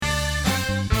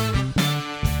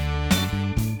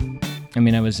I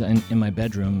mean, I was in my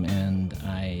bedroom, and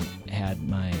I had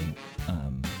my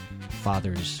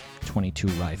father's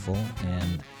 .22 rifle,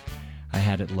 and I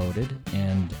had it loaded,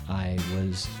 and I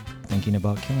was thinking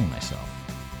about killing myself.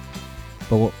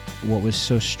 But what was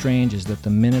so strange is that the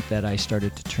minute that I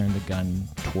started to turn the gun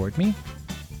toward me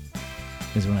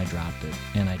is when I dropped it,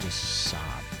 and I just sobbed.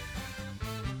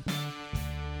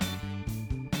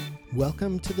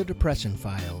 Welcome to the Depression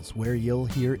Files, where you'll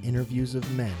hear interviews of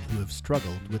men who have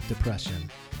struggled with depression.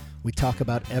 We talk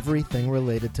about everything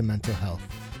related to mental health,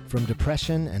 from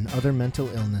depression and other mental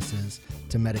illnesses,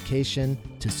 to medication,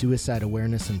 to suicide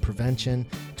awareness and prevention,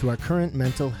 to our current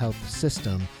mental health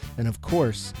system, and of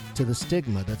course, to the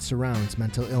stigma that surrounds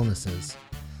mental illnesses.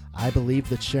 I believe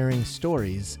that sharing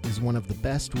stories is one of the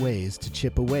best ways to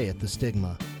chip away at the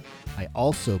stigma. I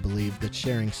also believe that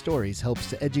sharing stories helps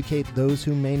to educate those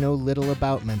who may know little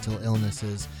about mental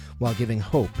illnesses while giving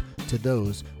hope to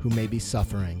those who may be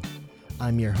suffering.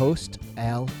 I'm your host,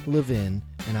 Al Levin,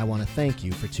 and I want to thank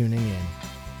you for tuning in.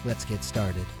 Let's get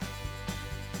started.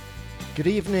 Good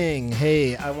evening.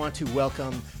 Hey, I want to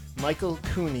welcome Michael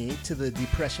Kuhne to the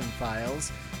Depression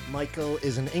Files. Michael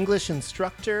is an English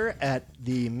instructor at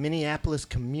the Minneapolis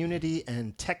Community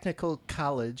and Technical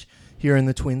College here in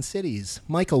the Twin Cities.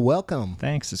 Michael, welcome.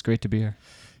 Thanks. It's great to be here.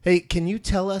 Hey, can you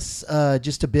tell us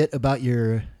just a bit about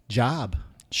your job?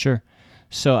 Sure.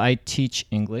 So I teach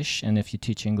English, and if you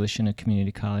teach English in a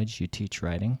community college, you teach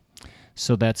writing.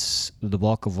 So that's the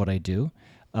bulk of what I do.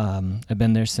 I've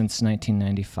been there since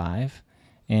 1995,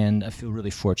 and I feel really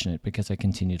fortunate because I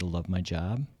continue to love my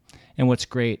job. And what's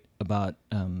great about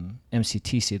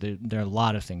MCTC, there are a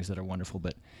lot of things that are wonderful,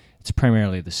 but it's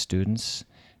primarily the students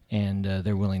and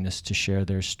their willingness to share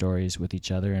their stories with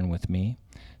each other and with me.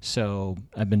 So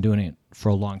I've been doing it for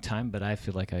a long time, but I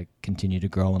feel like I continue to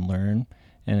grow and learn,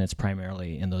 and it's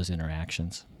primarily in those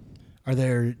interactions. Are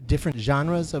there different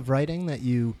genres of writing that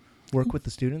you work with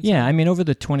the students? Yeah, I mean, over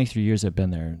the 23 years I've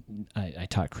been there, I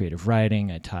taught creative writing,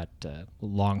 I taught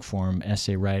long-form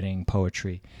essay writing,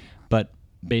 poetry, but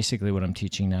basically what I'm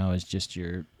teaching now is just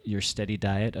your steady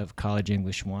diet of College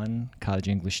English 1, College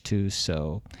English 2,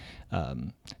 so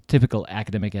typical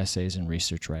academic essays and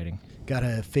research writing. Got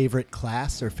a favorite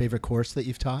class or favorite course that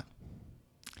you've taught?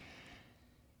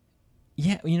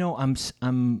 Yeah, you know,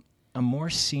 I'm more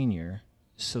senior,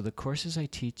 so the courses I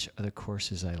teach are the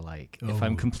courses I like, if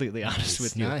I'm completely honest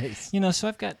with you. Nice. You know,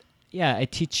 so I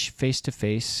teach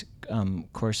face-to-face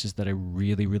courses that I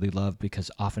really, really love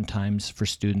because oftentimes for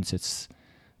students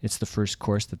it's the first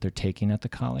course that they're taking at the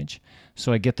college.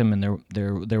 So I get them and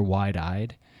they're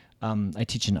wide-eyed. I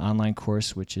teach an online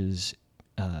course which is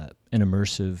an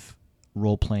immersive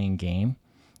role-playing game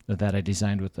that I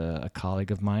designed with a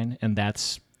colleague of mine, and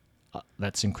that's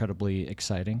incredibly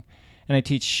exciting. And I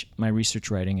teach my research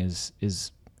writing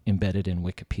is embedded in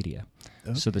Wikipedia.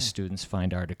 Okay. So the students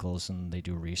find articles and they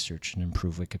do research and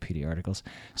improve Wikipedia articles.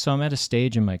 So I'm at a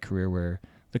stage in my career where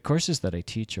the courses that I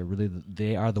teach are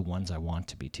they are the ones I want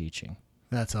to be teaching.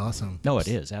 That's awesome. No, it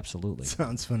is, absolutely.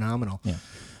 Sounds phenomenal. Yeah.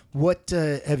 What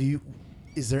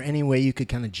is there any way you could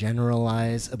kind of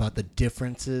generalize about the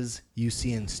differences you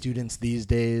see in students these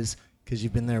days? Because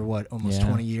you've been there, almost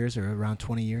 20 years or around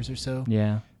 20 years or so?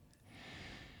 Yeah.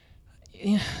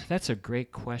 Yeah, that's a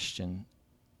great question.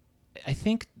 I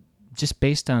think just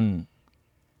based on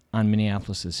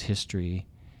Minneapolis's history,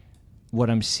 what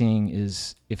I'm seeing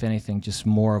is, if anything, just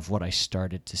more of what I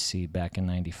started to see back in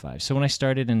 95. So when I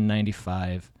started in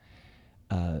 95,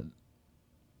 I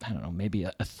don't know, maybe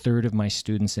a third of my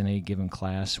students in a given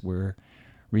class were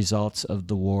results of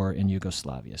the war in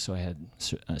Yugoslavia. So I had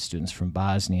students from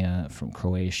Bosnia, from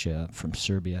Croatia, from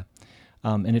Serbia.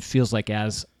 And it feels like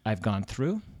as I've gone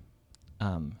through,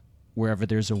 wherever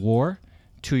there's a war,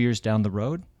 2 years down the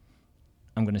road,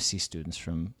 I'm going to see students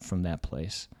from that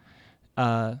place.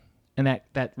 And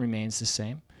that remains the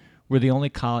same. We're the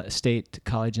only state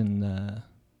college in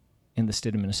the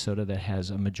state of Minnesota that has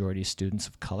a majority of students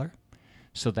of color.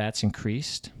 So that's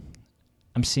increased.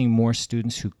 I'm seeing more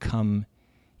students who come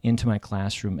into my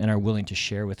classroom and are willing to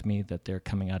share with me that they're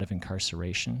coming out of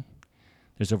incarceration.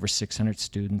 There's over 600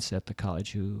 students at the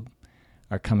college who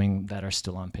are coming that are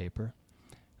still on paper.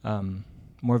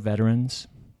 More veterans,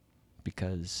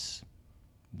 because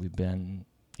we've been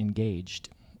engaged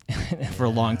for a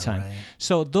long time. Right.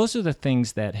 So those are the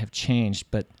things that have changed,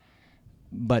 but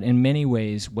in many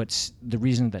ways, what's the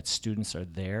reason that students are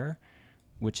there,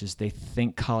 which is they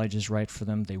think college is right for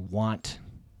them, they want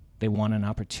an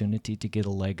opportunity to get a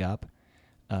leg up.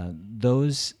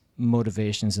 Those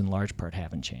motivations in large part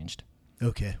haven't changed.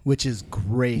 Okay, which is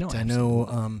great. No, I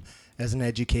know As an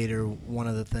educator, one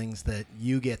of the things that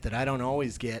you get that I don't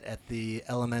always get at the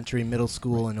elementary, middle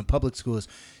school, and in public schools,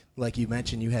 like you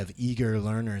mentioned, you have eager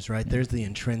learners, right? There's the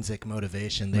intrinsic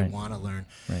motivation. They want to learn.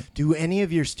 Right. Do any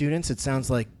of your students, it sounds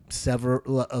like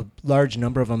a large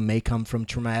number of them may come from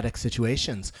traumatic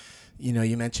situations. You know,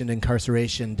 you mentioned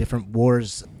incarceration, different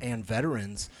wars, and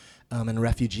veterans. And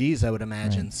refugees, I would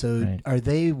imagine. Right, So right. Are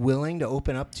they willing to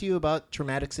open up to you about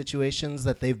traumatic situations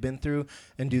that they've been through?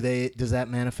 And does that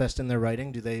manifest in their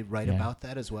writing? Do they write about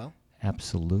that as well?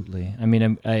 Absolutely. I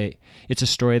mean, it's a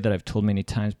story that I've told many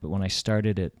times, but when I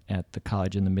started it at the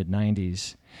college in the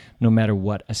mid-'90s, no matter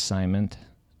what assignment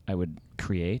I would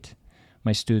create,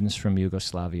 my students from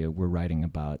Yugoslavia were writing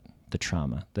about the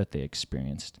trauma that they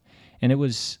experienced. And it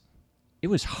was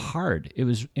hard. It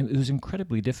was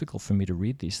incredibly difficult for me to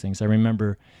read these things. I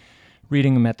remember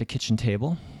reading them at the kitchen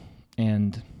table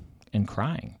and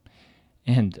crying.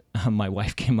 And my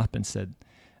wife came up and said,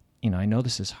 you know, I know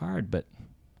this is hard, but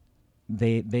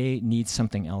they need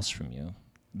something else from you.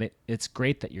 It's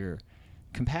great that you're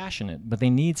compassionate, but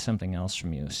they need something else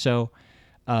from you. So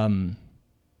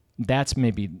that's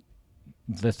maybe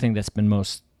the thing that's been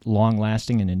most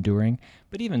long-lasting and enduring.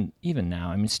 But even now,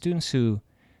 I mean, students who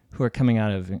are coming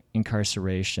out of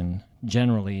incarceration,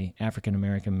 generally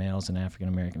African-American males and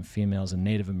African-American females and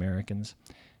Native Americans,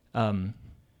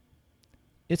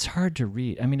 it's hard to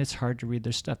read. I mean, it's hard to read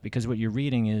their stuff because what you're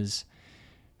reading is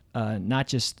not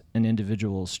just an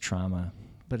individual's trauma,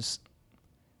 but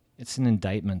it's an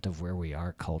indictment of where we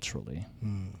are culturally.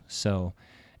 So,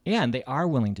 yeah, and they are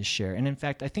willing to share. And in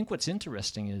fact, I think what's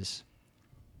interesting is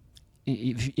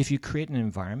if you create an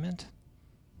environment,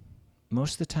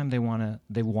 most of the time they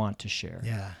want to share.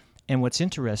 Yeah. And what's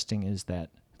interesting is that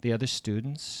the other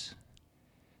students,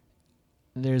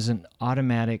 there's an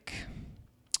automatic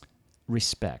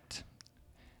respect.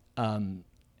 And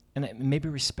maybe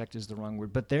respect is the wrong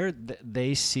word, but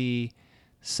they see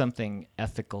something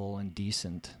ethical and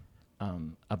decent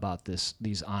about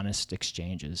these honest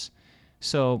exchanges.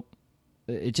 So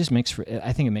it just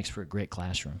I think it makes for a great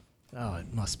classroom. Oh,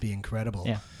 it must be incredible.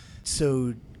 Yeah.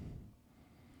 So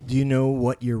do you know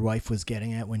what your wife was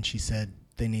getting at when she said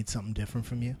they need something different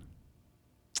from you?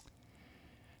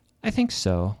 I think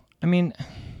so. I mean,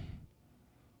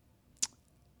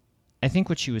 I think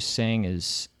what she was saying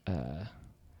is,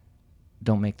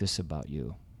 don't make this about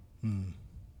you. And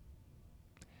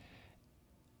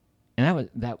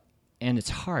and it's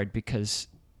hard because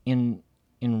in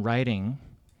writing,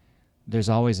 there's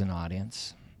always an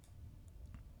audience.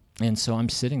 And so I'm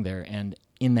sitting there, and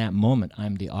in that moment,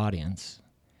 I'm the audience.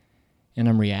 And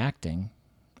I'm reacting,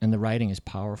 and the writing is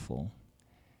powerful.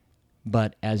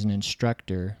 But as an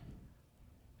instructor,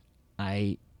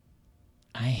 I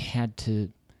had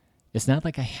to, it's not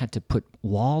like I had to put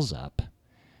walls up,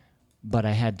 but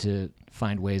I had to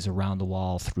find ways around the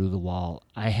wall, through the wall.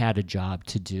 I had a job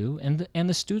to do, and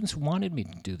the students wanted me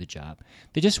to do the job.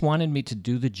 They just wanted me to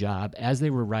do the job as they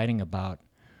were writing about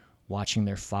watching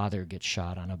their father get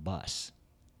shot on a bus.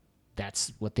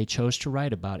 That's what they chose to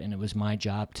write about, and it was my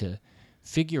job to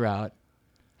figure out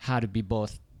how to be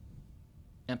both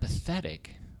empathetic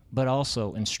but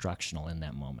also instructional in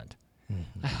that moment.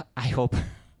 I hope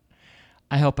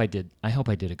I did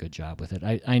a good job with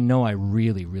it. I know I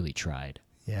really, really tried.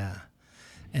 Yeah.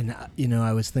 And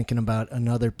I was thinking about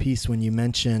another piece when you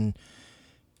mentioned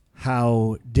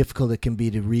how difficult it can be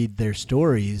to read their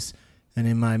stories,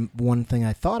 and one thing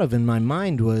I thought of in my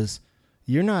mind was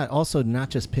you're not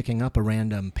just picking up a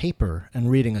random paper and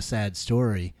reading a sad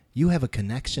story. You have a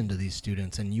connection to these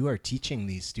students, and you are teaching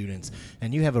these students,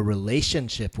 and you have a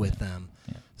relationship with them.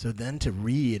 Yeah. So then to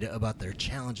read about their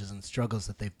challenges and struggles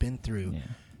that they've been through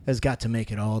has got to make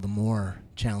it all the more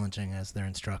challenging as their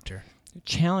instructor.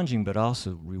 Challenging, but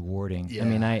also rewarding. Yeah. I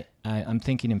mean, I'm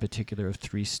thinking in particular of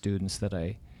 3 students that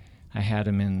I had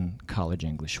them in College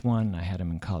English 1, I had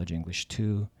them in College English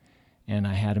 2, and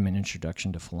I had them in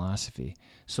Introduction to Philosophy.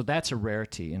 So that's a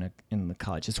rarity in the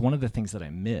college. It's one of the things that I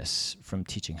miss from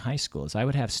teaching high school is I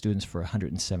would have students for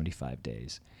 175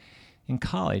 days. In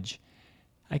college,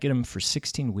 I get them for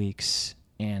 16 weeks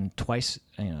and twice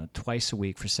a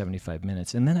week for 75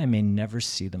 minutes, and then I may never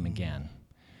see them again.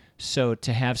 So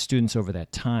to have students over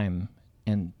that time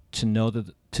and to know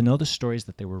the stories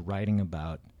that they were writing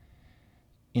about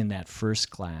in that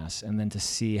first class, and then to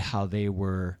see how they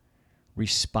were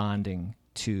responding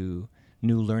to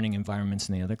new learning environments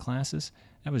in the other classes,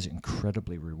 that was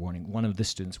incredibly rewarding. One of the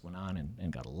students went on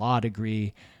and got a law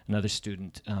degree. Another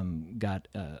student got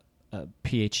a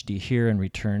PhD here and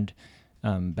returned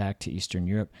back to Eastern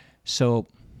Europe. So,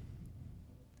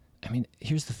 I mean,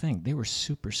 here's the thing. They were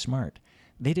super smart.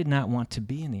 they did not want to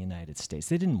be in the United States.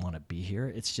 They didn't want to be here.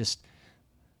 It's just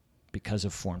because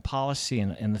of foreign policy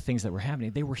and the things that were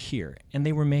happening, they were here, and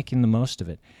they were making the most of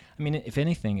it. I mean, if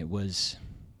anything, it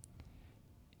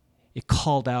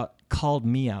called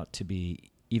me out to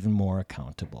be even more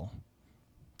accountable,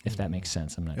 if that makes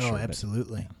sense. I'm not sure. Oh,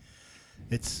 absolutely. But,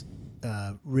 yeah. It's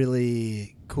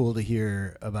really cool to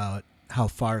hear about how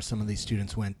far some of these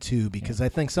students went too, because I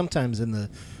think sometimes in the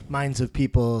minds of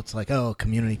people, it's like, oh,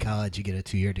 community college, you get a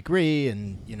 2-year degree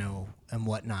and, and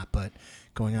whatnot. But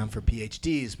going on for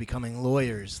PhDs, becoming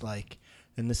lawyers,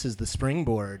 and this is the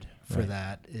springboard for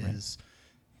that is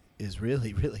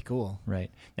really, really cool.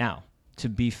 Right. Now, to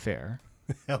be fair,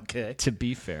 okay.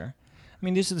 I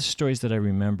mean, these are the stories that I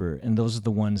remember, and those are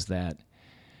the ones that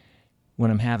when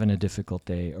I'm having a difficult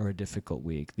day or a difficult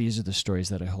week, these are the stories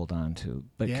that I hold on to.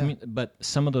 But but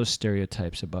some of those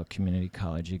stereotypes about community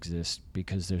college exist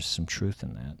because there's some truth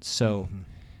in that. So,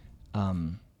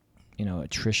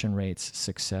 attrition rates,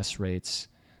 success rates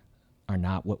are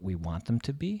not what we want them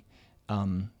to be,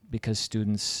 because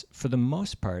students, for the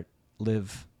most part,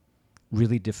 live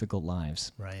really difficult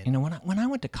lives. Right. When I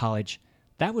went to college,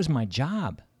 that was my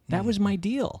job. That was my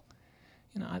deal.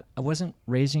 I wasn't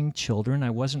raising children. I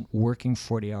wasn't working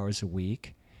 40 hours a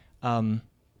week. I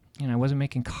wasn't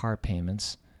making car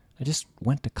payments. I just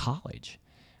went to college.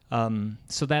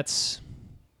 So that's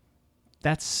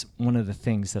one of the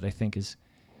things that I think is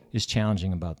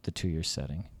challenging about the 2-year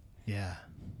setting. Yeah,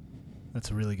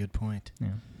 that's a really good point.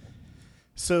 Yeah.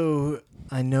 So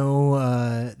I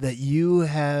know that you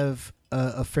have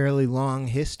a fairly long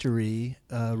history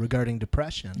regarding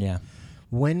depression. Yeah.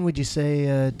 When would you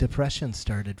say depression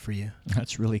started for you?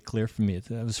 That's really clear for me.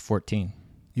 I was 14.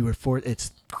 You were 4.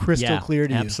 It's crystal clear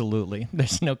to you. Absolutely.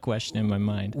 There's no question in my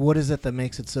mind. What is it that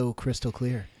makes it so crystal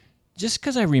clear? Just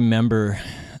because I remember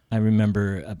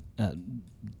the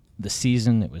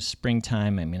season. It was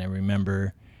springtime. I mean, I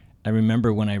remember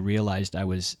when I realized I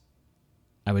was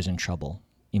in trouble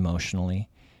emotionally,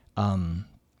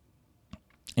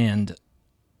 and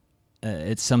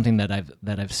it's something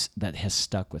that has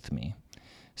stuck with me.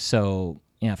 So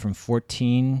yeah, from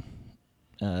 14,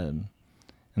 and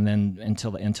then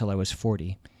until I was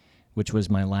 40, which was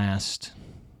my last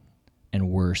and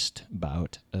worst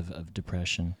bout of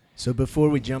depression. So before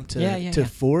we jump to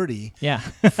 40,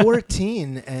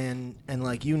 14 and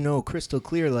crystal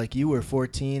clear, you were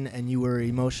 14 and you were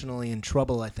emotionally in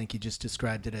trouble. I think you just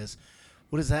described it as.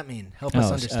 What does that mean? Help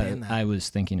us understand that. I was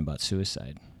thinking about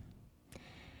suicide.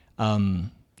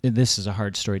 This is a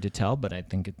hard story to tell, but I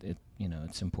think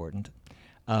it's important.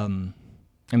 I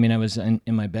was in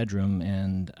my bedroom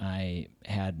and I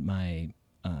had my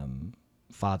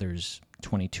father's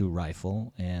 .22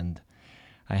 rifle and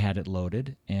I had it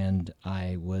loaded and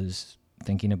I was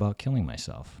thinking about killing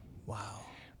myself. Wow.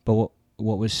 But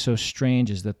what was so strange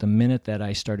is that the minute that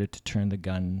I started to turn the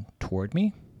gun toward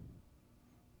me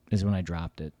is when I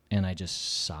dropped it and I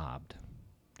just sobbed.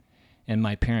 And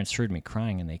my parents heard me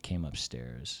crying, and they came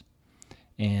upstairs,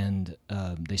 and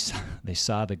they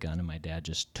saw the gun, and my dad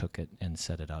just took it and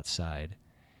set it outside,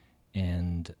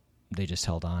 and they just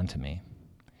held on to me.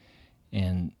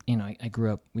 And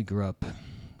we grew up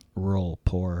rural,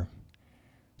 poor,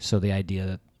 so the idea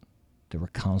that there were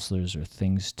counselors or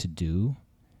things to do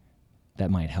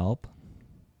that might help,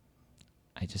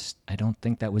 I don't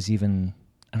think that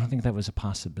was a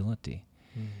possibility.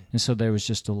 And so there was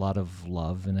just a lot of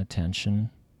love and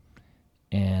attention,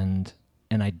 and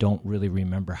I don't really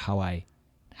remember how I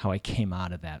came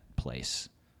out of that place.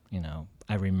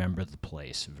 I remember the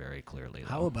place very clearly.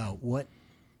 How about what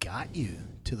got you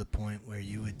to the point where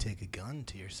you would take a gun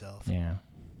to yourself? Yeah.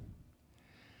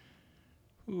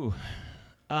 Ooh.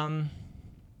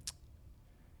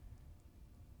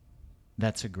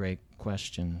 That's a great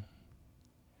question.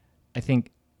 I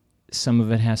think some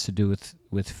of it has to do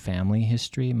with family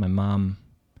history. My mom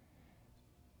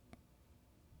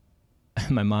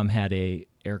had a,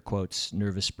 air quotes,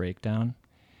 nervous breakdown,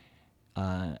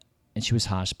 and she was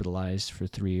hospitalized for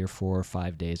 3 or 4 or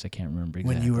 5 days. I can't remember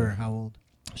exactly. When you were how old?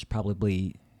 I was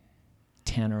probably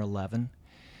 10 or 11,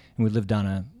 and we lived on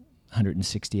a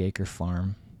 160-acre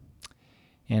farm.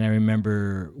 And I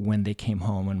remember when they came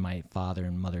home, when my father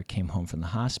and mother came home from the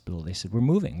hospital, they said, we're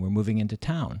moving into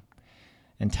town.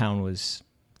 And town was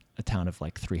a town of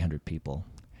like 300 people.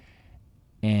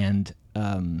 And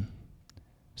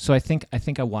so I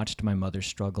think I watched my mother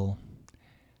struggle.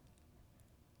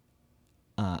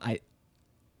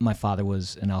 My father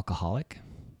was an alcoholic.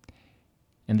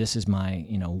 And this is my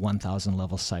 1,000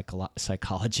 level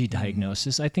psychology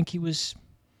diagnosis. I think he was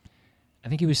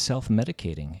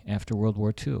self-medicating after World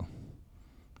War II.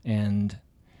 And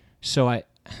so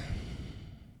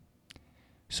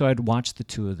So I'd watch the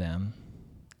two of them,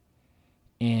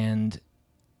 and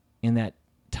in that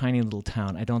tiny little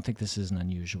town, I don't think this is an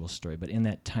unusual story, but in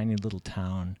that tiny little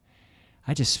town,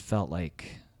 I just felt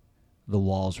like the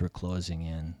walls were closing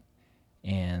in,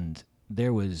 and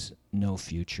there was no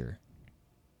future.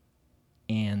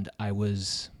 And I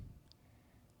was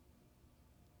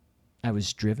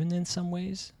driven in some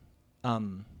ways.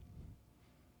 I'm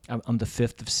the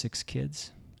fifth of 6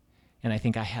 kids, and I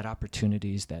think I had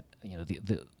opportunities that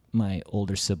my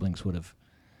older siblings would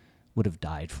have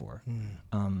died for.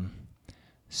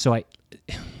 So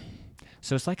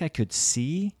it's like I could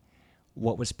see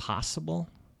what was possible,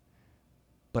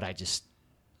 but I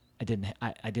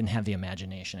didn't have the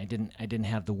imagination. I didn't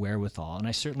have the wherewithal,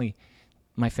 and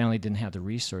my family didn't have the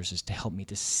resources to help me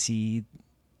to see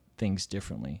things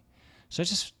differently. So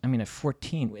at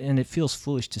 14, and it feels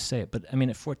foolish to say it, but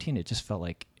at 14, it just felt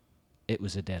like it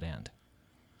was a dead end.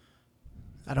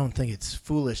 I don't think it's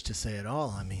foolish to say at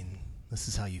all. This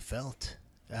is how you felt.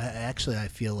 I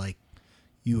feel like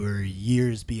you were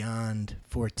years beyond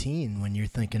 14 when you're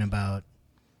thinking about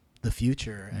the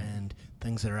future and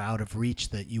things that are out of reach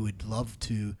that you would love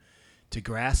to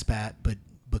grasp at, but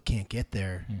can't get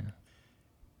there. Yeah.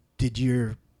 Did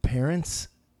your parents,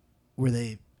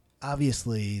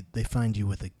 obviously they find you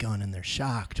with a gun and they're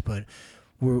shocked, but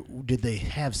did they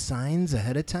have signs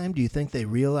ahead of time? Do you think they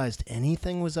realized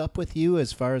anything was up with you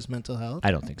as far as mental health?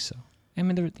 I don't think so.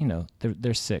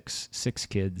 They're 6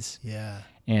 kids. Yeah.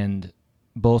 And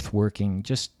both working,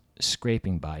 just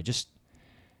scraping by, just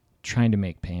trying to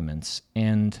make payments.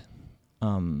 And,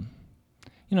 and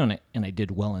I did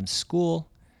well in school.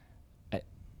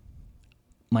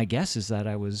 My guess is that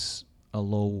I was a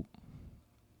low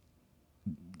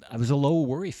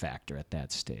worry factor at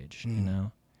that stage,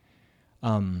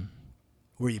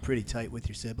 Were you pretty tight with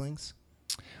your siblings?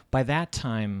 By that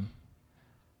time,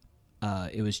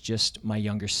 it was just my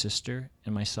younger sister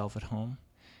and myself at home.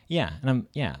 Yeah, and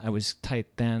I was tight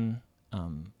then,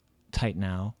 tight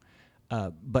now.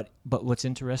 But what's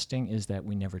interesting is that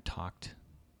we never talked.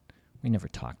 We never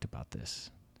talked about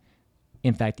this.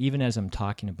 In fact, even as I'm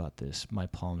talking about this, my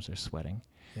palms are sweating.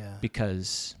 Yeah.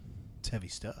 Because it's heavy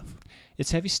stuff. It's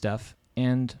heavy stuff,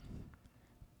 and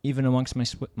even amongst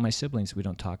my siblings, we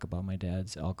don't talk about my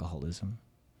dad's alcoholism.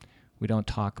 We don't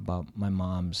talk about my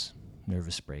mom's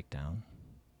nervous breakdown.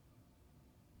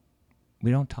 We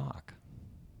don't talk.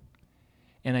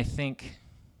 And I think,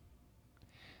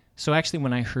 so actually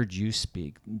when I heard you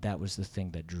speak, that was the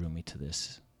thing that drew me to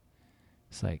this.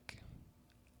 It's like,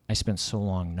 I spent so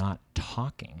long not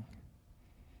talking,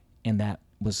 and that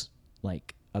was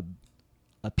like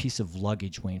a piece of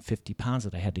luggage weighing 50 pounds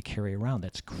that I had to carry around.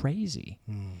 That's crazy.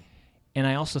 And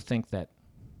I also think that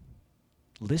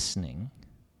listening,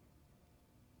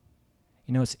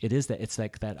 it's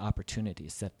like that opportunity.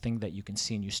 It's that thing that you can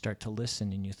see, and you start to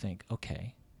listen and you think,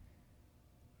 okay,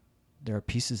 there are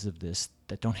pieces of this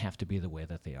that don't have to be the way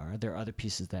that they are. There are other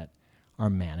pieces that are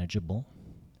manageable.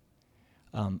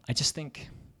 I just think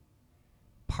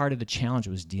part of the challenge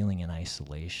was dealing in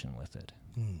isolation with it.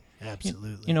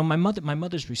 Absolutely. My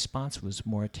mother's response was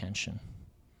more attention.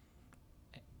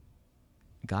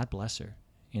 God bless her,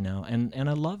 and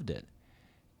I loved it.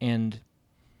 And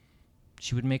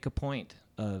she would make a point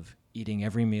of eating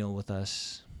every meal with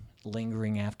us,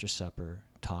 lingering after supper,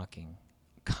 talking,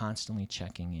 constantly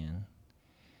checking in.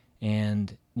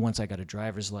 And once I got a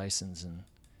driver's license,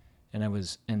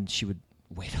 and she would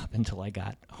wait up until I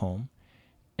got home,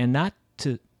 and not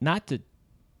to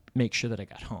make sure that I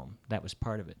got home. That was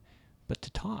part of it, but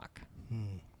to talk.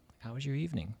 How was your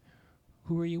evening?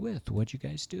 Who were you with? What'd you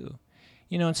guys do?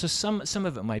 And so some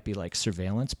of it might be like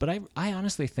surveillance, but I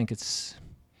honestly think it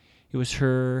was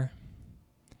her.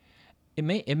 It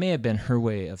may have been her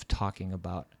way of talking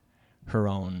about her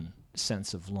own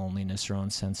sense of loneliness, her own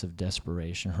sense of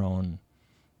desperation, her own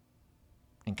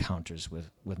encounters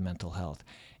with mental health.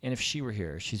 And if she were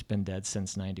here, she's been dead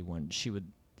since 91. She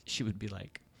would be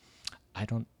like, I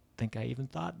don't think I even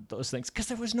thought those things, because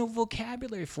there was no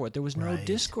vocabulary for it. There was no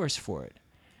discourse for it.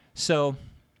 So,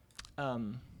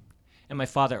 and my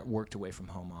father worked away from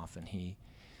home often.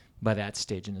 By that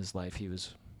stage in his life, he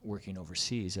was working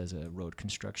overseas as a road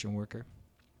construction worker.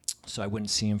 So I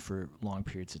wouldn't see him for long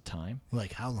periods of time.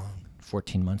 Like how long?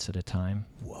 14 months at a time.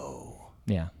 Whoa.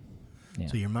 Yeah.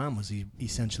 So your mom was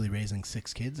essentially raising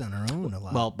 6 kids on her own a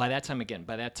lot. Well, by that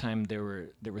time there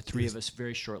were 3 of us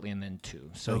very shortly, and then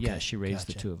 2. So yeah, she raised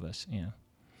the 2 of us. Yeah.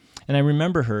 And I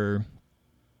remember her,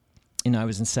 I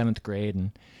was in 7th grade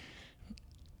and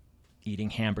eating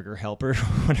hamburger helper,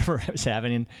 whatever I was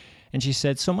having, and she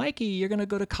said, "So Mikey, you're going to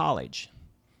go to college."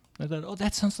 I thought, "Oh,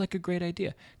 that sounds like a great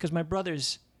idea," because my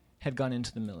brothers had gone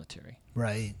into the military.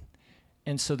 Right.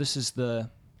 And so this is the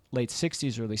late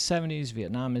 60s, early 70s.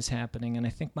 Vietnam is happening. And I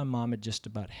think my mom had just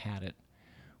about had it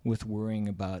with worrying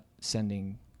about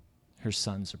sending her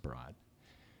sons abroad.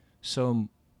 So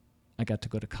I got to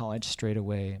go to college straight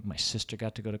away. My sister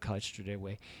got to go to college straight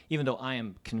away, even though I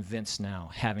am convinced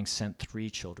now, having sent 3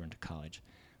 children to college,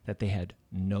 that they had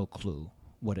no clue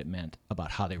what it meant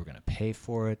about how they were going to pay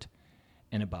for it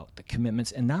and about the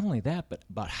commitments. And not only that, but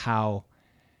about how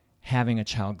having a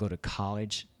child go to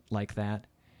college like that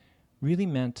really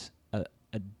meant a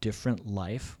different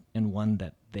life, and one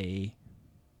that they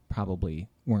probably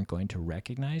weren't going to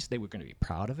recognize. They were going to be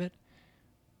proud of it,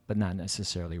 but not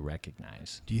necessarily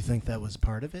recognize. Do you think that was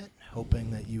part of it,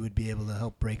 hoping that you would be able to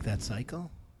help break that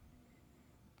cycle?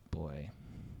 Boy.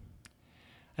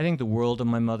 I think the world of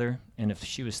my mother, and if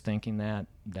she was thinking that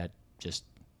just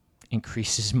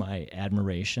increases my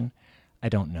admiration. I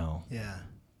don't know. Yeah.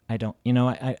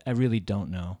 I really don't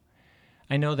know.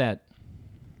 I know that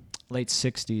late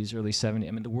 60s, early 70s,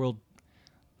 I mean, the world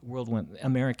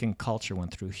American culture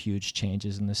went through huge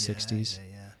changes in the 60s.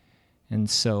 Yeah.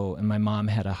 And my mom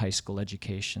had a high school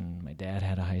education, my dad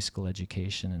had a high school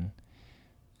education, and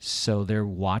so they're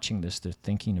watching this, they're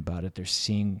thinking about it, they're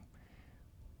seeing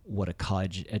what a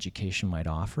college education might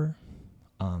offer.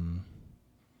 And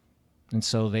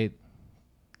so she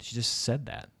just said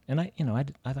that. And I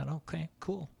thought, okay,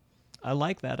 cool. I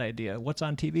like that idea. What's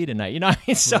on TV tonight?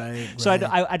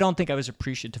 I don't think I was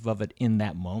appreciative of it in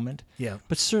that moment. Yeah.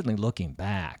 But certainly looking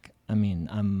back, I mean,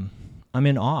 I'm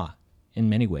in awe in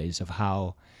many ways of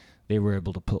how they were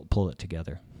able to pull it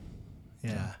together.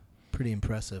 Yeah. Pretty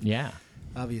impressive. Yeah.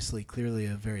 Obviously, clearly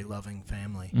a very loving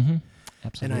family. Mm-hmm.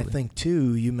 Absolutely. And I think,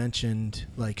 too, you mentioned,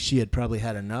 like, she had probably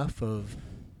had enough of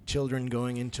children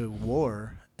going into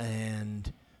war,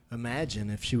 and imagine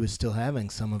if she was still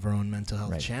having some of her own mental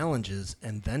health challenges,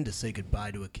 and then to say goodbye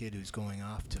to a kid who's going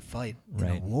off to fight in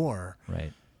a war.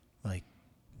 Right. Like,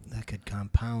 that could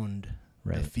compound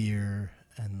the fear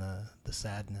and the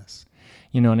sadness.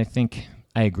 And I think,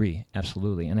 I agree,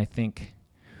 absolutely. And I think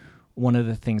one of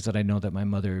the things that I know that my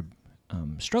mother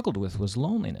struggled with was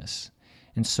loneliness.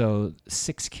 And so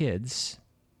 6 kids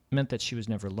meant that she was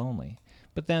never lonely.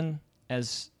 But then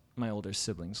as my older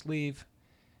siblings leave,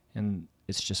 and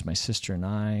it's just my sister and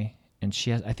I think she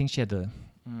had to,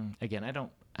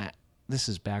 this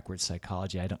is backwards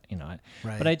psychology.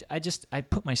 But I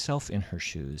put myself in her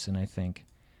shoes, and I think,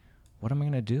 what am I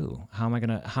going to do? How am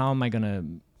I going to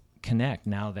connect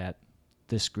now that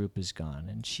this group is gone?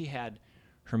 And she had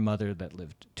her mother that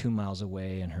lived 2 miles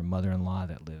away and her mother-in-law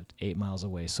that lived 8 miles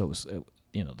away. So it was,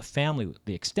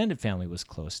 the extended family was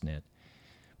close-knit.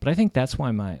 But I think that's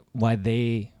why my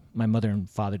mother and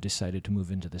father decided to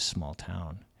move into this small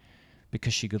town,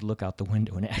 because she could look out the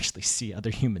window and actually see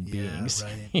other human beings.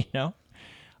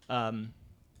 Right.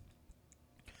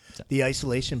 The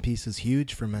isolation piece is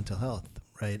huge for mental health,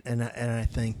 right? And I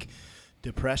think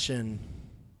depression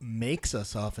makes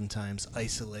us oftentimes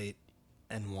isolate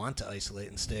and want to isolate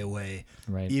and stay away,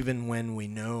 even when we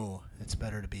know it's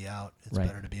better to be out, it's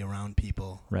better to be around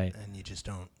people, and you just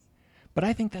don't. But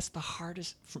I think that's the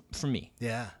hardest for me.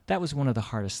 Yeah. That was one of the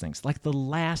hardest things. Like, the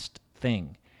last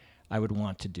thing I would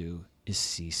want to do is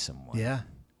see someone. Yeah.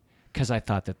 Because I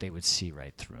thought that they would see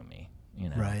right through me,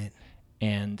 Right.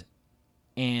 And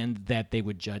that they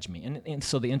would judge me. And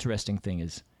so the interesting thing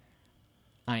is,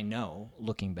 I know,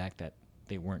 looking back, that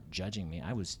they weren't judging me.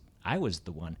 I was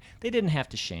the one. They didn't have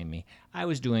to shame me. I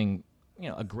was doing,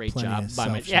 a great job by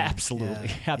my. Yeah, absolutely.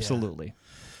 Yeah. Absolutely. Yeah.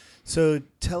 So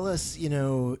tell us,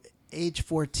 age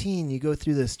 14, you go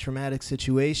through this traumatic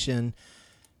situation,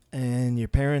 and your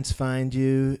parents find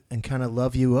you and kind of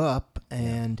love you up,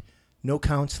 and no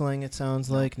counseling, it sounds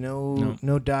like,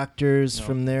 no doctors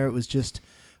from there. It was just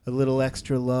a little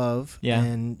extra love,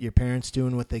 and your parents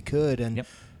doing what they could. And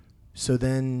so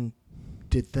then,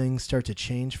 did things start to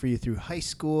change for you through high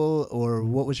school, or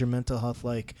what was your mental health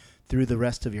like through the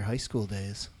rest of your high school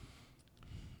days?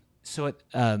 So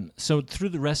through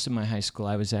the rest of my high school,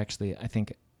 I was actually, I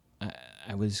think,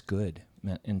 I was good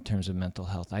in terms of mental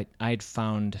health. I'd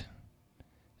found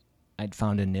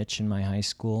a niche in my high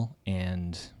school,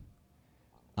 and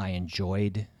I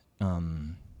enjoyed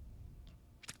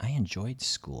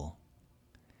school.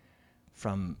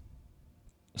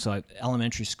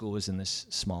 Elementary school was in this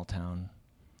small town,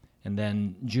 and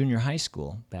then junior high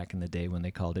school, back in the day when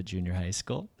they called it junior high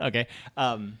school,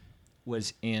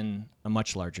 was in a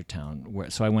much larger town.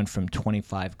 So I went from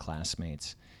 25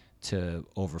 classmates to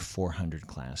over 400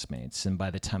 classmates. And by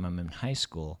the time I'm in high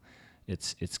school,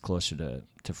 it's closer to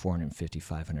 450,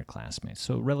 500 classmates.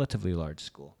 So relatively large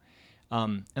school.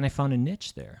 And I found a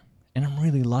niche there. And I'm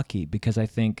really lucky because I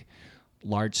think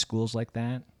large schools like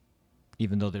that,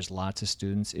 even though there's lots of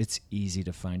students, it's easy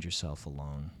to find yourself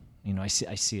alone. I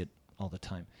see it all the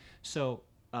time. So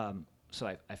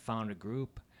I found a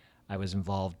group. I was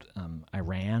involved. I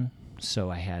ran.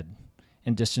 So I had,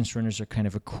 and distance runners are kind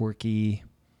of a quirky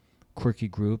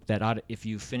group that if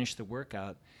you finish the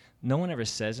workout, no one ever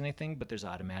says anything, but there's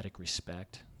automatic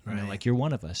respect. Right. Like you're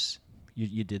one of us.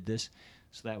 You did this.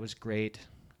 So that was great.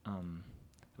 I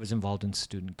was involved in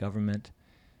student government.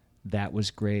 That was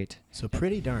great. So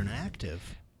pretty darn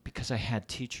active. Because I had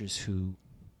teachers who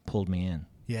pulled me in.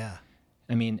 Yeah.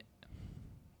 I mean,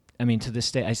 to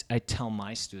this day, I tell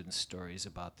my students stories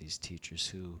about these teachers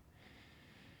who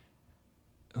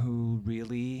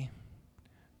really,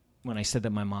 when I said that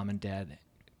my mom and dad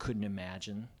couldn't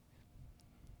imagine,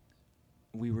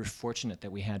 we were fortunate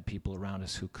that we had people around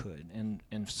us who could.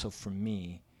 And so for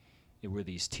me, it were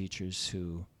these teachers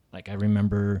who, like I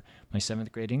remember my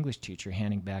 7th grade English teacher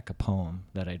handing back a poem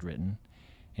that I'd written,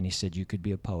 and he said, "You could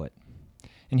be a poet."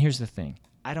 And here's the thing.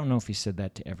 I don't know if he said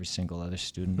that to every single other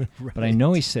student, Right. but I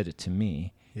know he said it to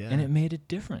me, Yeah. and it made a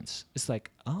difference. It's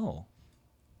like, oh,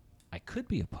 I could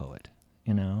be a poet,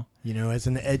 you know? As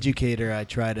an educator, I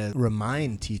try to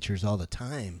remind teachers all the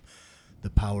time the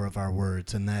power of our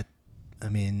words, and that,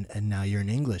 and now you're an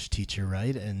English teacher,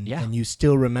 right? And Yeah. and you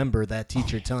still remember that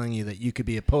teacher telling you that you could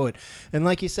be a poet. And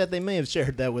like you said, they may have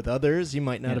shared that with others. You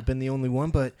might not have been the only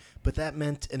one, but that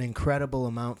meant an incredible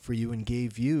amount for you and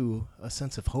gave you a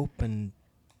sense of hope and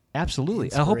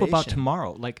Absolutely. I hope about inspiration.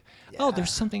 tomorrow. Like, Yeah.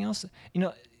 there's something else.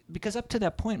 Because up to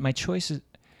that point, my choices,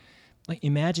 like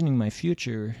imagining my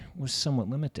future was somewhat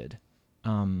limited.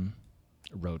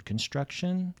 Road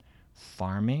construction,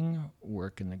 farming,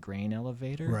 work in the grain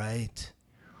elevator. Right.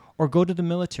 Or go to the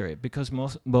military, because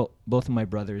both of my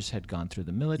brothers had gone through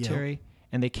the military,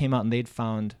 and they came out and they'd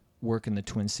found work in the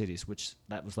Twin Cities, which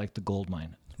that was like the gold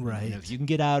mine. Right. If you can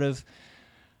get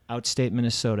outstate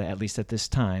Minnesota, at least at this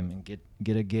time, and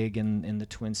get a gig in the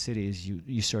Twin Cities,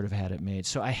 you sort of had it made.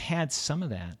 So I had some of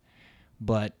that,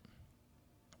 but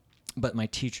my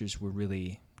teachers were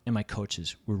really, and my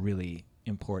coaches were really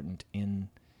important in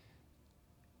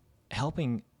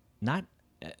helping, not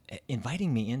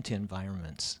inviting me into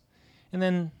environments, and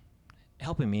then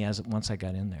helping me once I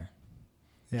got in there.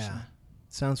 Yeah.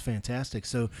 Sounds fantastic.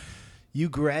 So you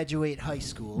graduate high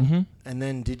school, Mm-hmm. and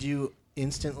then did you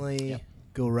instantly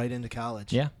go right into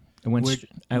college? Yeah, I went.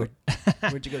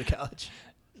 Where'd you go to college?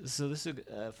 So this is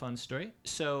a fun story.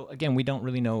 So again, we don't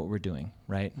really know what we're doing,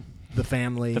 right? The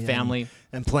family.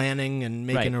 And planning and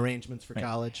making arrangements for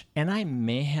college. And I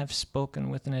may have spoken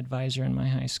with an advisor in my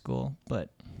high school, but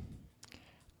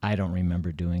I don't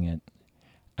remember doing it.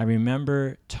 I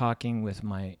remember talking with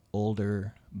my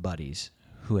older buddies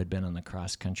who had been on the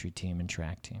cross-country team and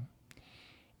track team,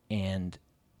 and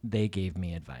they gave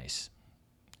me advice.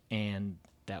 And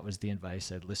that was the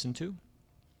advice I'd listened to.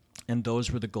 And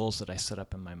those were the goals that I set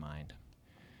up in my mind.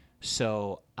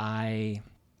 So I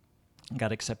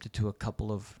got accepted to a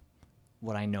couple of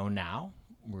what I know now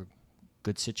were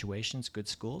good situations, good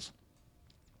schools.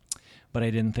 But I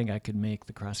didn't think I could make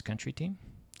the cross-country team.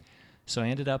 So I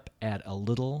ended up at a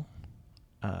little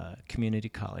community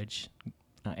college.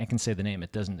 I can say the name.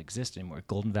 It doesn't exist anymore.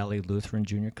 Golden Valley Lutheran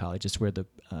Junior College. It's where the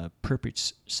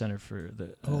Perpich Center for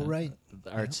the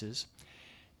the Arts is.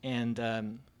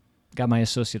 And got my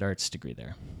associate arts degree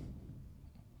there.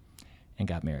 And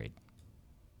got married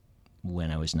when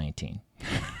I was 19.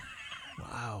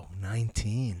 Wow,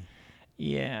 19.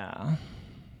 Yeah.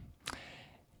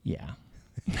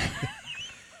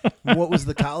 What was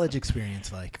the college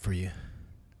experience like for you?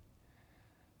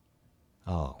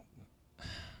 Oh,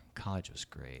 college was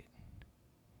great.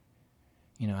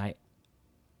 I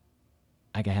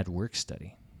had work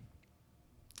study,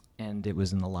 and it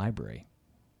was in the library,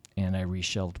 and I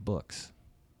reshelved books.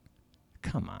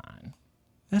 Come on.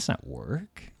 That's not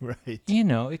work. Right.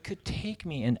 It could take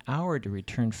me an hour to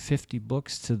return 50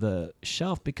 books to the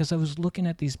shelf because I was looking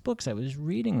at these books. I was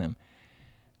reading them.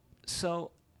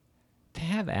 So to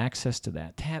have access to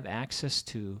that, to have access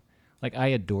to, like, I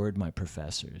adored my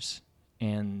professors,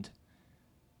 and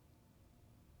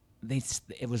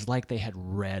it was like they had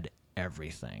read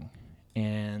everything.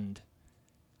 And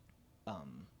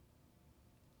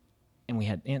we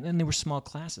had, and they were small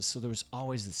classes, so there was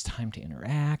always this time to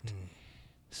interact.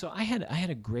 So I had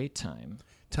a great time.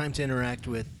 Time to interact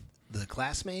with the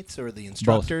classmates or the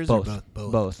instructors?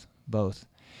 Both.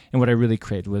 And what I really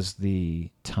craved was the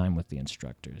time with the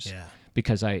instructors. Yeah.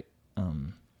 Because I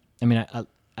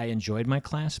enjoyed my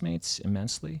classmates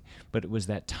immensely, but it was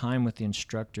that time with the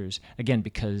instructors, again,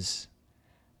 because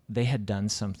they had done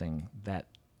something that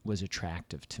was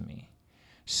attractive to me.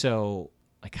 So,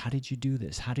 like, how did you do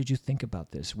this? How did you think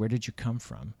about this? Where did you come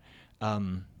from?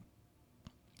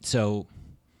 So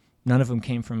none of them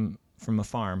came from a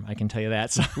farm, I can tell you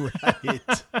that. So,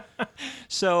 Right.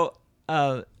 so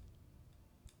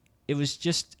it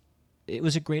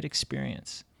was a great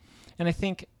experience. And I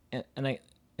think,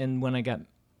 and when I got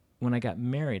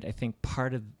married, I think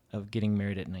part of getting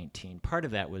married at 19, part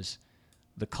of that was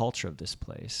the culture of this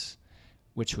place,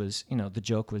 which was, the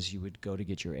joke was you would go to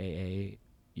get your AA,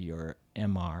 your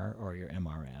MR, or your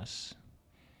MRS.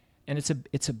 And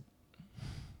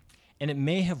and it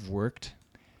may have worked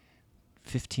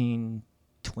 15,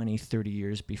 20, 30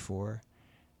 years before,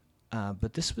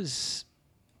 but this was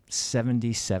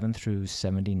 77 through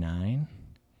 79,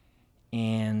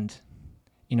 and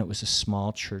it was a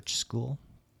small church school,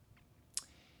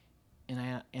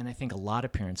 and I think a lot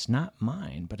of parents, not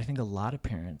mine, but I think a lot of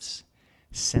parents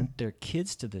sent their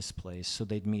kids to this place so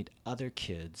they'd meet other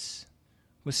kids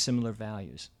with similar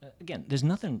values. Again, there's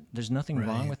nothing Right.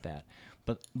 wrong with that,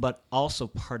 but also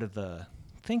part of the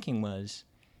thinking was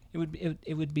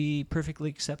it would be perfectly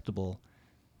acceptable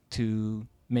to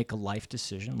make a life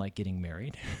decision like getting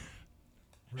married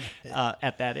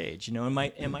at that age, and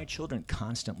my children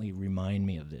constantly remind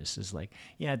me of this. Is like,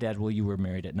 yeah, Dad, well, you were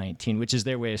married at 19, which is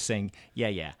their way of saying,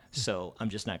 yeah. So I'm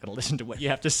just not going to listen to what you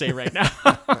have to say right now.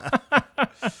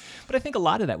 But I think a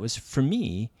lot of that was, for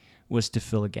me, was to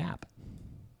fill a gap.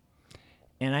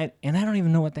 And I don't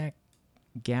even know what that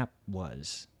gap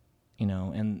was,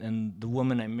 and the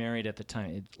woman I married at the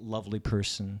time, a lovely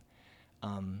person.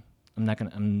 I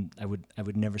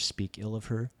would never speak ill of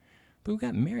her, but we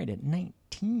got married at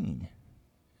 19,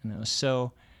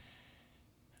 so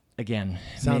again.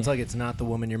 Sounds like it's not the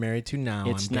woman you're married to now,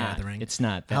 I'm gathering. It's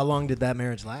not. How long did that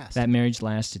marriage last? That marriage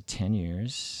lasted 10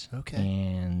 years. Okay.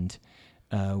 And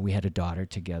we had a daughter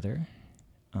together.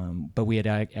 But we had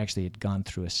actually gone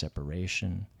through a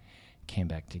separation, came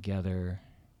back together,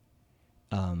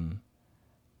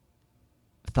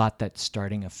 thought that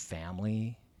starting a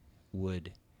family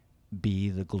would be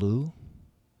the glue.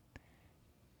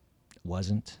 It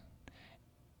wasn't.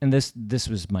 And this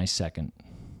was my second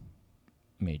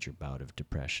major bout of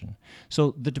depression.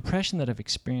 So the depression that I've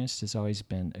experienced has always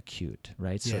been acute,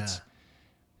 right?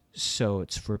 So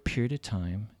it's for a period of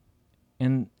time,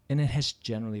 and it has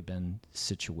generally been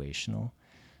situational.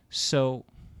 So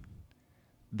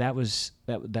that was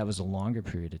a longer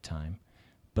period of time,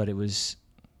 but it was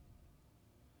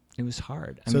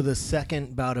hard. So the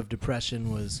second bout of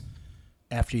depression was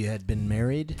after you had been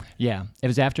married? Yeah, it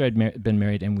was after I'd been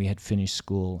married and we had finished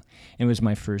school. It was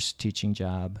my first teaching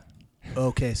job.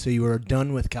 Okay, so you were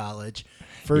done with college,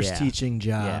 first teaching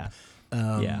job,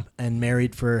 and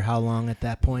married for how long at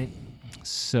that point?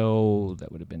 So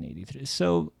that would have been 83.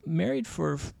 So married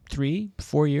for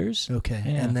 3-4 years. Okay,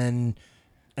 yeah.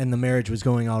 and the marriage was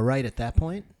going all right at that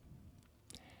point?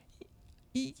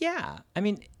 Yeah, I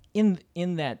mean, in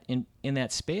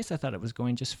that space, I thought it was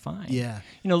going just fine. Yeah.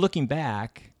 Looking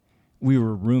back, we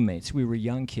were roommates. We were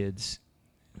young kids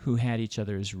who had each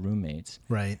other as roommates.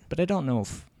 Right. But I don't know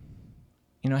if,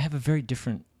 I have a very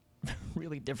different,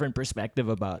 really different perspective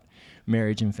about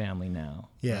marriage and family now.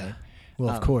 Yeah. Right? Well,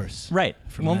 of course. Right.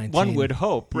 One would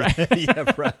hope, right?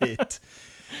 Yeah, right.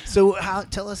 So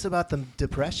tell us about the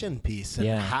depression piece.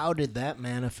 And how did that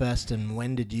manifest, and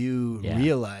when did you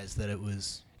realize that it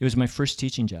was... It was my first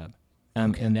teaching job,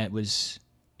 and it was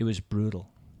brutal.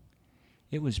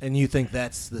 It was... And you think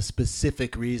that's the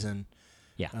specific reason?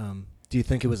 Yeah. Do you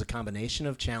think it was a combination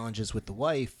of challenges with the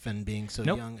wife and being so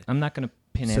nope. young? I'm not going to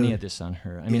pin any of this on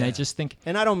her. I mean, I just think...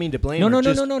 And I don't mean to blame her. No.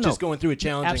 Just going through a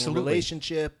challenging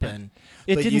relationship. Yeah. And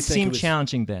it didn't seem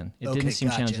challenging then. It didn't seem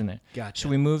challenging then. Gotcha. So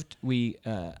we moved.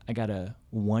 I got a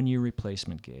 1-year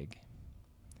replacement gig,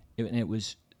 and it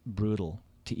was brutal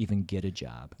to even get a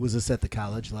job. Was this at the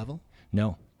college level?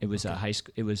 No, it was a high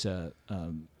school. It was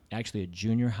actually a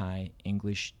junior high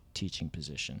English teaching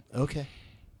position. Okay.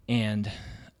 And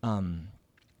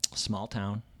small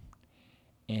town,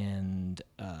 and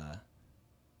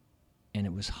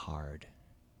it was hard.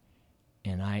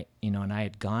 And I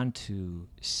had gone to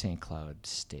St. Cloud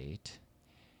State,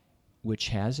 which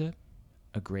has a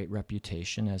great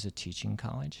reputation as a teaching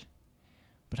college.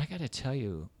 But I got to tell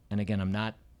you, and again, I'm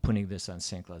not putting this on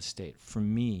St. Cloud State. For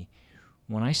me,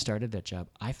 when I started that job,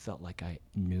 I felt like I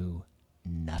knew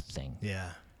nothing.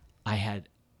 Yeah. I had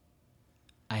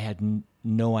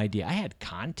no idea. I had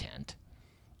content.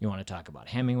 You want to talk about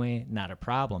Hemingway? Not a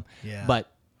problem. Yeah.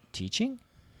 But teaching,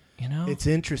 It's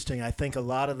interesting. I think a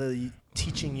lot of the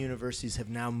teaching universities have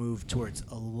now moved towards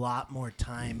a lot more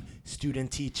time student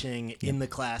teaching in the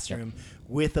classroom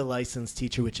with a licensed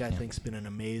teacher, which I think's been an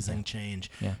amazing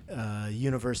change.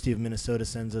 University of Minnesota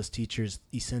sends us teachers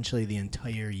essentially the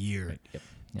entire year. Right. Yep.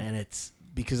 And it's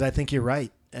because I think you're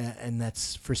right. And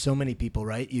that's for so many people,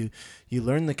 right? You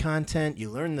learn the content, you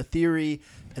learn the theory,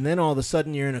 and then all of a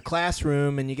sudden you're in a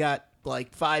classroom and you got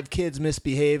like 5 kids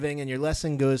misbehaving and your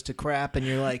lesson goes to crap and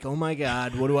you're like, oh my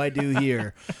God, what do I do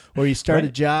here? Or you start a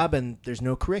job and there's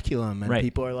no curriculum and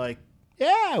people are like,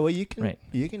 yeah, well you can.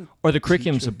 Or the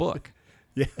curriculum's a book.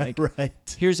 Right.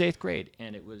 Here's 8th grade,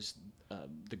 and it was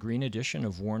the green edition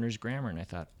of Warner's Grammar, and I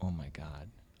thought, oh my God,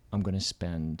 I'm going to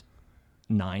spend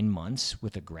 9 months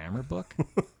with a grammar book.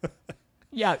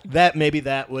 Yeah.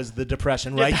 That was the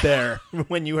depression right there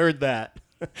when you heard that.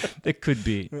 It could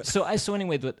be. So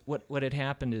anyway, what had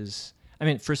happened is, I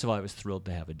mean, first of all, I was thrilled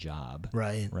to have a job.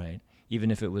 Right. Even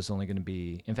if it was only going to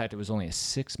be, in fact, it was only a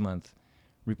 6-month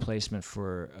replacement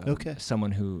for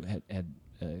someone who had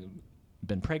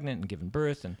been pregnant and given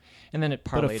birth, and then it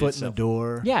parlayed itself. Put a foot in the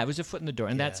door. Yeah, it was a foot in the door,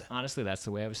 and that's honestly that's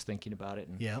the way I was thinking about it.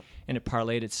 And it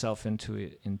parlayed itself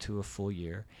into a full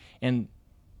year, and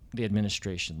the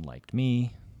administration liked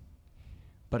me,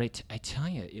 but I tell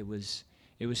you, it was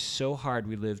so hard.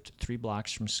 We lived 3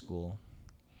 blocks from school,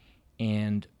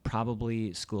 and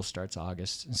probably school starts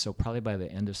August, and so probably by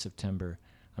the end of September,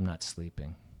 I'm not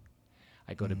sleeping.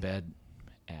 I go to bed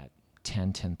at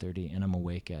 10:30, and I'm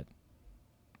awake at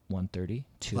 1:30,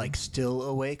 2. Like still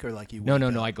awake, or like you? No.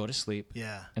 I go to sleep.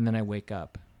 Yeah. And then I wake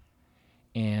up,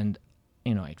 and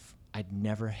I'd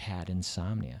never had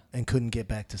insomnia, and couldn't get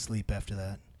back to sleep after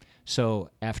that.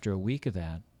 So after a week of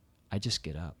that, I just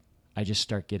get up. I just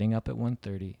start getting up at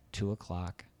 1:30, 2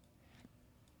 o'clock,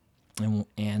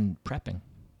 and prepping,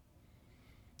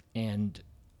 and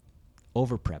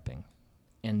over prepping,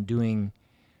 and doing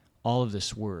all of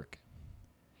this work.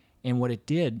 And what it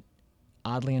did,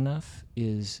 oddly enough,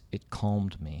 is it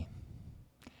calmed me.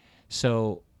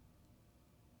 So,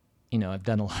 I've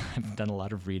done a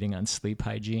lot of reading on sleep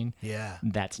hygiene. Yeah.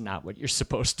 That's not what you're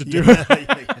supposed to do.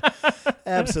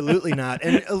 Absolutely not.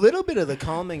 And a little bit of the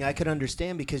calming I could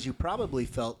understand because you probably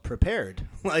felt prepared.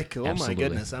 Like, oh my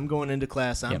goodness, I'm going into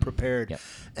class, I'm prepared. Yep.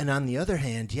 And on the other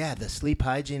hand, the sleep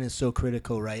hygiene is so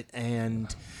critical, right?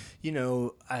 And,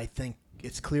 I think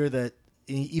it's clear that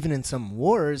even in some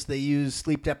wars, they use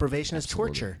sleep deprivation as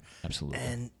torture. Absolutely.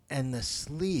 And the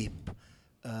sleep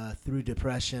through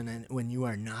depression, and when you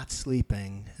are not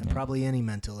sleeping, and probably any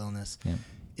mental illness,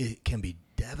 it can be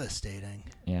devastating.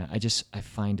 Yeah, I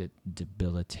find it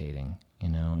debilitating,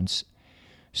 and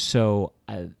so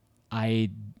I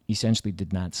essentially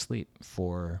did not sleep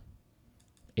for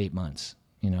 8 months.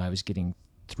 I was getting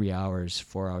 3 hours,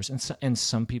 4 hours, and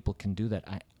some people can do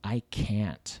that. I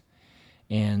can't,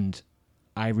 and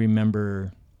I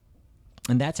remember,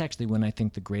 and that's actually when I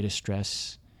think the greatest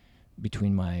stress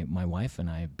between my wife and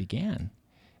I began,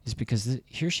 is because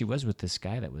here she was with this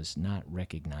guy that was not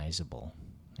recognizable,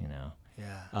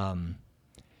 Yeah.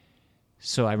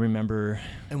 So I remember.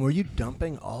 And were you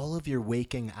dumping all of your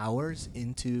waking hours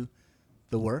into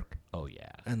the work? Oh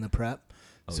yeah. And the prep?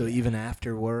 So even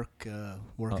after work,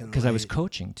 working because I was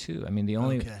coaching too. I mean, the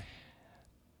only. Okay.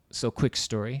 So quick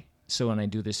story. So when I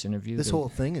do this interview, this whole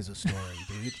thing is a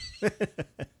story, dude.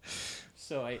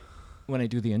 So when I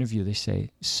do the interview, they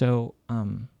say, so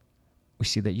we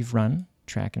see that you've run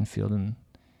track and field, and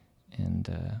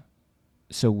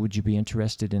so would you be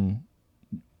interested in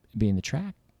being a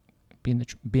track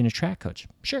coach?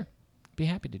 Sure, be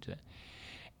happy to do that.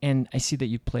 And I see that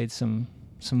you played some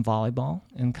volleyball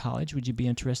in college. Would you be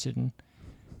interested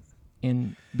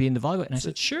in being the volleyball? And I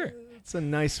said, sure. It's a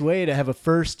nice way to have a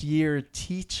first-year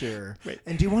teacher. Right.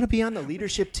 And do you want to be on the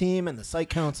leadership team and the site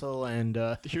council? And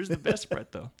here's the best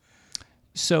part, though.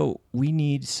 So we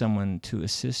need someone to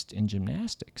assist in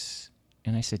gymnastics.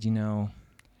 And I said,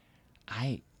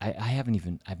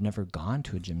 I've never gone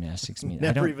to a gymnastics meeting.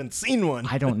 Never even seen one.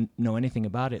 I don't know anything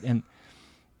about it. And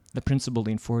the principal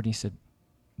leaned forward and he said,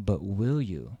 but will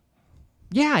you?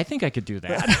 Yeah, I think I could do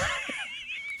that.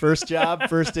 First job,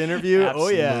 first interview.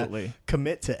 Absolutely. Oh, yeah.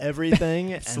 Commit to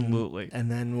everything. Absolutely.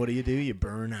 And then what do? You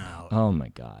burn out. Oh, my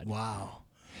God. Wow.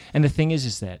 And the thing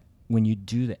is that when you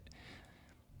do that,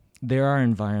 there are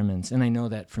environments, and I know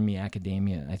that for me,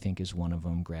 academia, I think, is one of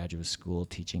them, graduate school,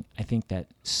 teaching. I think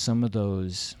that some of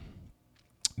those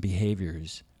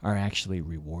behaviors are actually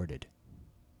rewarded.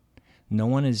 No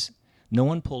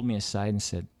one pulled me aside and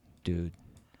said, dude,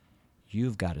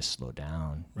 you've got to slow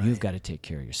down. Right. You've got to take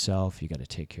care of yourself. You've got to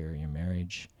take care of your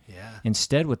marriage. Yeah.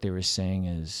 Instead, what they were saying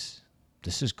is,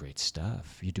 this is great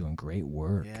stuff. You're doing great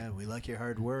work. Yeah, we like your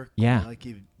hard work. Yeah. We like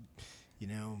you You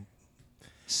know.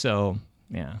 So,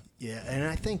 yeah. Yeah, and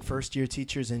I think first-year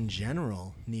teachers in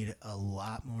general need a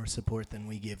lot more support than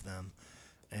we give them.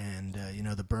 And,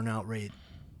 the burnout rate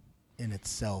in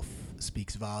itself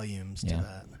speaks volumes to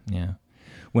that. Yeah.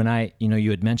 When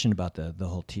you had mentioned about the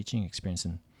whole teaching experience,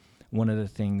 and one of the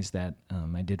things that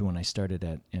I did when I started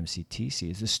at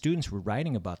MCTC is the students were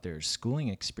writing about their schooling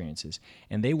experiences,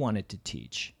 and they wanted to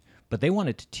teach. But they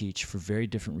wanted to teach for very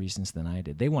different reasons than I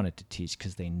did. They wanted to teach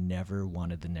because they never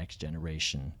wanted the next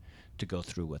generation to go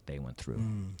through what they went through.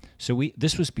 So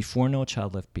this was before No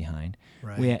Child Left Behind.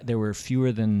 Right. There were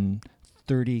fewer than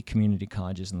 30 community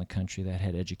colleges in the country that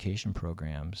had education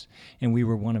programs, and we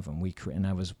were one of them. And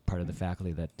I was part of the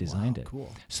faculty that designed it.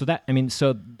 Cool. So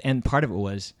and part of it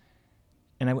was,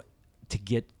 to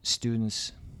get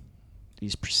students,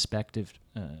 these prospective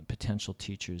potential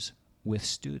teachers, with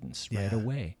students right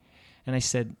away. And I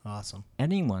said, awesome.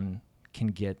 Anyone can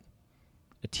get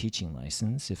a teaching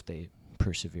license if they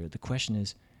persevere. The question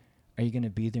is, are you going to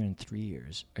be there in 3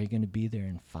 years? Are you going to be there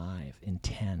in 5, in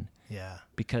 10? Yeah.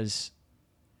 Because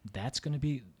that's going to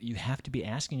be, you have to be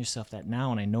asking yourself that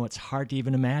now. And I know it's hard to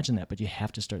even imagine that, but you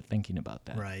have to start thinking about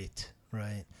that. Right.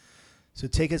 So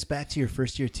take us back to your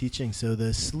first year teaching. So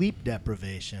the sleep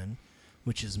deprivation,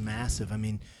 which is massive. I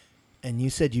mean, and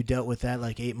you said you dealt with that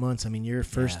like 8 months. I mean, your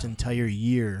first entire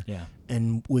year. Yeah.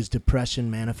 And was depression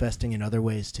manifesting in other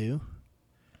ways too?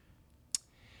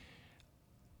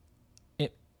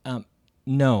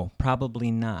 No,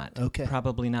 probably not. Okay.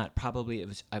 Probably not. Probably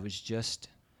I was just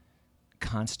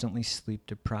constantly sleep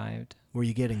deprived. Were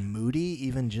you getting moody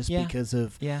even just because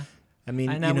of? Yeah. I mean,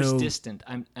 and I was distant.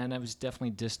 I was definitely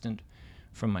distant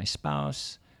from my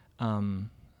spouse. I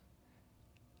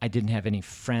didn't have any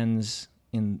friends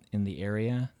in the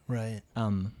area. Right.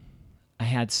 I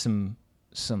had some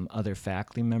other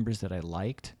faculty members that I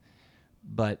liked,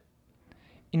 but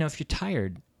if you're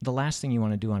tired, the last thing you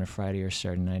want to do on a Friday or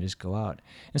Saturday night is go out.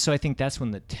 And so I think that's when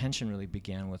the tension really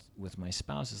began with my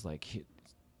spouse. Is like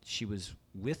she was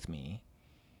with me,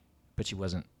 but she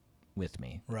wasn't with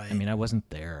me. Right. I mean, I wasn't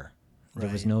there. There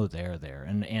was no there.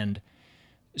 And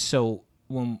so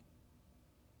when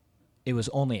it was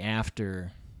only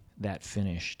after that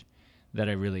finished that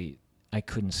I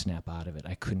couldn't snap out of it.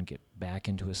 I couldn't get back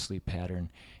into a sleep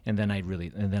pattern, and then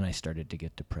I started to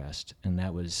get depressed, and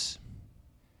that was.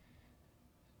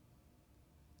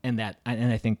 And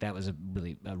I think that was a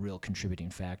real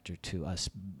contributing factor to us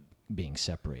being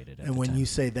separated. And when you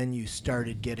say then you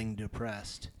started getting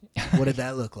depressed, what did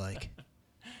that look like?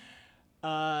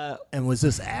 And was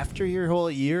this after your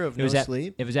whole year of no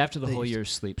sleep? It was after the whole year of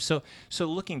sleep. So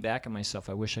looking back at myself,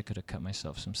 I wish I could have cut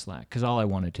myself some slack because all I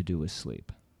wanted to do was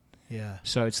sleep. Yeah.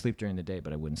 So I would sleep during the day,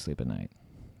 but I wouldn't sleep at night,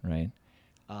 right?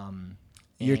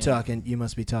 You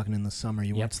must be talking in the summer.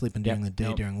 You weren't sleeping during the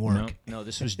day during work. No,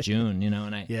 this was June,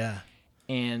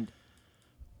 and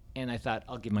and I thought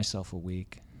I'll give myself a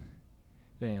week,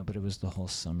 but it was the whole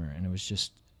summer, and it was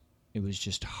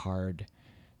just hard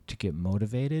to get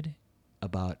motivated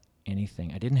about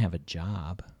anything. I didn't have a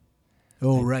job.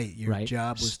 Oh, right, your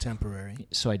job was temporary.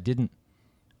 So I didn't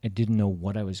know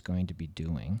what I was going to be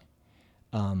doing,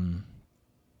 and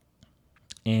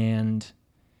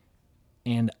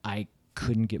I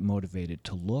couldn't get motivated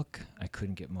to look. I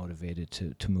couldn't get motivated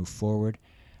to move forward.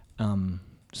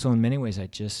 So in many ways, I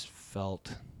just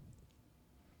felt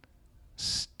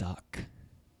stuck.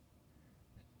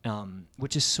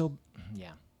 Which is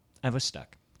I was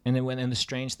stuck. And then the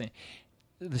strange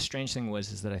thing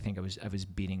was that I think I was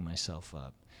beating myself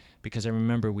up because I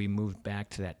remember we moved back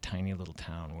to that tiny little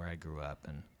town where I grew up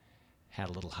and had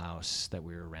a little house that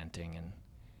we were renting,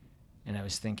 and I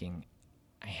was thinking,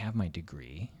 I have my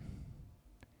degree.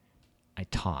 I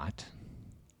taught.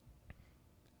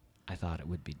 I thought it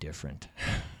would be different.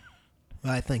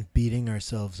 Well, I think beating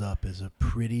ourselves up is a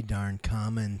pretty darn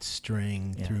common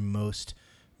string through most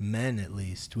men, at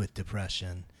least, with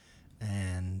depression.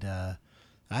 And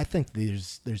I think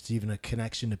there's even a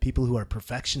connection to people who are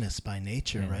perfectionists by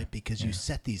nature, right? Because you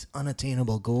set these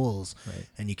unattainable goals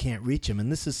and you can't reach them. And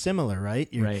this is similar, right?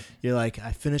 You're like,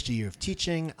 I finished a year of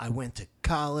teaching. I went to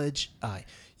college,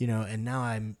 and now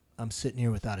I'm sitting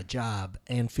here without a job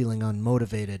and feeling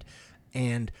unmotivated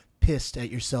and pissed at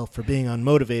yourself for being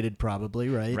unmotivated, probably,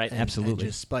 right? Right, and, absolutely.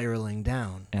 And just spiraling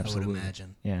down, absolutely. I would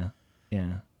imagine.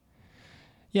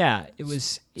 Yeah, it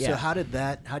was. Yeah. So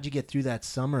how'd you get through that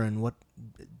summer, and what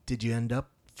did you end up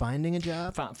finding a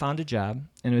job? Found a job,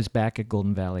 and it was back at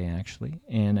Golden Valley, actually,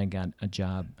 and I got a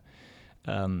job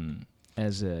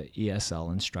as a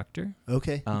ESL instructor.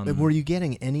 Okay. Were you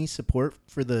getting any support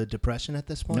for the depression at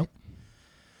this point? Nope.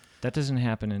 That doesn't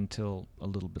happen until a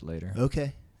little bit later.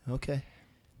 Okay.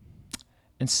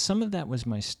 And some of that was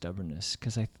my stubbornness,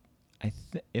 because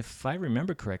if I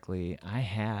remember correctly, I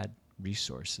had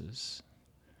resources.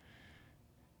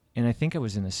 And I think I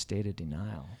was in a state of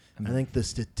denial. I think the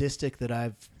statistic that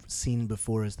I've seen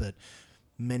before is that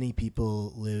many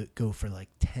people go for like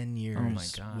 10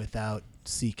 years without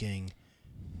seeking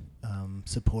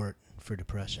support for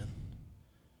depression.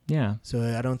 Yeah. So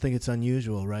I don't think it's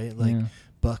unusual, right? Like,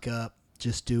 buck up,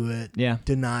 just do it,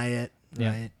 deny it,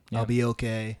 right? Yeah. I'll be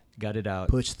okay. Got it out.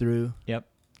 Push through. Yep.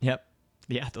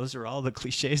 Yeah, those are all the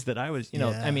cliches that I was,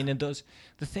 I mean, and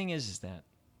the thing is that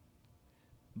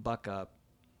buck up,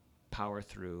 power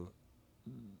through,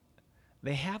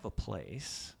 they have a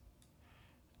place.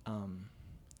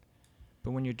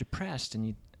 But when you're depressed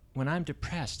when I'm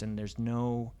depressed and there's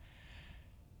no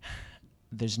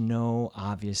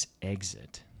obvious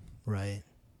exit. Right.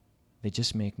 They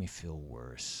just make me feel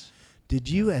worse. Did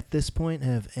you at this point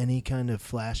have any kind of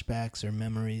flashbacks or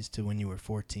memories to when you were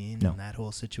 14 in that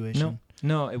whole situation?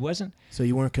 No, it wasn't. So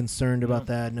you weren't concerned about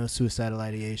that? No suicidal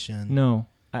ideation? No,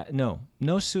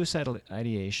 no suicidal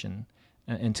ideation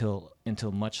until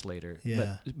much later.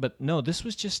 Yeah. But no, this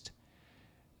was just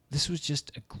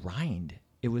a grind.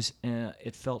 It was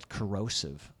it felt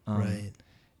corrosive. Right.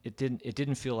 It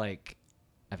didn't feel like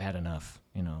I've had enough.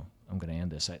 I'm going to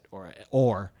end this,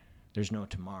 or there's no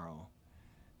tomorrow.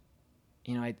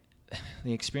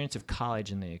 The experience of college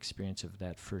and the experience of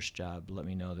that first job let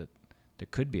me know that there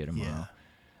could be a tomorrow. Yeah.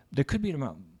 There could be a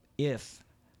tomorrow if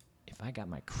I got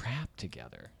my crap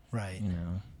together. Right.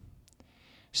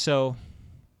 So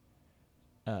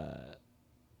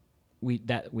we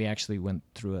actually went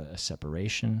through a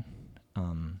separation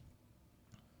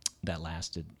that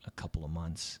lasted a couple of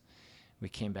months. We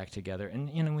came back together, and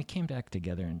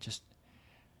just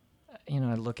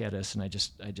I look at us and I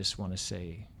just want to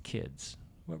say, kids,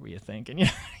 what were you thinking?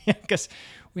 Because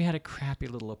we had a crappy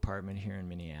little apartment here in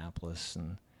Minneapolis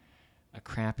and a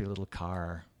crappy little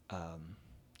car,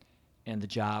 and the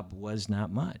job was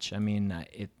not much. I mean,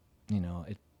 it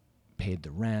paid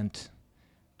the rent,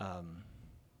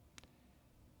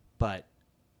 but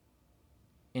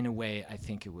in a way, I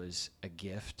think it was a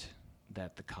gift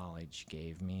that the college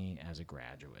gave me as a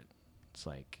graduate. It's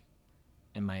like,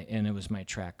 and it was my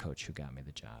track coach who got me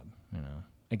the job.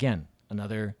 Again,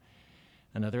 another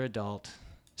adult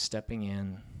stepping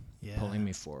in, pulling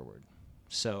me forward.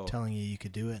 So telling you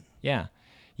could do it. Yeah.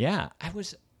 It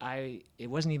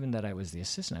wasn't even that I was the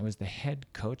assistant. I was the head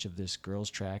coach of this girls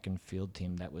track and field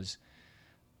team that was,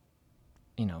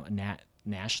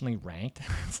 nationally ranked.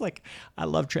 It's like, I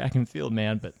love track and field,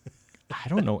 man, but I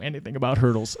don't know anything about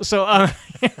hurdles. So,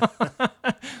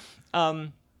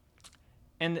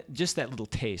 and just that little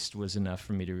taste was enough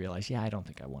for me to realize, I don't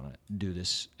think I want to do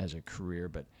this as a career,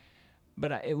 but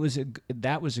that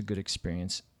was a good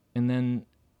experience. And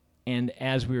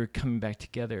as we were coming back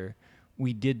together,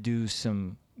 we did do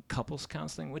some couples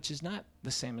counseling, which is not the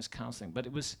same as counseling, but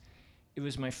it was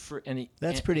my first.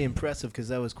 That's pretty impressive, because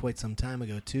that was quite some time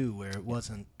ago too, where it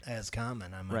wasn't as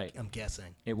common. I'm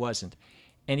guessing it wasn't,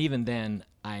 and even then,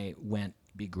 I went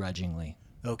begrudgingly.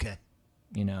 Okay.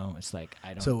 It's like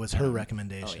I don't. So it was her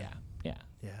recommendation. Oh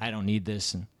yeah. I don't need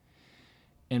this,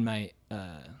 and my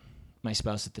my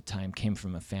spouse at the time came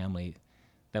from a family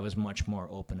that was much more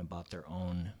open about their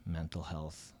own mental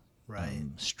health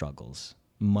struggles,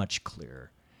 much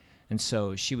clearer. And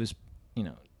so she was,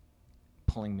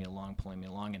 pulling me along,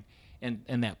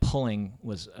 and that pulling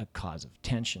was a cause of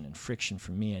tension and friction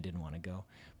for me. I didn't want to go.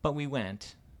 But we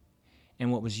went,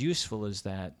 and what was useful is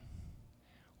that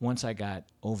once I got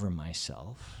over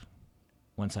myself,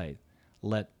 once I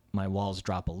let my walls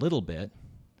drop a little bit,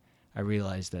 I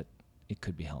realized that it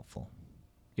could be helpful.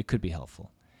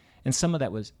 And some of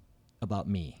that was about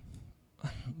me.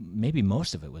 Maybe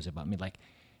most of it was about me. Like,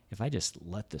 if I just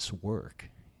let this work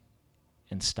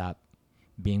and stop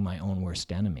being my own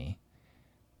worst enemy,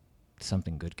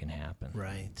 something good can happen.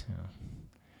 Right.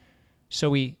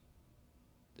 So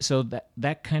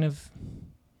that kind of,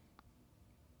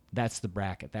 that's the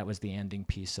bracket. That was the ending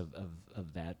piece of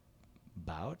that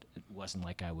bout. It wasn't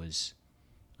like I was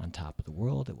on top of the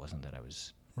world. It wasn't that I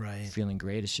was feeling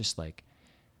great. It's just like,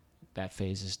 that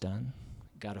phase is done.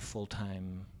 Got a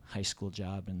full-time high school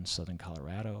job in Southern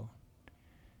Colorado.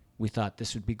 We thought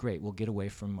this would be great. We'll get away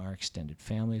from our extended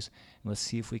families, and let's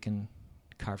see if we can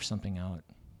carve something out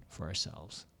for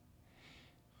ourselves.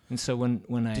 And so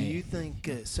when I... Do you think,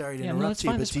 sorry to interrupt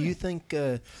you, but do you think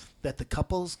that the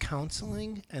couples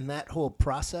counseling and that whole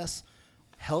process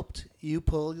helped you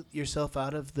pull yourself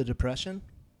out of the depression?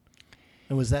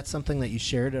 And was that something that you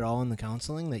shared at all in the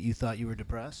counseling, that you thought you were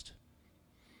depressed?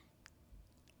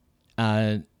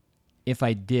 If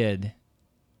I did,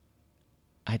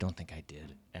 I don't think I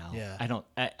did, Al. Yeah.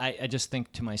 I just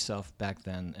think to myself back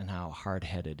then and how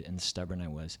hard-headed and stubborn I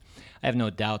was. I have no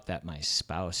doubt that my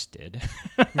spouse did.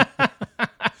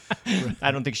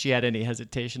 I don't think she had any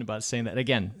hesitation about saying that.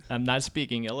 Again, I'm not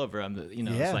speaking ill of her.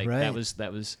 It's like right.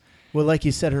 that was. Well, like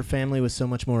you said, her family was so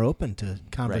much more open to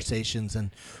conversations,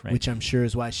 and which I'm sure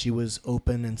is why she was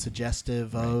open and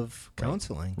suggestive of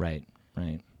counseling. Right.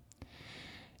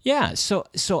 Yeah. So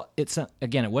it's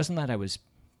again, it wasn't that I was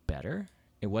better.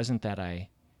 It wasn't that I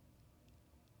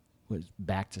was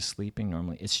back to sleeping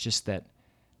normally. It's just that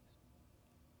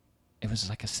it was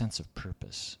like a sense of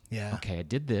purpose. Yeah. Okay, I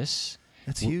did this.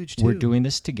 That's huge too. We're doing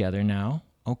this together now.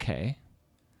 Okay.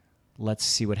 Let's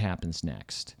see what happens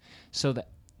next. So that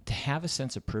to have a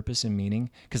sense of purpose and meaning,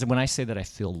 because when I say that I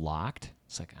feel locked,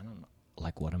 it's like, I don't know,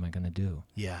 like, what am I going to do?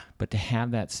 Yeah. But to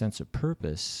have that sense of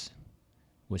purpose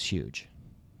was huge.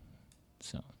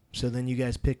 So then you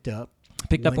guys picked up,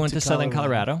 went to Southern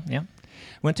Colorado. Yeah.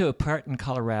 Went to a part in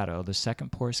Colorado, the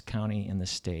second poorest county in the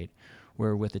state,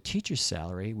 where with a teacher's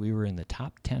salary, we were in the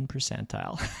top 10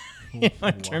 percentile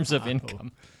in terms of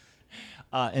income.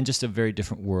 And just a very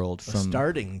different world from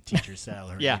starting teacher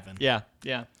salary. Yeah.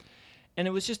 And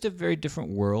it was just a very different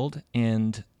world,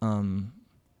 and I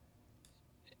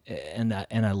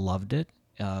loved it.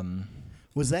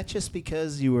 Was that just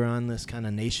because you were on this kind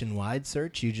of nationwide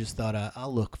search? You just thought,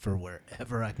 I'll look for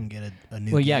wherever I can get a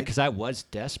new. Well, yeah, gig? because I was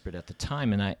desperate at the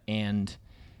time, and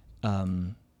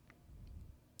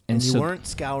you weren't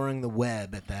scouring the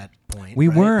web at that point. We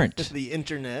right? weren't. The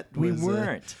internet. We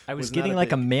weren't. I was getting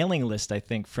like a mailing list, I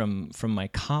think, from my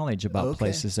college about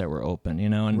places that were open.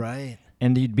 And right.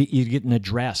 And you'd get an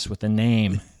address with a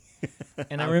name.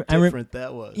 And How different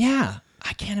that was. Yeah,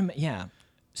 I can't imagine. Yeah.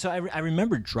 So I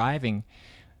remember driving.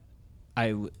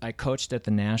 I coached at the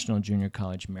National Junior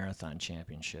College Marathon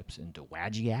Championships in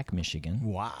Dowagiac, Michigan.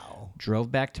 Wow.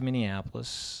 Drove back to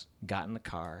Minneapolis, got in the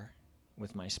car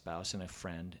with my spouse and a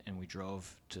friend, and we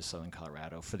drove to Southern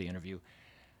Colorado for the interview.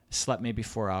 Slept maybe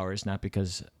 4 hours, not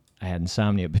because I had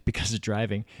insomnia, but because of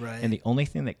driving. Right. And the only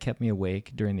thing that kept me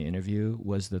awake during the interview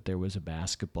was that there was a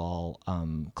basketball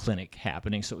clinic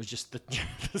happening. So it was just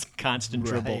this constant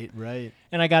dribble. Right.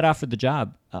 And I got offered the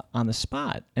job on the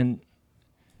spot. And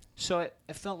so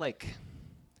I felt like,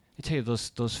 I tell you,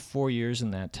 those 4 years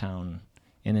in that town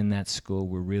and in that school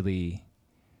were really,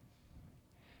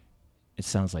 it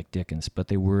sounds like Dickens, but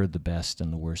they were the best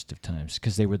and the worst of times.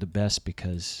 Because they were the best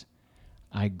because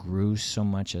I grew so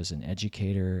much as an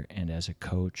educator and as a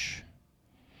coach.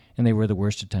 And they were the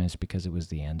worst of times because it was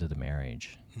the end of the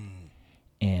marriage.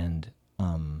 And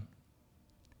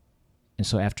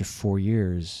so after 4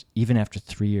 years, even after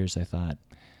 3 years, I thought,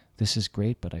 this is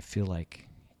great, but I feel like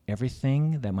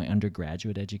everything that my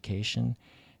undergraduate education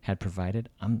had provided,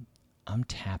 I'm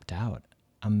tapped out.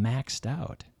 I'm maxed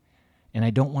out. And I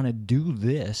don't want to do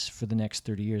this for the next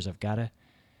 30 years. I've got to.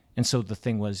 And so the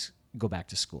thing was, go back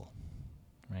to school.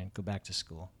 Right? Go back to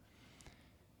school.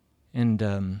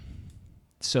 And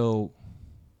so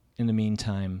in the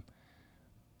meantime,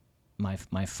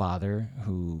 my father,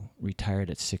 who retired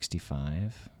at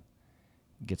 65,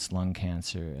 gets lung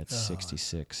cancer at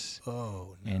 66.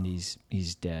 Oh, no. And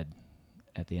he's dead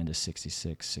at the end of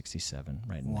 66, 67,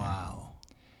 right in there. Wow.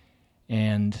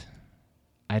 And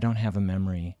I don't have a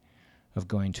memory of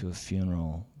going to a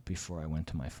funeral before I went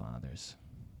to my father's.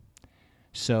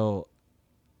 So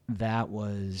that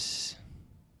was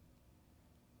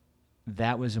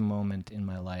a moment in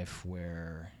my life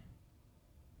where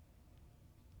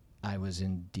I was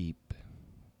in deep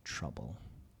trouble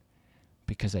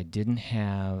because I didn't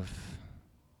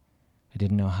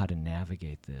know how to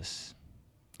navigate this.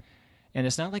 And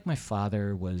it's not like my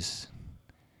father was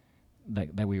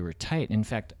like that we were tight. In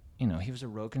fact, he was a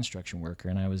road construction worker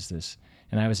and I was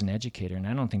an educator, and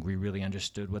I don't think we really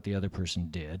understood what the other person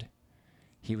did.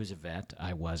 He was a vet.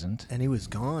 I wasn't. And he was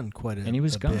gone quite a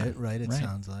bit, right? It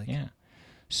sounds like. Yeah.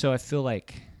 So I feel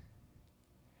like,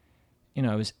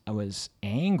 I was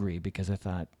angry because I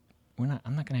thought, I'm not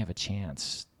going to have a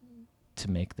chance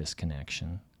to make this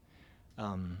connection.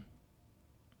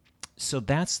 So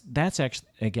that's actually,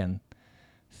 again,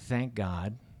 thank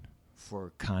God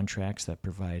for contracts that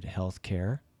provide health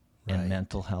care and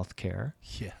mental health care.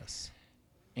 Yes.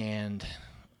 And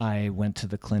I went to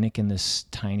the clinic in this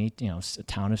tiny, a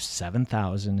town of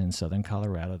 7,000 in southern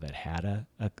Colorado that had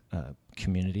a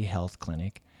community health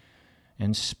clinic,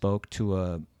 and spoke to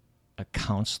a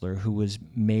counselor who was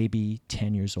maybe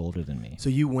 10 years older than me. So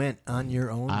you went on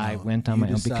your own? I went on my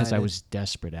own because I was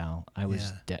desperate, Al. I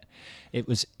was it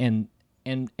was and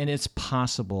it's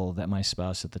possible that my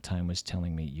spouse at the time was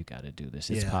telling me, you got to do this.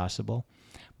 It's possible.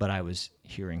 but I was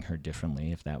hearing her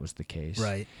differently if that was the case.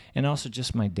 Right. And also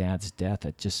just my dad's death.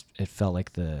 It felt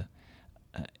like the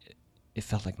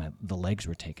legs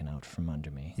were taken out from under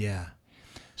me. Yeah.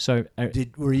 So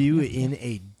were you in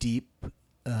a deep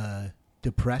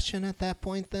depression at that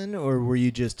point then, or were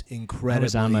you just incredibly... I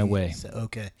was on my way.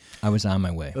 Okay. I was on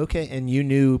my way. Okay, and you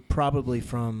knew probably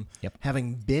from Yep.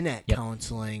 having been at Yep.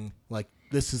 counseling, like,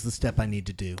 this is the step I need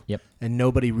to do. Yep. And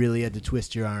nobody really had to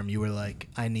twist your arm. You were like,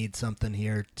 I need something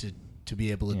here to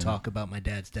be able to talk about my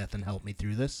dad's death and help me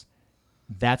through this.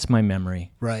 That's my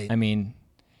memory. Right. I mean,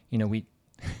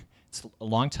 it's a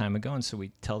long time ago, and so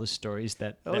we tell the stories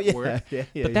that work. Yeah,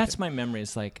 but that's my memory.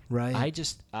 It's like, right.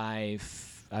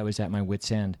 I was at my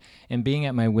wit's end. And being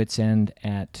at my wit's end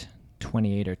at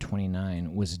 28 or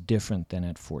 29 was different than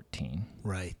at 14.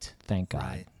 Right. Thank God.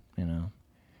 Right.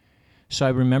 So I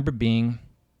remember being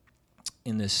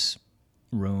in this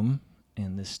room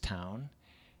in this town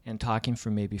and talking for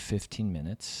maybe 15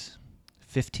 minutes.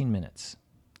 15 minutes.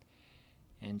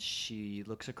 And she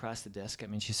looks across the desk at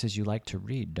me and she says, "You like to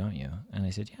read, don't you?" And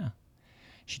I said, "Yeah."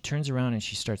 She turns around and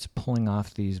she starts pulling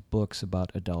off these books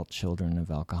about adult children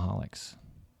of alcoholics.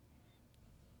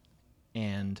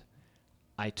 And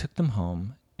I took them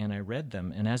home and I read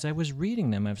them. And as I was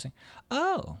reading them, I was saying,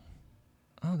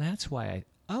 that's why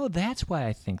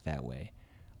I think that way.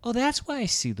 Oh, that's why I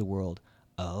see the world.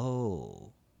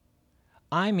 Oh.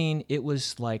 I mean, it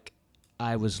was like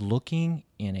I was looking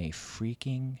in a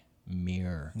freaking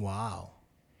mirror. Wow.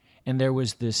 And there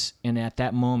was this, and at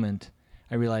that moment,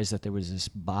 I realized that there was this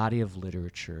body of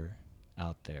literature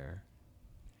out there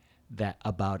that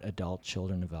about adult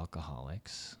children of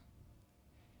alcoholics,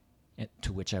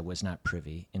 to which I was not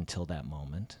privy until that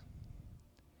moment.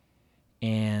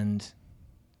 And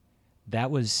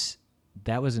that was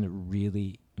a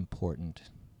really important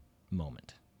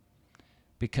moment.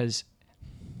 Because,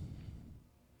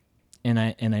 and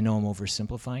I know I'm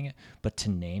oversimplifying it, but to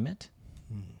name it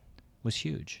was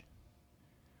huge.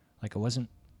 Like I wasn't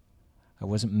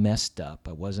messed up.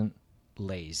 I wasn't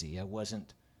lazy. I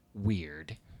wasn't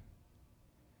weird.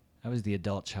 I was the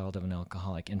adult child of an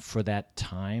alcoholic. And for that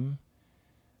time,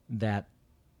 that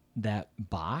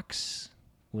box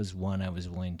was one I was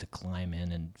willing to climb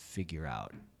in and figure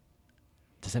out.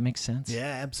 Does that make sense?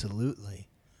 Yeah, absolutely.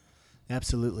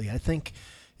 Absolutely. I think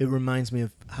it reminds me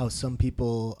of how some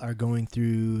people are going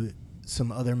through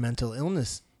some other mental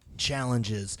illness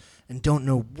challenges and don't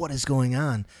know what is going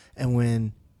on. And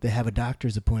when they have a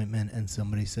doctor's appointment and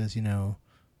somebody says,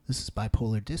 this is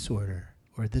bipolar disorder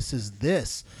or this is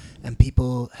this, and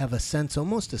people have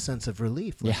almost a sense of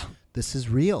relief. Like, this is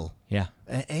real. Yeah.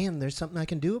 And there's something I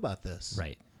can do about this.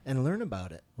 Right. And learn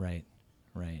about it. Right.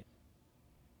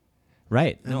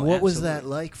 And what was that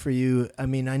like for you? I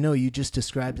mean, I know you just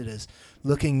described it as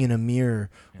looking in a mirror.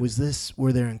 Yeah.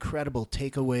 Were there incredible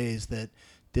takeaways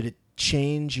did it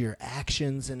change your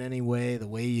actions in any way, the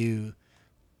way you...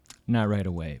 Not right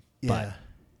away. Yeah.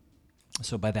 But,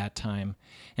 so by that time,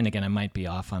 and again, I might be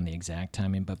off on the exact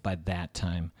timing, but by that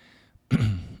time,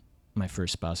 my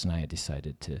first spouse and I had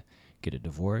decided to get a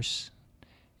divorce,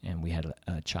 and we had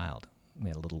a child. We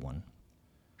had a little one.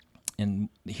 And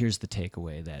here's the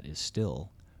takeaway that is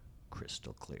still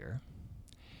crystal clear,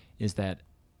 is that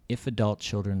if adult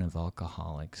children of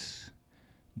alcoholics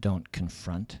don't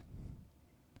confront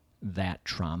that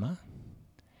trauma,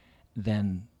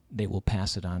 then they will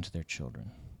pass it on to their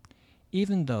children.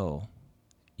 Even though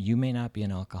you may not be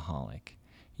an alcoholic,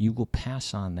 you will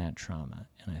pass on that trauma.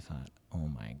 And I thought, oh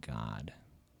my God,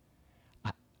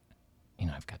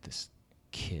 I've got this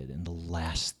kid, and the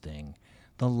last thing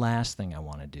I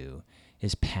want to do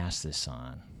is pass this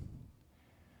on.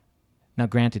 Now,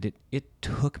 granted, it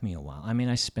took me a while. I mean,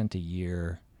 I spent a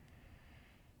year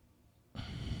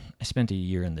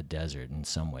in the desert in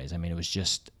some ways. I mean, it was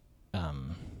just,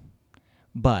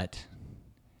 but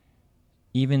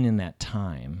even in that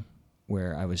time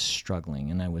where I was struggling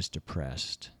and I was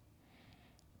depressed,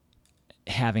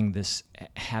 having this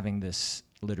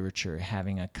literature,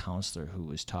 having a counselor who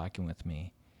was talking with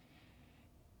me,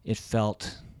 it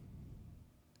felt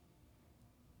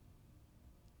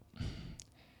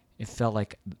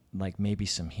like maybe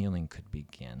some healing could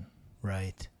begin.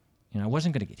 Right. I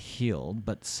wasn't going to get healed,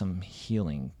 but some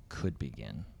healing could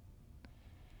begin.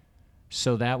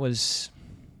 So that was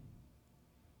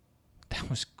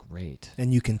great.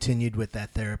 And you continued with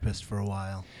that therapist for a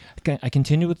while. I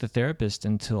continued with the therapist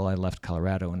until I left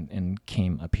Colorado and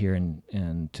came up here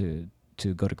and to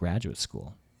go to graduate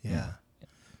school. Yeah.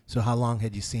 So how long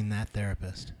had you seen that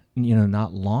therapist?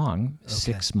 Not long. Okay.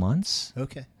 6 months.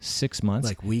 Okay. 6 months.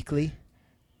 Like weekly?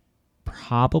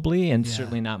 Probably, and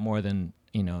certainly not more than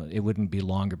it wouldn't be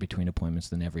longer between appointments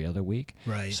than every other week.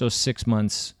 Right. So 6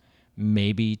 months,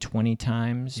 maybe 20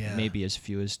 times, Yeah. maybe as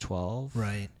few as 12.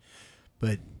 Right.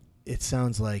 But it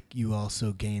sounds like you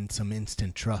also gained some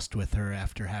instant trust with her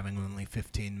after having only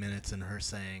 15 minutes and her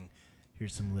saying,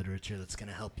 here's some literature that's going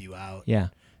to help you out. Yeah.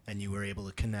 And you were able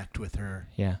to connect with her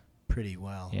Yeah. pretty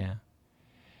well. Yeah.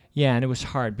 Yeah, and it was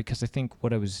hard because I think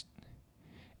what I was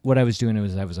doing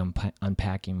was I was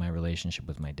unpacking my relationship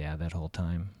with my dad that whole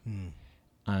time.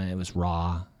 It was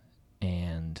raw,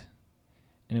 and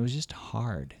it was just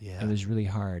hard. Yeah. It was really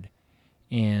hard,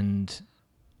 and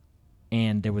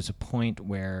there was a point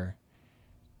where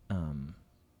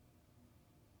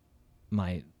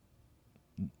my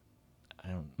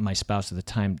spouse at the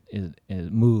time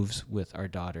moves with our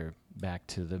daughter back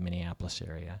to the Minneapolis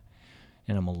area,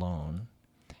 and I'm alone.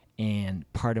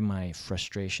 And part of my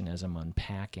frustration as I'm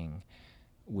unpacking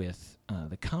with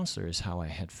the counselor is how I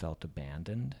had felt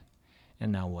abandoned,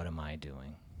 and now what am I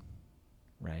doing,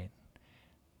 right?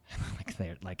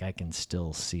 like I can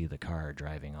still see the car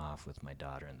driving off with my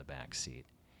daughter in the back seat.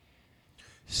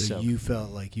 So you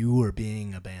felt like you were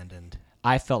being abandoned.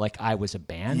 I felt like I was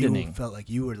abandoning. You felt like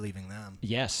you were leaving them.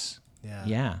 Yes.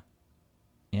 Yeah.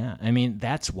 Yeah. I mean,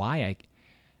 that's why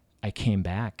I came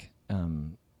back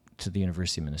to the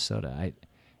University of Minnesota.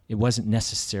 It wasn't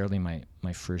necessarily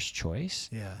my first choice.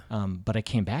 Yeah. But I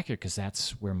came back here because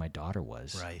that's where my daughter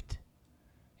was. Right.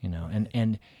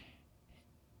 Right.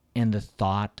 And the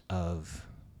thought of,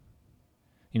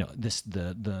 this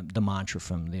the mantra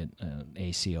from the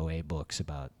ACOA books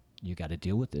about you got to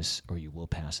deal with this or you will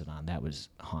pass it on. That was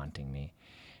haunting me.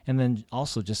 And then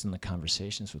also just in the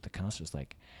conversations with the counselors,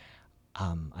 like,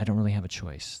 I don't really have a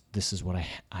choice. This is what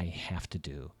I have to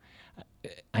do.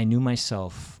 I knew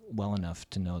myself well enough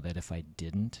to know that if I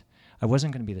didn't, I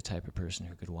wasn't going to be the type of person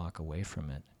who could walk away from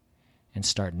it and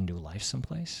start a new life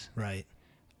someplace. Right.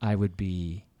 I would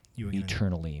be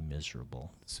eternally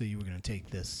miserable. So you were going to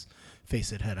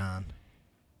face it head on.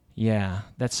 Yeah,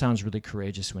 that sounds really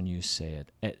courageous when you say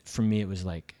it. For me, it was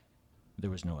like there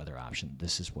was no other option.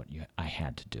 This is what I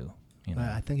had to do. Well,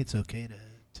 I think it's okay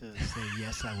to say,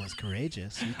 yes, I was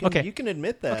courageous. You can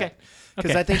admit that. Okay.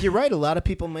 Because I think you're right. A lot of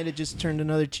people might have just turned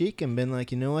another cheek and been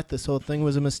like, you know what, this whole thing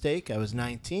was a mistake. I was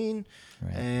 19,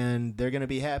 right. And they're going to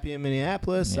be happy in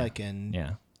Minneapolis. Yeah. I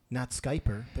can not Skype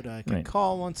her, but I can right.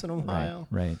 call once in a while.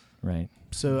 Right.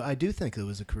 So I do think it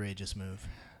was a courageous move.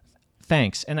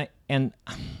 Thanks. And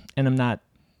I'm not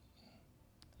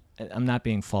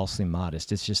being falsely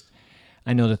modest. It's just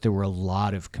I know that there were a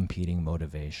lot of competing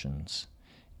motivations,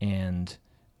 and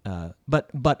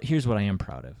but here's what I am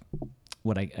proud of.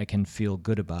 What I can feel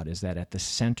good about is that at the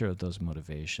center of those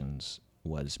motivations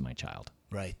was my child.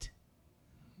 Right.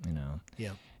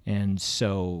 Yeah. And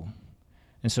so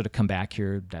to come back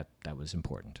here, that was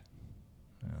important.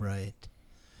 Right.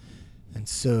 And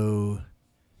so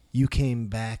you came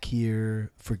back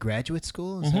here for graduate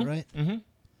school, is that right? Mm-hmm.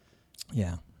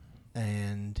 Yeah.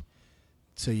 And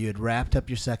so you had wrapped up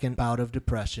your second bout of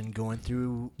depression, going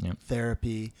through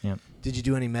therapy. Yep. Did you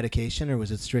do any medication, or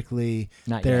was it strictly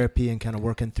Not therapy yet. And kind of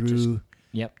working through?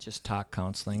 Just talk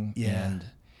counseling. Yeah. And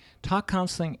talk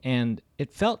counseling, and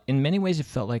in many ways it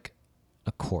felt like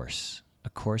a course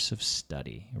of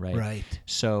study, right? Right.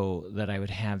 So that I would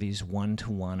have these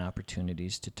one-to-one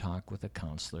opportunities to talk with a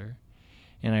counselor,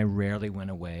 and I rarely went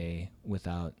away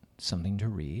without something to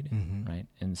read, right?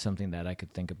 And something that I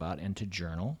could think about, and to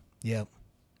journal. Yep.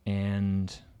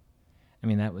 And I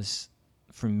mean,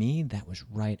 for me, that was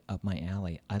right up my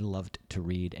alley. I loved to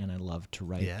read, and I loved to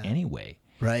write anyway.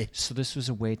 Right. So this was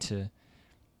a way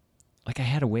I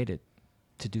had a way to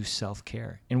do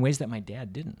self-care in ways that my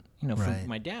dad didn't. For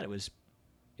my dad, it was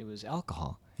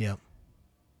alcohol. Yep.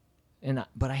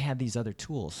 But I had these other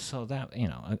tools. So that,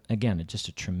 again, it's just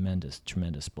a tremendous,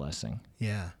 tremendous blessing.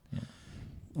 Yeah.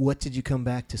 What did you come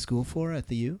back to school for at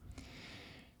the U?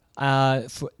 To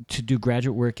do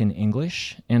graduate work in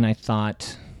English, and I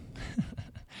thought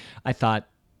that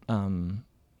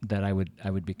I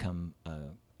would become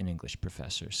an English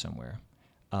professor somewhere.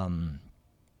 And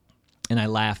I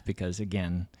laugh because,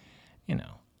 again,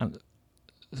 I'm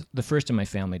the first in my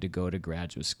family to go to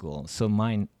graduate school. So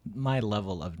my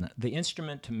level of the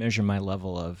instrument to measure my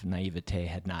level of naivete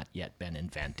had not yet been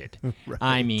invented. Right.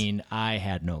 I mean, I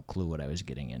had no clue what I was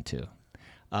getting into.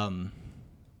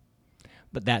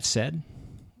 But that said,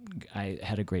 I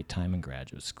had a great time in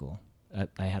graduate school.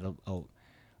 I had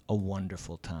a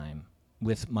wonderful time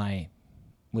with my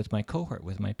cohort,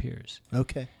 with my peers.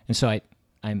 Okay. And so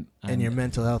I'm and your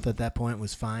mental health at that point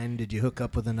was fine? Did you hook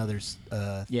up with another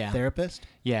therapist?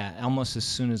 Yeah, almost as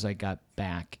soon as I got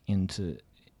back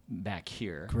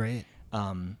here. Great.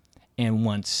 And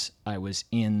once I was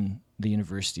in the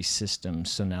university system,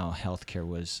 so now healthcare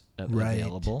was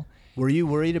available. Were you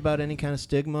worried about any kind of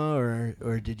stigma,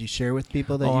 or did you share with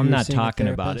people that you I'm were not seeing a talking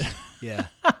about it. therapist? Yeah.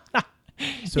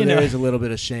 So there is a little bit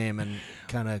of shame and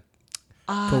kind of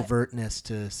covertness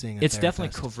to seeing a It's therapist.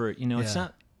 definitely covert. It's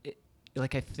not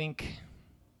like I think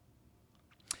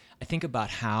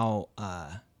about how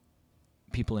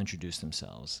people introduce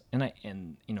themselves,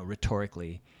 and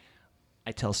rhetorically,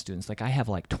 I tell students, like, I have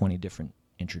like 20 different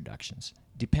introductions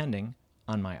depending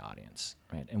on my audience,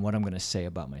 right, and what I'm going to say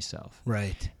about myself.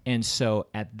 Right. And so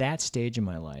at that stage in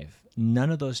my life, none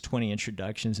of those 20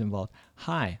 introductions involved,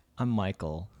 "Hi, I'm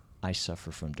Michael. I suffer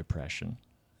from depression."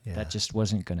 Yeah. That just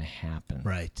wasn't going to happen.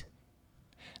 Right.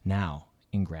 Now,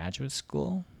 in graduate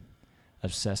school,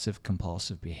 obsessive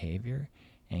compulsive behavior,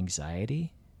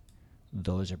 anxiety,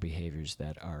 those are behaviors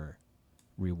that are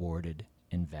rewarded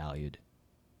and valued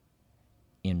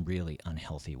in really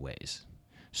unhealthy ways.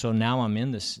 So now I'm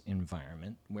in this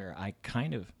environment where I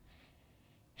kind of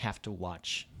have to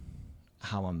watch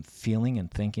how I'm feeling and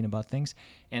thinking about things,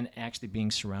 and actually being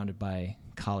surrounded by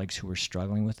colleagues who were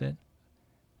struggling with it,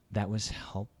 that was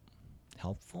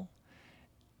helpful.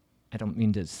 I don't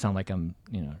mean to sound like I'm,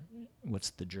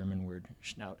 what's the German word?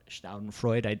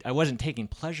 Schadenfreude. I wasn't taking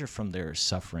pleasure from their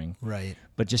suffering. Right.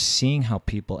 But just seeing how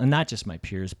people, and not just my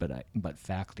peers, but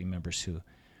faculty members who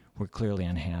were clearly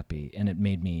unhappy, and it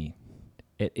made me,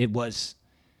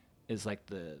 it's like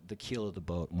the keel of the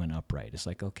boat went upright. It's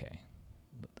like, okay,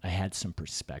 I had some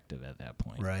perspective at that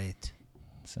point. Right.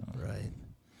 So. Right.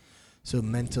 So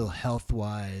mental health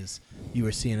wise, you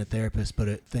were seeing a therapist,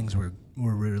 but things were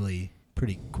really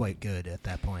quite good at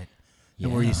that point. Yeah.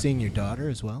 And were you seeing your daughter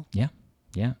as well? Yeah.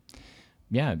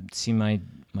 See my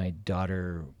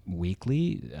daughter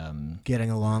weekly.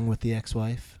 Getting along with the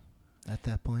ex-wife at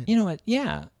that point? You know what?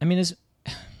 Yeah. I mean,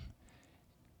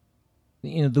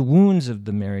 the wounds of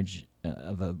the marriage,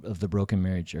 of the broken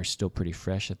marriage, are still pretty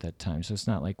fresh at that time. So it's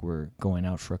not like we're going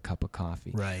out for a cup of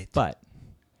coffee. Right. But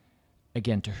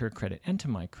again, to her credit and to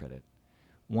my credit,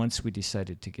 once we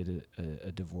decided to get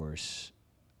a divorce,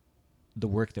 the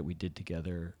work that we did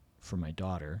together for my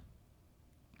daughter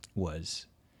was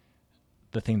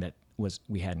the thing that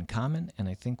we had in common, and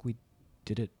I think we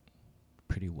did it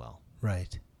pretty well.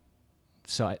 Right.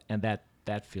 So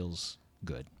that feels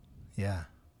good. Yeah.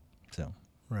 So.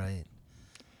 Right.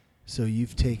 So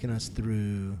you've taken us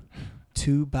through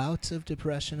 2 bouts of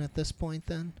depression at this point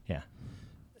then? Yeah.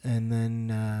 And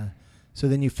then so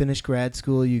then you finish grad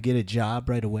school, you get a job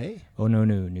right away? Oh no.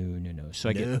 So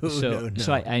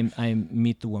I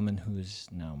meet the woman who is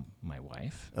now my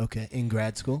wife. Okay, in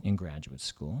grad school? In graduate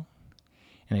school.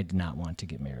 And I did not want to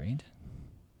get married.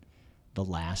 The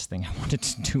last thing I wanted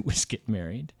to do was get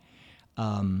married.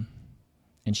 And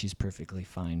she's perfectly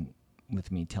fine with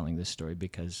me telling this story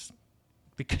because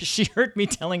she heard me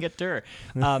telling it to her.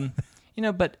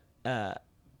 But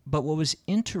what was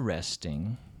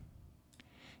interesting,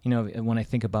 when I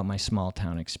think about my small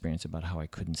town experience, about how I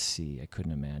couldn't see, I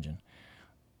couldn't imagine.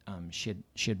 She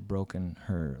had broken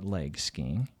her leg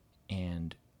skiing,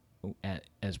 and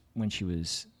when she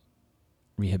was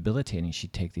rehabilitating,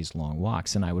 she'd take these long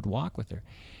walks, and I would walk with her,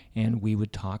 and we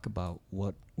would talk about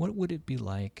what would it be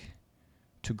like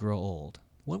to grow old.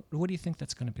 What do you think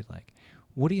that's going to be like?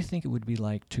 What do you think it would be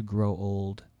like to grow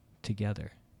old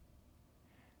together?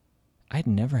 I'd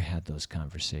never had those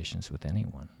conversations with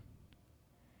anyone.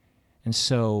 And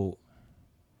so,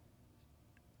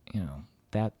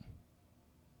 that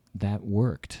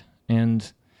worked.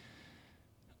 And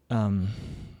so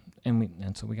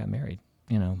we got married.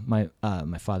 My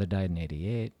father died in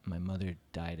 1988. My mother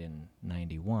died in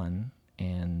 1991,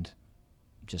 and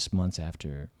just months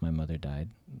after my mother died,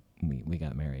 we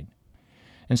got married.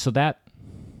 And so that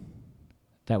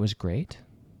was great.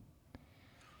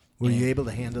 Were you able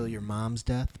to handle your mom's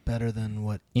death better than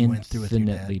what you went through with your dad?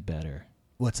 Infinitely better.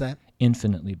 What's that?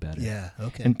 Infinitely better. Yeah,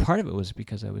 okay. And part of it was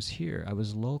because I was here. I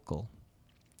was local.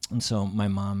 And so my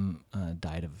mom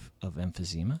died of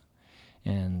emphysema,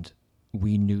 and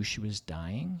we knew she was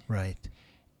dying. Right.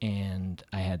 And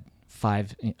I had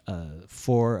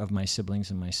 4 of my siblings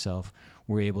and myself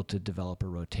were able to develop a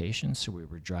rotation, so we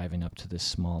were driving up to this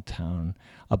small town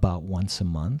about once a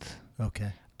month.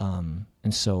 Okay.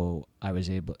 And so I was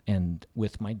able, and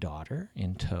with my daughter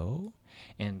in tow,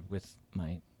 and with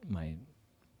my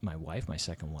wife, my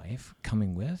second wife,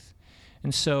 coming with,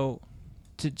 and so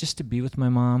to be with my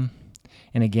mom,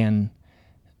 and again,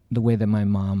 the way that my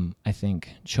mom, I think,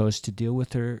 chose to deal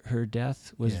with her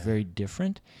death was very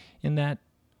different, in that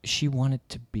she wanted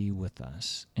to be with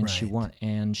us, and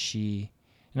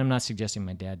and I'm not suggesting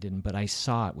my dad didn't, but I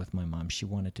saw it with my mom. She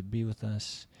wanted to be with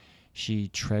us. She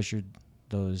treasured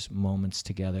those moments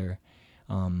together.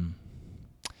 And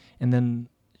then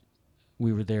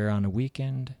we were there on a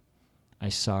weekend. I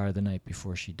saw her the night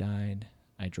before she died.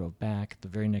 I drove back. The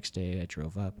very next day, I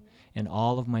drove up. And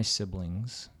all of my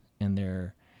siblings and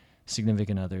their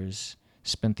significant others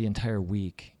spent the entire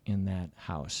week in that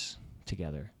house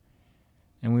together.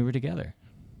 And we were together.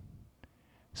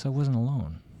 So I wasn't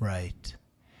alone. Right.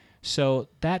 So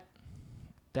that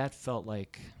felt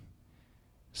like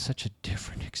such a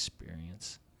different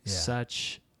experience. Yeah.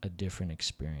 Such a different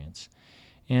experience.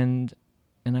 And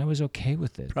I was okay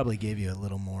with it. Probably gave you a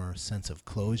little more sense of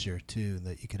closure, too,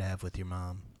 that you could have with your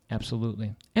mom.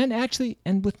 Absolutely. And actually,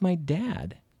 and with my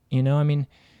dad. You know, I mean,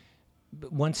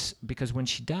 because when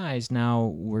she dies, now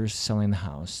we're selling the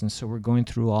house. And so we're going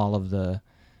through all of the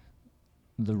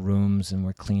rooms and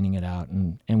we're cleaning it out.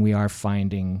 And we are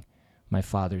finding my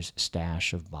father's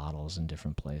stash of bottles in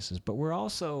different places. But we're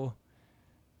also,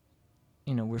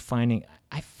 you know,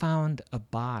 I found a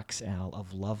box, Al,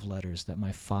 of love letters that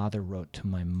my father wrote to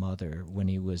my mother when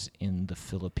he was in the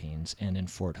Philippines and in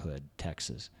Fort Hood,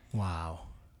 Texas. Wow.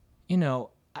 You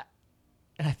know,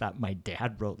 I thought my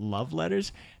dad wrote love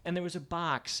letters. And there was a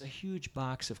huge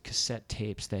box of cassette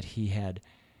tapes that he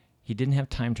didn't have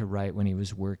time to write when he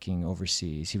was working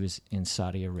overseas. He was in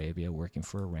Saudi Arabia working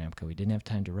for Aramco. He didn't have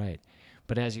time to write.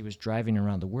 But as he was driving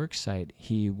around the work site,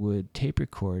 he would tape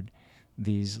record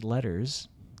these letters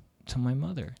to my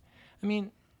mother. I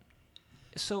mean,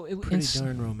 so it was pretty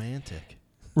darn romantic.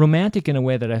 Romantic in a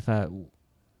way that I thought,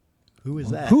 who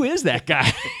is that? Who is that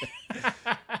guy?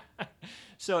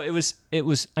 So it was.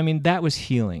 I mean, that was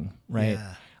healing, right?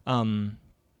 Yeah.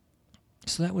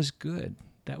 So that was good.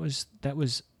 That was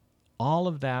all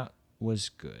of that was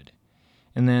good,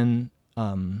 and then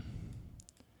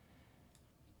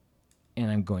and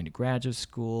I'm going to graduate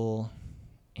school,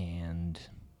 and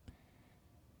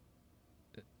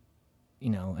you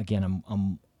know, again,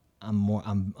 I'm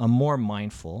more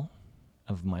mindful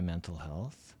of my mental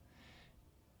health.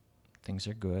 Things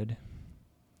are good.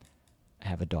 I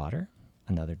have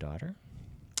another daughter,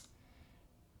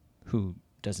 who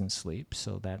doesn't sleep,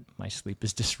 so that my sleep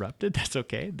is disrupted. That's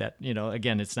okay. That, you know,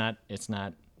 again, it's not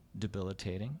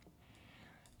debilitating.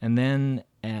 And then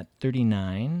at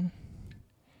 39,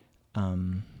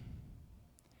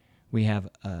 we have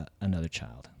another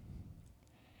child.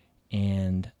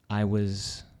 And I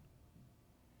was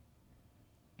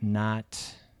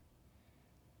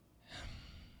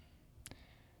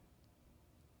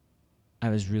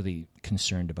really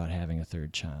concerned about having a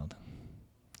third child.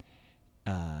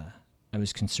 I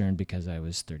was concerned because I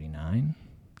was 39.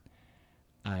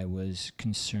 I was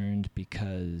concerned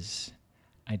because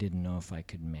I didn't know if I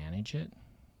could manage it,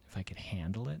 if I could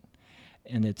handle it.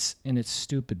 And it's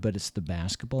stupid, but it's the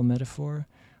basketball metaphor.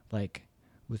 Like,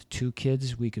 with 2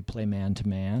 kids, we could play man to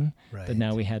man, right. But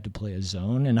now we had to play a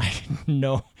zone, and I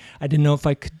didn't know if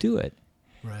I could do it.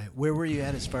 Right. Where were you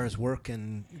at as far as work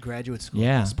and graduate school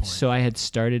at this point? So I had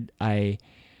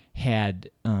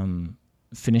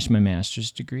finished my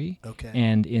master's degree. Okay.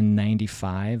 And in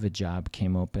 95, a job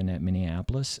came open at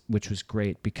Minneapolis, which was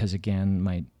great because, again,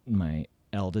 my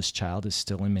eldest child is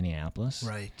still in Minneapolis.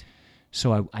 Right.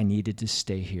 So I needed to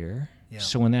stay here. Yeah.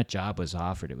 So when that job was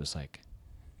offered, it was like,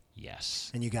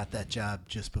 yes. And you got that job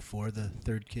just before the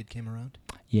third kid came around?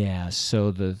 Yeah.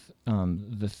 So the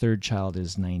third child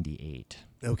is 98.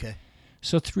 Okay.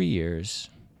 So 3 years.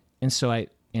 And so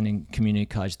in community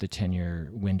college, the tenure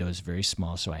window is very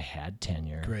small, so I had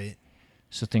tenure. Great.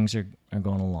 So things are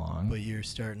going along. But you're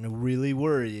starting to really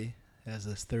worry as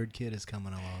this third kid is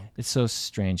coming along. It's so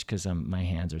strange because my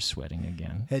hands are sweating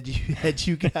again. Had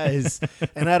you guys,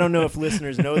 and I don't know if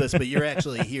listeners know this, but you're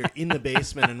actually here in the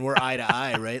basement and we're eye to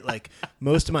eye, right? Like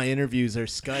most of my interviews are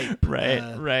Skype,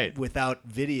 right, without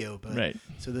video, but right.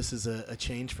 So this is a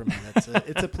change for me.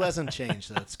 It's a pleasant change.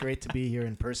 So it's great to be here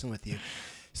in person with you.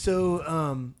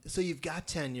 So you've got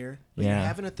tenure, but you're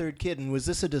having a third kid, and was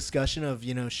this a discussion of,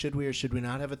 you know, should we or should we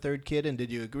not have a third kid, and did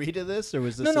you agree to this, or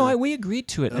was this? We agreed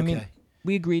to it. Okay. I mean,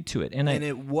 we agreed to it, and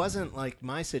it wasn't like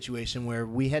my situation where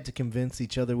we had to convince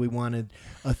each other we wanted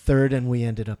a third, and we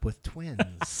ended up with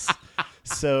twins.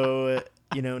 So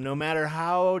you know, no matter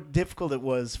how difficult it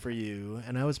was for you,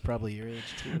 and I was probably your age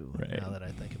too, now that I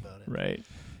think about it, right?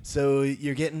 So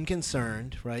you're getting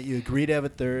concerned, right? You agree to have a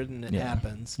third, and it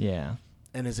happens,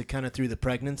 And is it kind of through the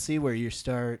pregnancy where you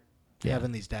start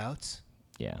having these doubts?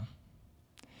 Yeah.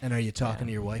 And are you talking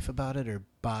to your wife about it or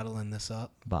bottling this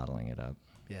up? Bottling it up.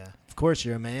 Yeah. Of course,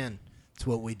 you're a man. It's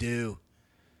what we do.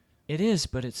 It is,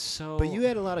 but it's so... But you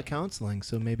had a lot of counseling,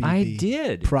 so maybe I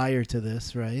did. Prior to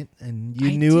this, right? And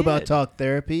you knew about talk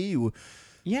therapy.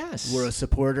 Yes. were a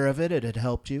supporter of it. It had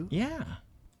helped you. Yeah.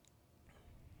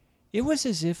 It was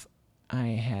as if I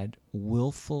had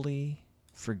willfully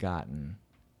forgotten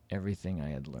everything I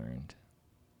had learned.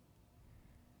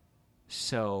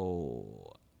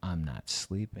 So I'm not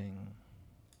sleeping,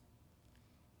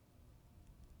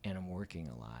 and I'm working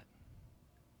a lot.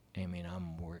 I mean,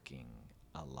 I'm working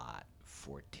a lot,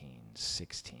 14,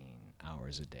 16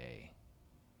 hours a day.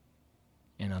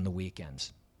 And on the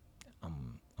weekends,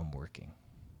 I'm working.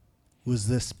 Was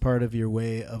this part of your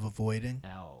way of avoiding?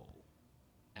 Oh,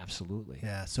 absolutely.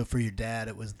 Yeah. So for your dad,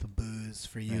 it was the booze.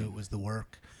 For you, Right. it was the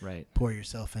work. Right. Pour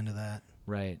yourself into that.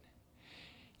 Right.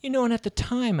 You know, and at the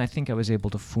time, I think I was able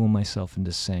to fool myself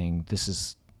into saying, "This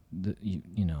is,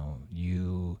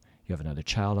 you have another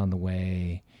child on the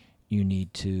way. You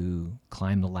need to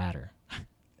climb the ladder."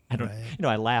 I don't, Right.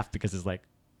 I laugh because it's like,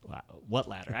 wow, what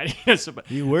ladder?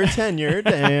 You were tenured,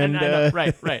 and I know,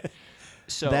 right.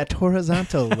 So that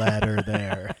horizontal ladder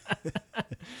there.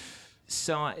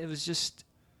 So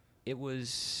it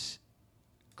was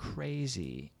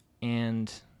crazy,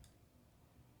 and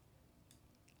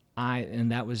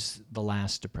that was the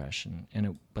last depression,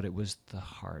 but it was the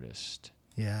hardest.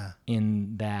 Yeah.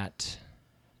 In that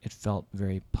it felt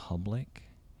very public.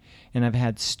 And I've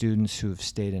had students who have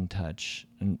stayed in touch.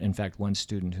 And in fact, one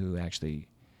student who actually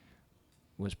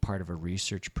was part of a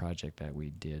research project that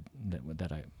we did,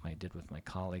 that I did with my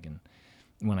colleague. And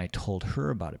when I told her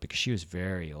about it, because she was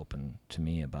very open to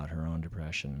me about her own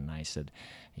depression, and I said,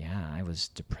 yeah, I was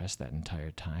depressed that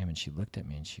entire time. And she looked at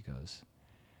me and she goes,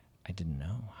 I didn't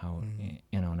know how,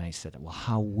 and I said, well,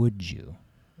 how would you,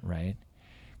 right?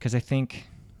 Because I think...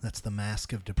 That's the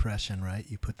mask of depression, right?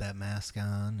 You put that mask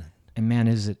on. And man,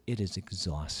 it is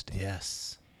exhausting.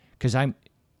 Yes. Because I'm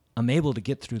able to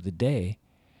get through the day,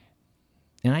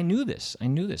 and I knew this.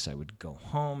 I would go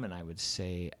home and I would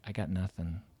say, I got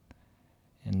nothing.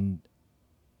 And,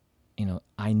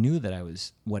 I knew that I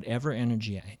was, whatever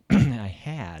energy I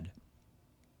had,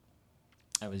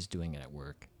 I was doing it at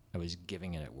work. I was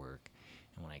giving it at work.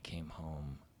 And when I came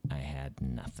home, I had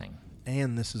nothing.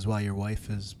 And this is why your wife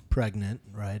is pregnant,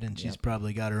 right? And she's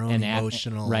probably got her own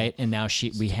emotional... Right, and now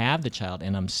we have the child,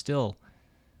 and I'm still,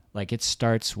 like, it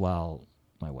starts while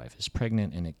my wife is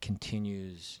pregnant, and it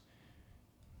continues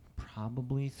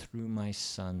probably through my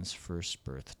son's first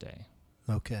birthday.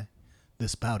 Okay.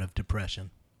 This bout of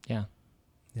depression. Yeah.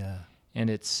 Yeah. And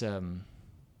it's...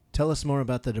 Tell us more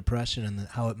about the depression and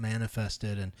how it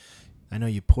manifested. And I know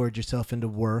you poured yourself into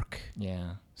work.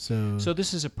 Yeah. So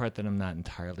this is a part that I'm not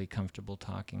entirely comfortable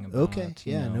talking about. Okay.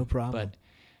 Yeah, no problem.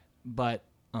 But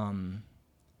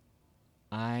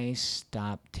I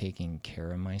stopped taking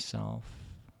care of myself.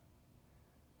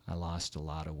 I lost a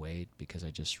lot of weight because I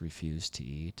just refused to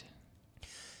eat.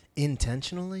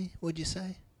 Intentionally, would you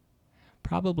say?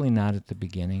 Probably not at the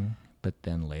beginning, but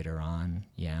then later on,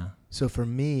 yeah. So for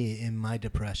me, in my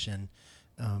depression,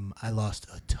 I lost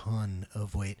a ton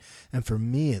of weight. And for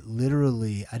me, it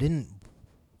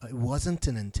wasn't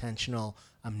an intentional,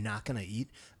 I'm not going to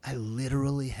eat. I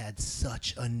literally had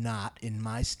such a knot in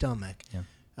my stomach. Yeah.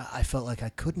 I felt like I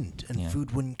couldn't, and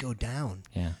food wouldn't go down.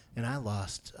 Yeah. And I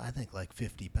lost, I think, like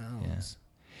 50 pounds. Yeah.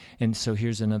 And so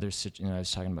here's another, I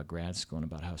was talking about grad school and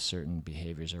about how certain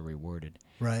behaviors are rewarded.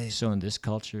 Right. So in this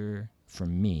culture, for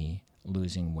me,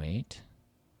 losing weight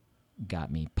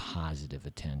got me positive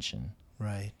attention.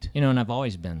 Right. And I've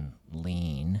always been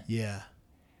lean. Yeah.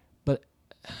 But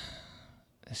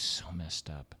it's so messed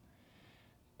up.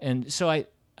 And so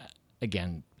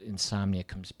again, insomnia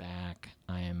comes back.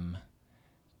 I'm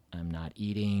not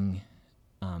eating.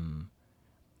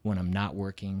 When I'm not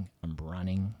working, I'm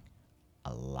running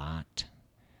a lot.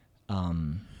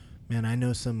 Man, I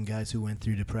know some guys who went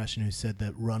through depression who said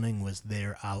that running was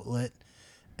their outlet,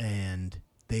 and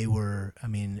they were,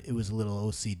 it was a little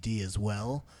OCD as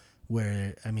well,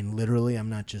 where, literally, I'm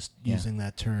not just using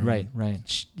that term. Right.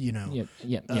 Yep.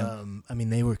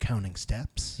 They were counting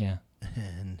steps. Yeah.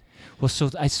 And well,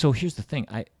 so here's the thing.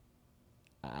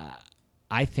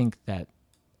 I think that,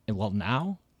 well,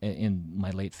 now in my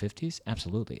late 50s,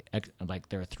 absolutely. Like,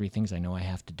 there are 3 things I know I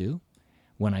have to do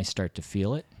when I start to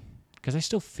feel it, because I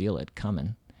still feel it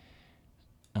coming.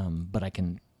 But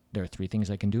there are 3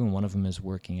 things I can do, and one of them is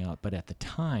working out. But at the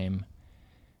time,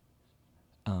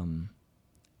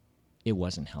 it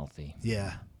wasn't healthy.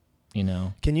 Yeah.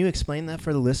 Can you explain that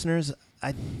for the listeners?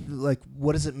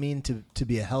 What does it mean to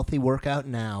be a healthy workout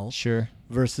now? Sure.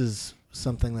 Versus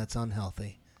something that's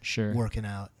unhealthy? Sure. Working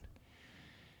out.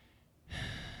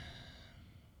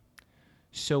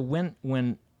 So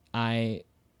when I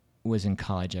was in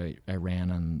college, I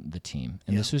ran on the team.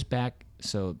 And this was back,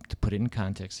 so to put it in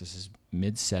context, this is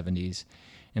mid-'70s,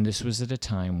 And this was at a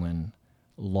time when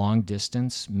long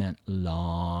distance meant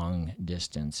long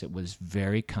distance. It was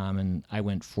very common. I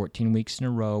went 14 weeks in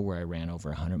a row where I ran over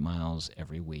 100 miles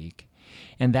every week.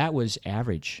 And that was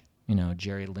average.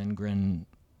 Jerry Lindgren,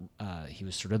 he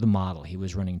was sort of the model. He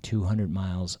was running 200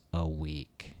 miles a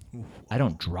week. Ooh, I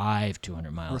don't drive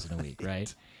 200 miles in a week,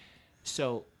 right?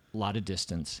 So a lot of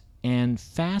distance. And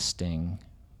fasting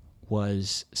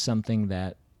was something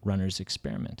that runners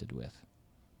experimented with,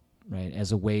 right?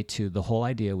 As a way to, the whole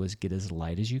idea was get as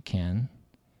light as you can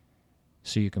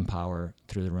so you can power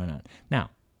through the run out. Now,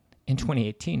 in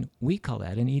 2018, we call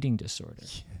that an eating disorder,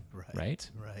 right?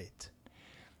 Right.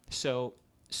 So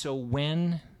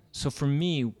for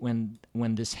me, when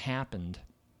this happened,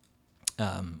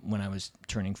 when I was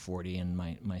turning 40 and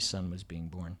my son was being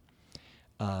born,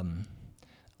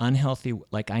 unhealthy,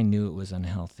 like I knew it was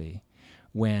unhealthy,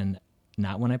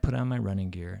 not when I put on my running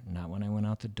gear, not when I went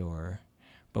out the door,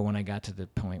 but when I got to the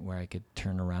point where I could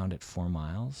turn around at 4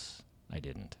 miles, I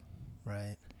didn't.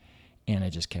 Right. And I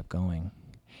just kept going.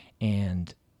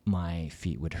 And my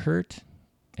feet would hurt,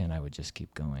 and I would just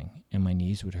keep going. And my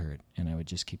knees would hurt, and I would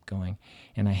just keep going.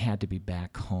 And I had to be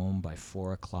back home by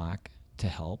 4 o'clock to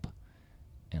help,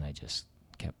 and I just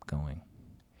kept going.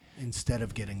 Instead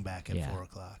of getting back at 4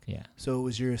 o'clock. Yeah. So it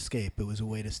was your escape. It was a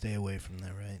way to stay away from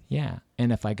that, right? Yeah.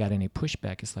 And if I got any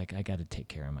pushback, it's like I got to take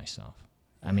care of myself.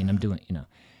 I mean, I'm doing,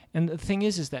 And the thing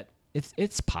is that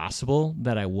it's possible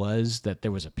that that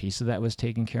there was a piece of that was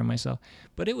taking care of myself,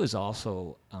 but it was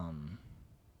also,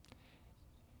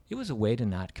 it was a way to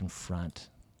not confront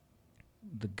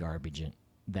the garbage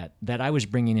that I was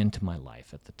bringing into my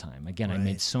life at the time. Again, right. I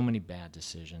made so many bad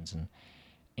decisions,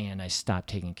 and I stopped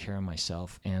taking care of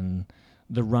myself. And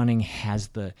the running has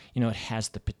it has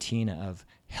the patina of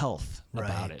health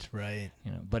about it. Right.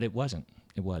 But it wasn't.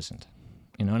 It wasn't.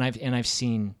 And I've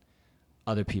seen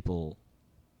other people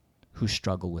who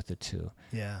struggle with it too.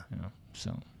 Yeah.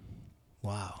 So.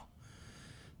 Wow.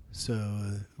 So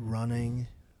running,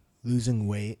 losing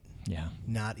weight. Yeah.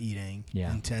 Not eating.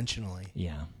 Yeah. Intentionally.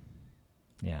 Yeah.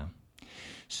 Yeah.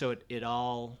 So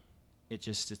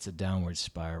it's a downward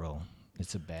spiral.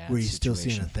 It's a bad Were you situation.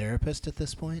 Still seeing a therapist at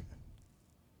this point?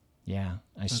 Yeah.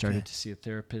 I started to see a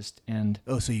therapist, and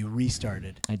oh, so you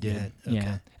restarted. I did. Okay.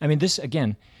 Yeah. I mean, this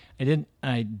again,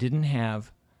 I didn't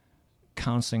have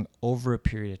counseling over a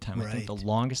period of time. Right. I think the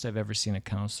longest I've ever seen a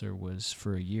counselor was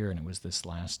for a year, and it was this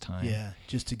last time. Yeah,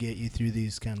 just to get you through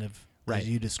these kind of, as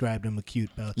you described them,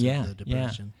 acute bouts of the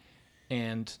depression. Yeah.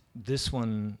 And this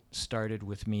one started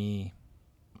with me,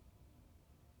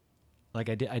 like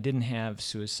I didn't have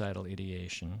suicidal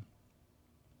ideation,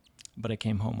 but I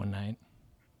came home one night,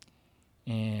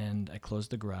 and I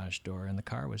closed the garage door, and the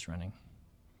car was running,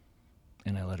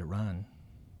 and I let it run.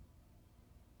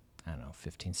 I don't know,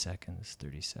 15 seconds,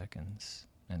 30 seconds,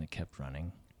 and it kept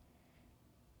running.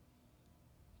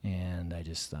 And I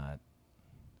just thought,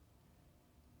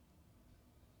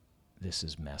 this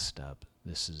is messed up.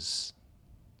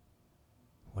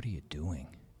 What are you doing?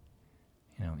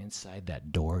 Inside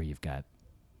that door, you've got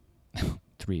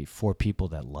 3, 4 people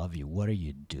that love you. What are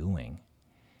you doing?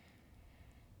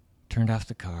 Turned off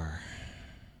the car,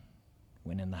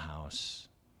 went in the house,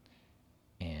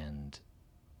 and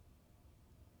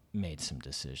made some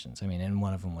decisions. I mean, and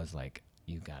one of them was like,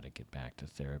 you got to get back to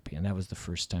therapy. And that was the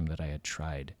first time that I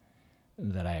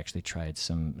actually tried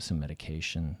some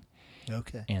medication.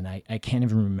 Okay. And I can't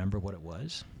even remember what it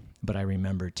was, but I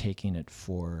remember taking it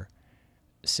for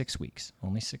 6 weeks,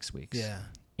 only 6 weeks. Yeah.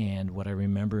 And what I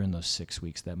remember in those 6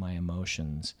 weeks, that my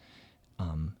emotions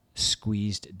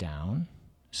squeezed down.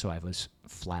 So I was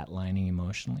flatlining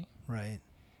emotionally. Right.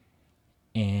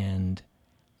 And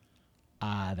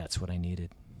that's what I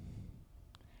needed.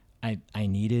 I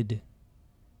needed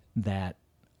that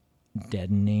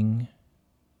deadening,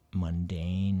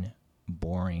 mundane,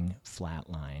 boring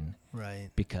flatline. Right.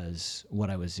 Because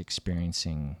what I was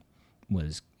experiencing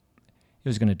was, it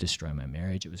was going to destroy my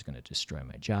marriage. It was going to destroy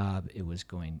my job.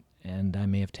 And I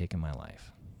may have taken my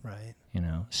life. Right.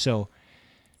 So.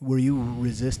 Were you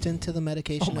resistant to the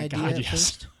medication idea at yes.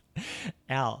 first?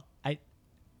 Al, I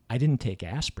didn't take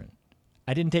aspirin.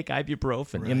 I didn't take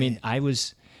ibuprofen. Right. I mean,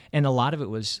 and a lot of it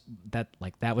was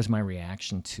that was my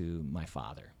reaction to my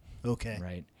father. Okay.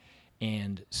 Right.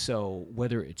 And so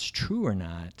whether it's true or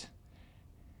not,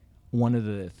 one of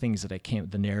the things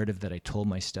the narrative that I told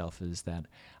myself is that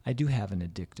I do have an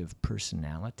addictive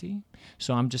personality.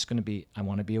 So I'm just I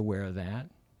want to be aware of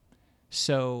that.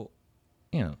 So,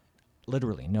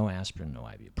 literally no aspirin, no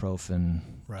ibuprofen.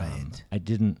 Right. I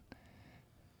didn't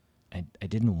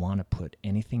want to put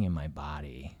anything in my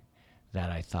body that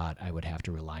I thought I would have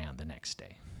to rely on the next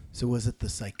day. So was it the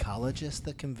psychologist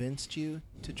that convinced you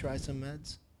to try some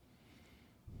meds?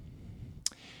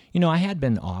 I had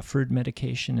been offered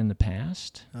medication in the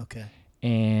past. Okay.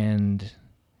 And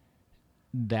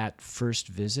that first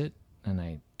visit, and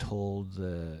I told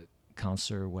the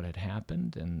counselor what had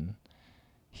happened, and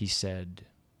he said,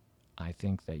 I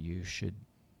think that you should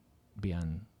be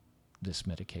on this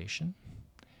medication.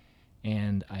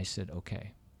 And I said,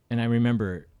 okay. And I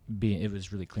remember it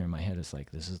was really clear in my head. It's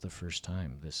like, this is the first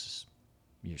time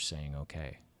you're saying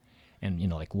okay.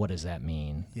 And, like, what does that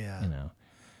mean? Yeah.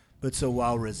 But so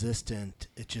while resistant,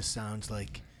 it just sounds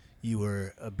like you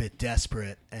were a bit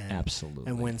desperate. And, absolutely.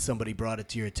 And when somebody brought it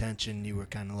to your attention, you were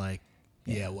kind of like,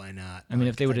 yeah, why not? I mean,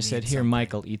 if they would have said, here,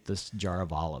 Michael, eat this jar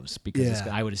of olives, because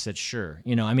I would have said, sure.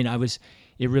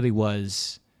 It really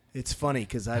was. It's funny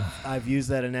because I've used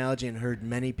that analogy and heard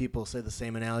many people say the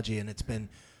same analogy, and it's been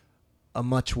a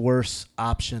much worse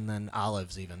option than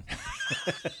olives even.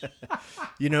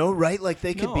 Right? Like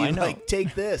they could be like,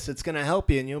 take this, it's going to help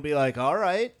you. And you'll be like, all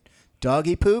right,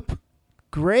 doggy poop,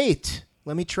 great.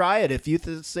 Let me try it if you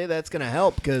say that's going to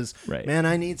help because, man,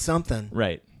 I need something.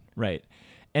 Right.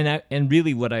 And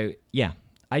really what I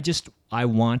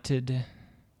wanted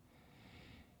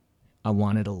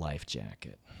a life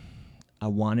jacket. I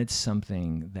wanted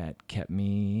something that kept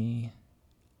me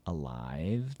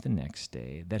alive the next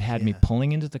day, that had me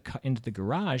pulling into the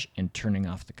garage and turning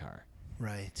off the car.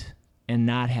 Right. And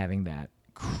not having that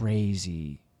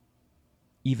crazy,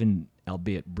 even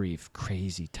albeit brief,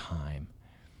 crazy time.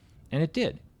 And it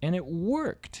did. And it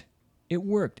worked.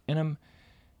 And I'm,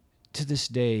 to this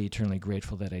day, eternally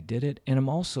grateful that I did it. And I'm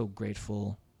also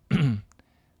grateful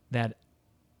that,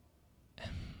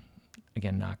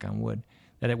 again, knock on wood,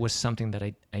 that it was something that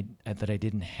I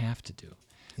didn't have to do.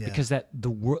 Yeah. Because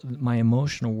my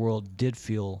emotional world did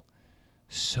feel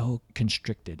so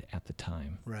constricted at the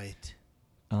time. Right.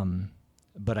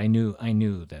 But I knew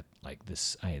that, like,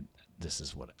 this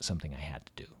is something I had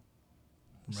to do.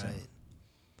 Right.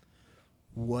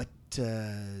 What?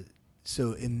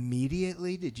 So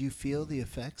immediately, did you feel the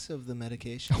effects of the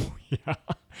medication? Oh,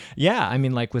 yeah. I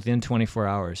mean, like within 24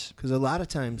 hours. Because a lot of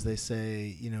times they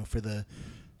say, for the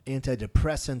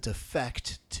antidepressant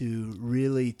effect to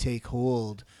really take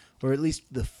hold, or at least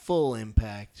the full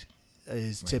impact,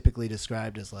 is typically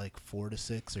described as like 4 to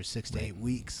 6 or 6 to 8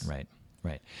 weeks.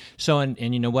 Right. So, and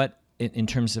you know what? In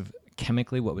terms of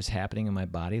chemically what was happening in my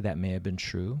body, that may have been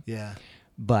true. Yeah.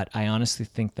 But I honestly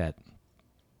think that,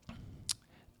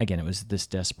 again, it was this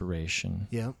desperation.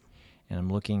 Yeah. And I'm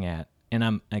looking at,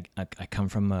 and I come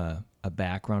from a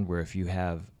background where if you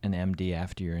have an MD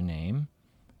after your name,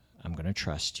 I'm going to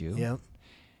trust you. Yep.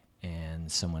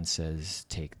 And someone says,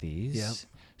 take these. Yep.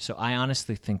 So I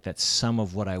honestly think that some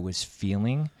of what I was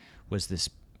feeling was this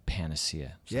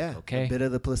panacea. It's like, okay. A bit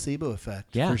of the placebo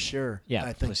effect, for sure. Yeah,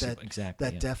 I think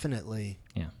that definitely,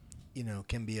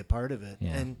 can be a part of it.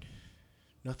 Yeah. And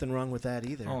nothing wrong with that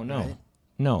either. Oh, no. Right?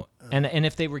 No. And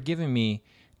if they were giving me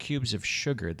cubes of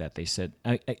sugar that they said,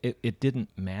 it didn't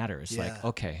matter. It's like,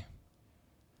 okay.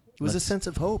 It was a sense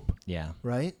of hope. Yeah.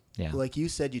 Right? Yeah. Like you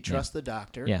said, you trust the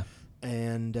doctor. Yeah.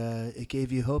 And it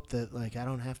gave you hope that, like, I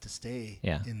don't have to stay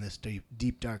in this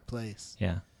deep, dark place.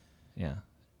 Yeah. Yeah.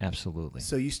 Absolutely.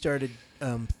 So you started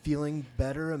feeling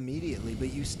better immediately,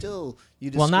 but you described...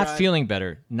 Well, not feeling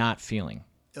better, not feeling.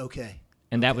 Okay.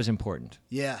 And that was important.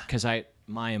 Yeah. Because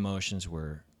my emotions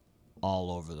were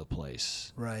all over the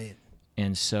place. Right.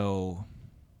 And so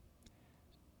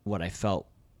what I felt,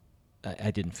 I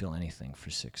didn't feel anything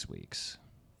for 6 weeks.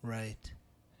 Right.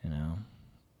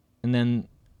 And then,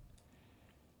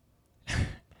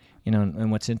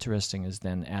 and what's interesting is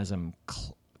then as I'm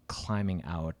climbing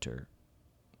out, or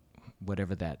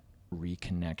whatever that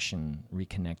reconnecting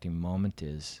moment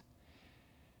is,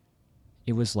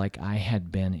 it was like I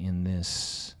had been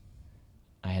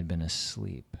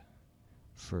asleep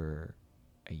for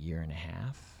a year and a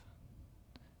half,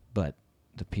 but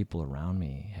the people around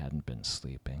me hadn't been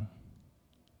sleeping.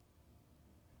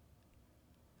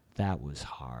 That was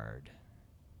hard.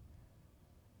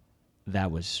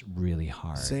 That was really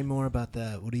hard. Say more about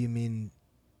that. What do you mean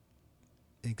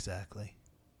exactly?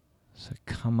 So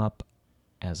come up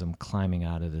as I'm climbing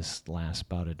out of this last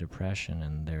bout of depression,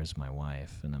 and there's my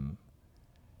wife, and I'm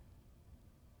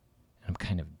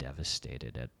kind of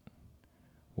devastated at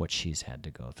what she's had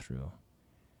to go through.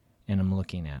 And I'm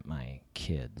looking at my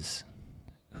kids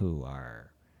who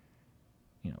are,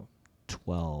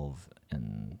 12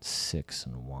 and 6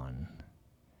 and 1.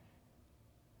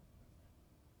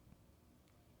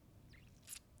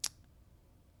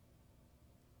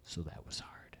 So that was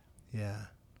hard. Yeah.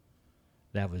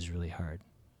 That was really hard.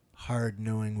 Hard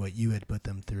knowing what you had put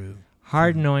them through.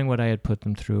 Hard knowing what I had put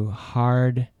them through.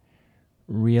 Hard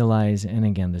realize, and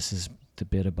again, this is the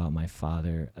bit about my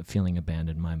father, feeling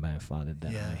abandoned by my father,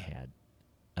 that I had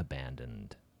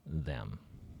abandoned them.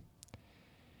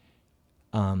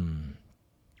 And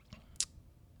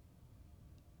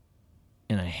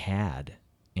I had.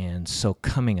 And so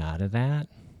coming out of that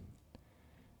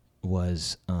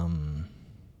was,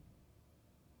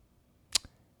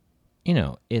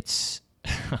 it's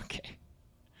okay.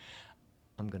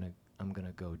 I'm gonna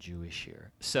go Jewish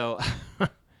here. So,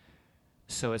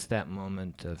 so it's that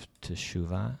moment of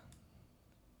teshuvah,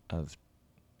 of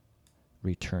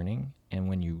returning, and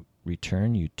when you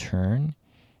return, you turn,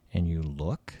 and you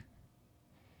look.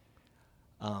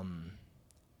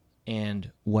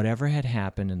 And whatever had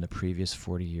happened in the previous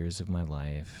 40 years of my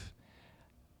life,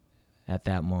 at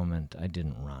that moment, I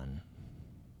didn't run.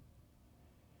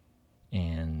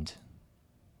 And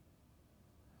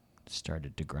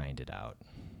started to grind it out.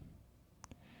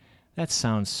 That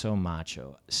sounds so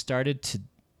macho. Started to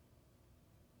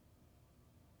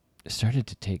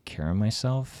take care of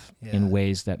myself in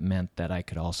ways that meant that I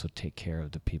could also take care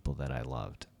of the people that I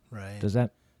loved. Right. Does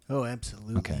that? Oh,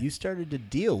 absolutely. Okay. You started to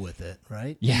deal with it,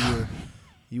 right? Yeah.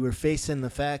 You were facing the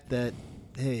fact that,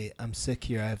 hey, I'm sick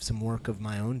here. I have some work of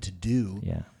my own to do.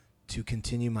 Yeah. To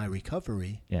continue my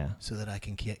recovery. Yeah. So that I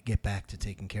can get back to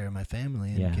taking care of my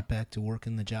family and get back to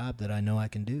working the job that I know I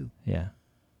can do. Yeah.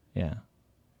 Yeah.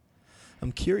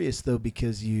 I'm curious, though,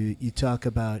 because you talk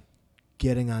about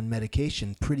getting on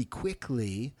medication pretty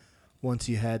quickly once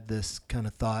you had this kind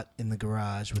of thought in the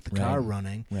garage with the car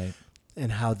running. Right. And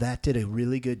how that did a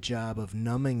really good job of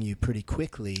numbing you pretty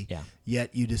quickly. Yeah.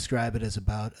 Yet you describe it as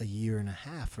about a year and a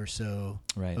half or so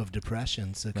of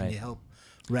depression. So can you help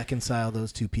reconcile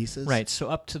those two pieces? Right. So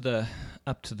up to the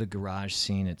garage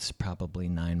scene, it's probably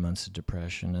 9 months of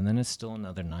depression, and then it's still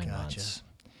another 9 months.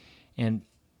 And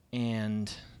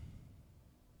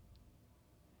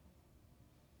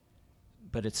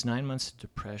but it's 9 months of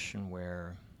depression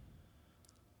where,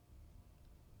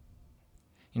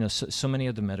 so many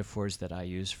of the metaphors that I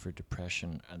use for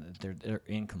depression, they're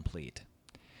incomplete.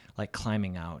 Like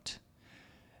climbing out.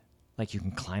 Like you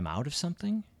can climb out of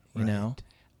something, you know?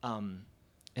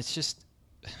 It's just,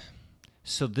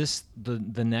 so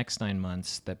the next 9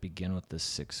 months that begin with this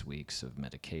 6 weeks of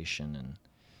medication,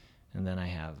 and then I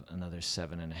have another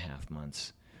 7.5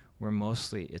 months where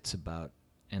mostly it's about,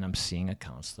 and I'm seeing a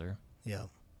counselor. Yeah.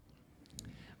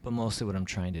 But mostly what I'm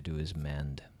trying to do is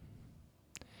mend.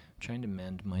 I'm trying to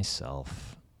mend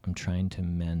myself. I'm trying to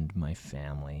mend my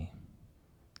family.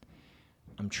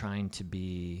 I'm trying to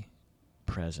be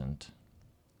present.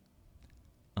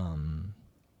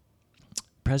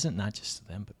 Present not just to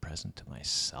them, but present to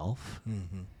myself.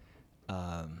 Mm-hmm.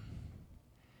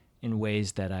 In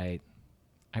ways that I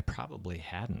probably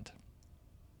hadn't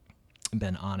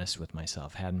been honest with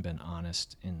myself, hadn't been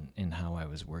honest in how I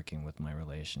was working with my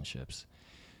relationships.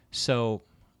 So,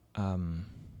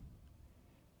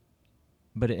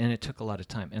 but it took a lot of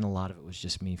time, and a lot of it was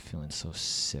just me feeling so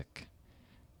sick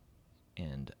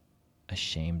and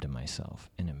ashamed of myself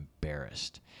and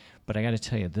embarrassed. But I got to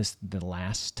tell you, the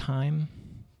last time.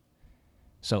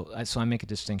 So I make a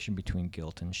distinction between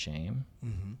guilt and shame.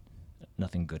 Mm-hmm.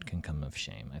 Nothing good can come of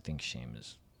shame. I think shame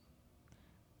is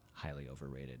highly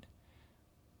overrated.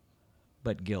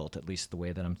 But guilt, at least the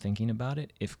way that I'm thinking about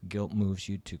it, if guilt moves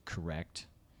you to correct,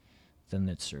 then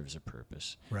it serves a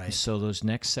purpose. Right. And so those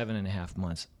next 7.5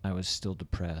 months, I was still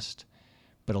depressed,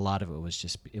 but a lot of it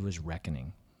was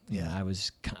reckoning. Yeah. I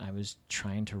was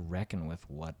trying to reckon with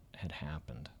what had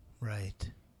happened.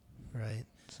 Right.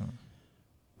 So,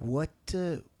 what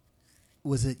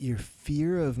was it? Your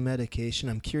fear of medication?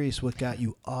 I'm curious what got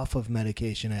you off of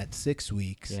medication at 6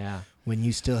 weeks. Yeah. When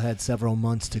you still had several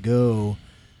months to go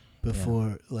before.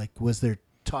 Yeah. Like, was there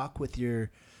talk with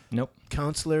your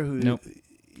counselor who? Nope.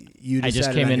 You I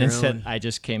just came in and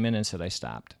said I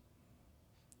stopped,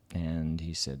 and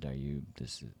he said,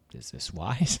 is this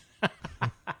wise?"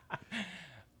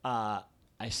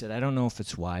 I said, I don't know if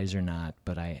it's wise or not,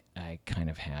 but I kind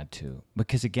of had to,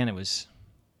 because again, it was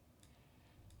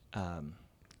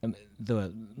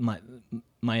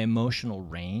my emotional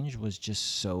range was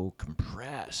just so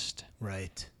compressed,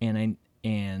 right? And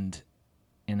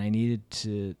I needed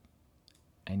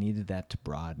that to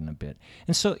broaden a bit,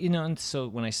 and so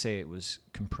when I say it was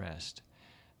compressed,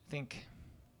 I think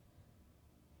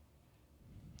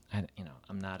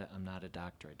I'm not a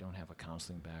doctor. I don't have a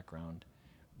counseling background,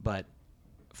 but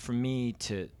for me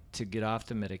to get off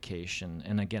the medication,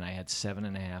 and again, I had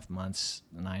 7.5 months,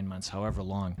 9 months, however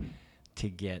long, to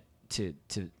get to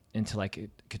until I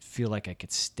could feel like I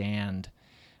could stand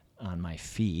on my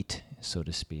feet, so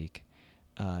to speak.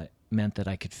 meant that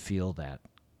I could feel that.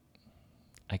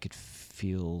 I could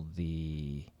feel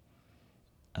the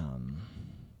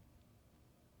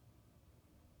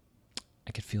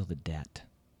debt.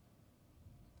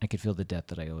 I could feel the debt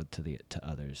that I owed to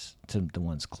others, to the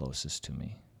ones closest to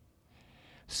me.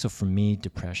 So for me,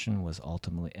 depression was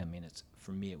ultimately,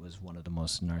 for me, it was one of the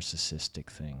most narcissistic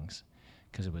things,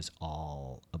 because it was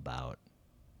all about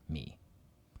me.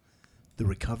 The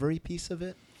recovery piece of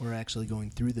it, or actually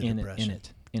going through the depression?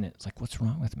 In it. It's like, what's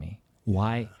wrong with me?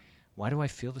 Why do I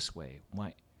feel this way?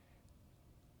 Why?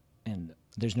 And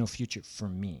there's no future for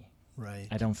me. Right.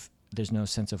 There's no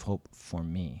sense of hope for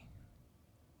me.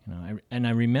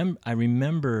 I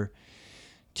remember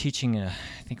teaching I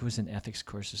think it was an ethics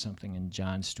course or something, and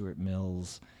John Stuart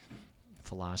Mill's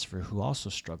philosopher, who also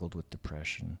struggled with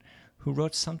depression, who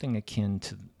wrote something akin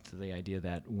to the idea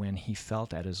that when he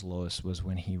felt at his lowest was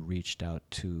when he reached out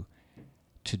to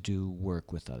do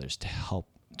work with others, to help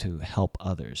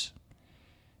others.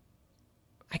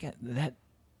 I got that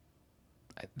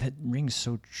rings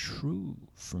so true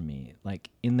for me. Like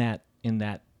in that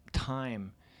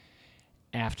time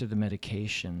after the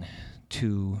medication,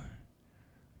 to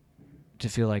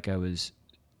feel like I was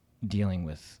dealing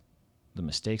with the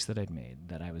mistakes that I'd made,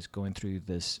 that I was going through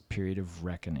this period of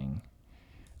reckoning,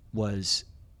 was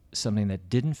something that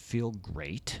didn't feel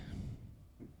great,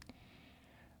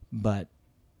 but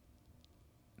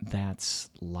that's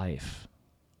life.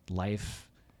 Life,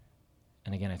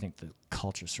 and again, I think the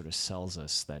culture sort of sells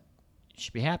us that you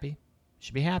should be happy.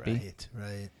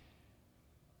 Right.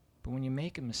 But when you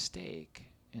make a mistake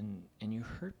and you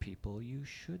hurt people, you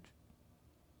should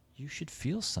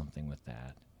feel something with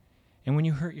that. And when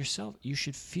you hurt yourself, you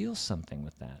should feel something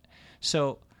with that.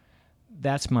 So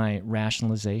that's my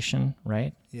rationalization,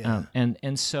 right? Yeah.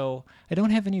 And so I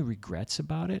don't have any regrets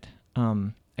about it.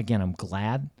 Again, I'm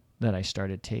glad that I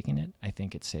started taking it. I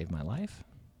think it saved my life.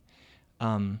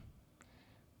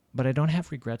 But I don't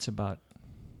have regrets about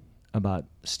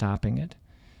stopping it.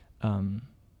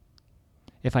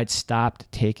 If I'd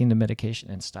stopped taking the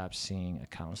medication and stopped seeing a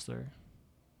counselor,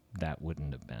 that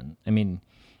wouldn't have been. I mean,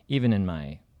 even in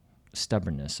my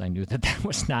stubbornness, I knew that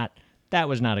was not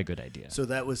a good idea. So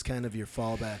that was kind of your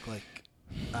fallback, like,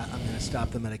 I'm going to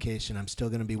stop the medication. I'm still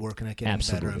going to be working at getting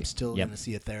better. I'm still going to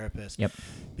see a therapist. Yep.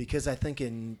 Because I think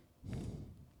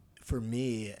for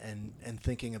me and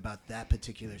thinking about that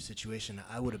particular situation,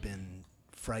 I would have been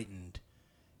frightened,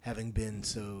 having been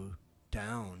so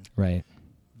down. Right.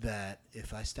 That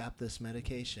if I stop this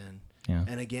medication, yeah.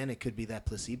 And again, it could be that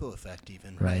placebo effect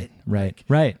even, right? Right.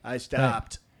 Right. I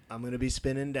stopped. Right. I'm going to be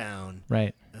spinning down.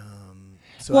 Right.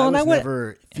 So I was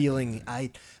never feeling, I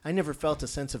never felt a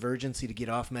sense of urgency to get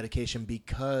off medication,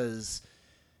 because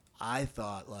I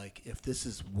thought, like, if this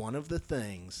is one of the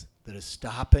things that is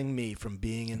stopping me from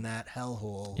being in that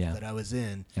hellhole that I was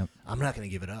in, I'm not going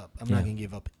to give it up. I'm not going to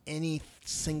give up any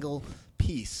single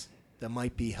piece that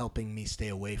might be helping me stay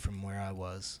away from where I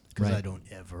was, because I don't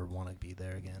ever want to be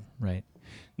there again. Right.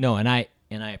 No, and I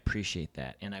appreciate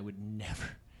that, and I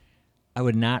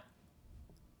would not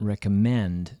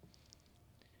recommend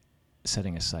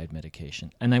setting aside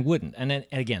medication, and I wouldn't. And then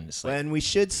again, this. And we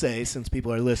should say, since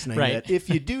people are listening, that if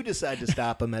you do decide to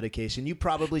stop a medication, you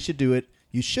probably should do it.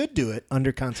 You should do it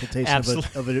under consultation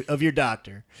of your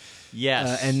doctor.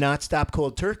 Yes, and not stop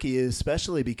cold turkey,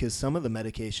 especially because some of the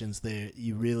medications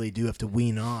you really do have to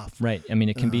wean off. Right. I mean,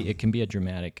 it can be a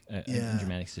dramatic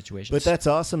situation. But that's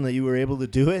awesome that you were able to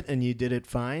do it, and you did it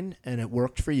fine, and it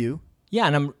worked for you. Yeah,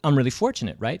 and I'm really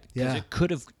fortunate, right? Because Yeah. it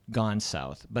could have gone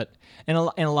south, but and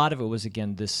a lot of it was,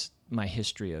 again, my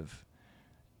history of,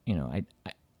 I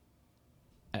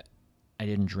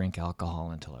didn't drink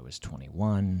alcohol until I was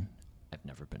 21. I've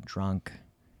never been drunk.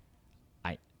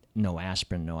 No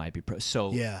aspirin, no ibuprofen.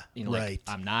 So right.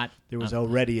 I'm not. There was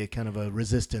already a kind of a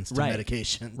resistance to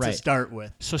medication to start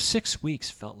with. So 6 weeks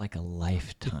felt like a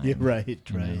lifetime. Yeah, right.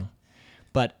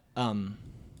 But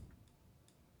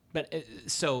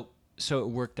so it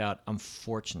worked out. I'm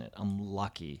fortunate. I'm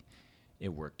lucky. It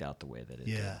worked out the way that it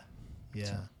did.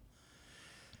 Yeah.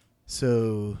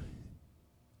 So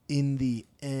in the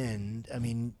end, I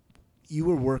mean, you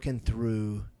were working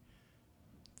through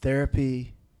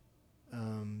therapy.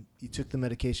 You took the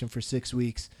medication for 6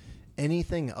 weeks.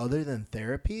 Anything other than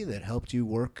therapy that helped you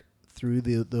work through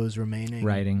those remaining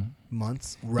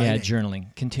months? Yeah,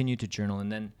 journaling. Continued to journal,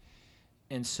 and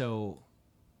so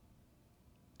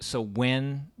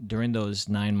when during those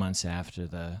 9 months after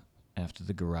the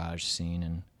garage scene,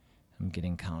 and I'm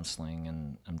getting counseling,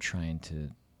 and I'm trying to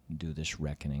do this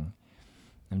reckoning,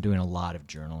 I'm doing a lot of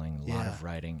journaling, a lot of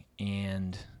writing,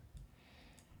 and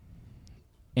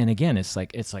and again, it's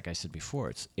like I said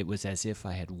before, it was as if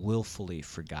I had willfully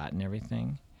forgotten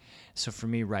everything. So for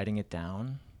me, writing it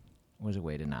down was a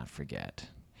way to not forget.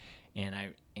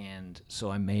 And so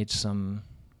I made some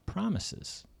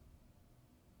promises.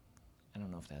 I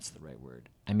don't know if that's the right word.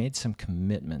 I made some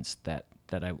commitments that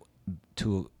I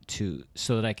to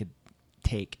so that I could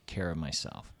take care of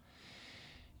myself.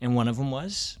 And one of them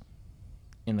was,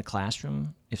 in the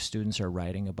classroom, if students are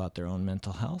writing about their own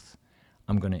mental health,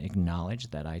 I'm going to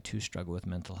acknowledge that I too struggle with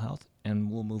mental health,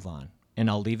 and we'll move on. And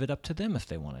I'll leave it up to them if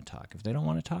they want to talk. If they don't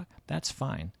want to talk, that's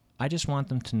fine. I just want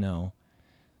them to know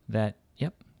that,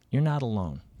 yep, you're not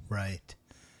alone. Right.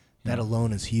 That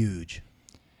alone is huge.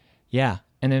 Yeah.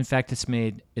 And in fact, it's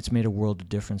made a world of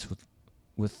difference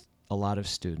with a lot of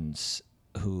students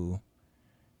who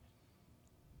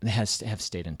have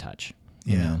stayed in touch.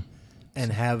 Yeah. You know?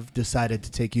 And have decided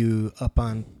to take you up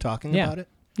on talking about it?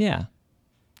 Yeah.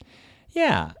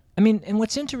 Yeah. I mean, and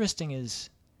what's interesting is,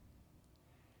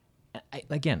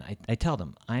 I tell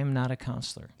them, I am not a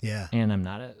counselor. Yeah. And I'm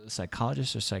not a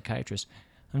psychologist or psychiatrist.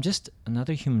 I'm just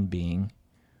another human being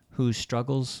who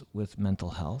struggles with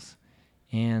mental health.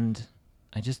 And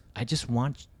I just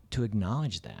want to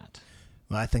acknowledge that.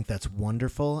 Well, I think that's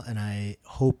wonderful. And I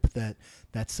hope that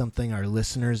that's something our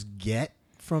listeners get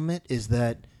from it, is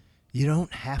that you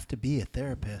don't have to be a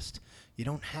therapist. You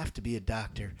don't have to be a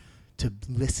doctor to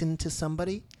listen to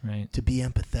somebody, right? To be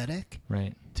empathetic,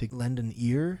 right? To lend an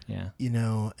ear, yeah,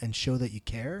 and show that you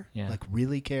care, yeah, like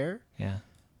really care, yeah,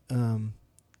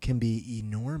 can be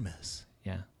enormous.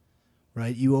 Yeah.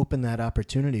 Right? You open that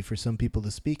opportunity for some people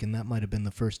to speak, and that might have been the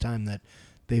first time that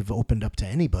they've opened up to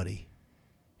anybody.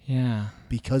 Yeah.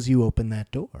 Because you opened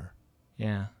that door.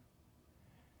 Yeah.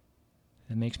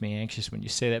 It makes me anxious when you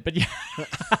say that, but yeah.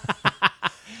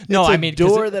 No, I mean,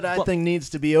 door that I think needs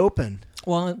to be open.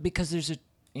 Well, because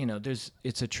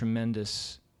it's a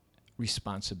tremendous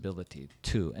responsibility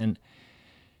too, and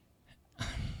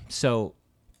so,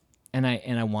 and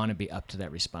I want to be up to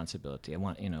that responsibility. I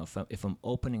want, if I'm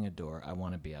opening a door, I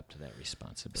want to be up to that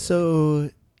responsibility. So,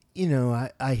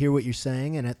 I hear what you're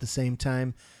saying, and at the same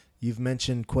time, you've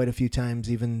mentioned quite a few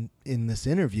times, even in this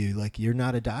interview, like you're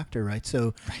not a doctor, right?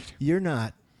 So you're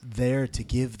not there to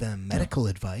give them medical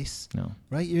advice. No.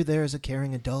 Right? You're there as a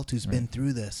caring adult who's been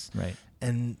through this. Right.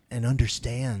 And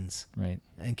understands. Right.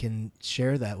 And can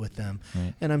share that with them.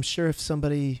 Right. And I'm sure if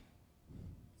somebody,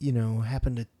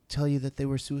 happened to tell you that they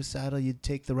were suicidal, you'd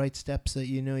take the right steps that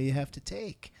you have to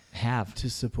take. To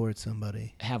support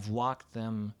somebody. Have walked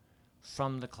them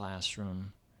from the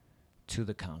classroom to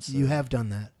the counselor. You have done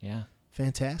that. Yeah.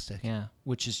 Fantastic. Yeah.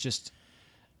 Which is just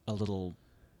a little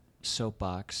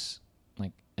soapbox.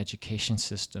 Like, education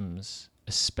systems,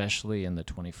 especially in the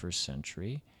 21st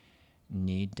century,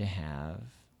 need to have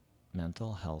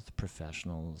mental health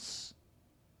professionals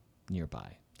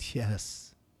nearby.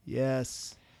 Yes.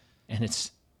 Yes. And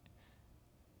it's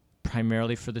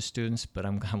primarily for the students, but I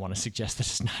want to suggest that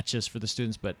it's not just for the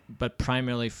students, but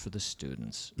primarily for the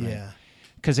students. Right? Yeah.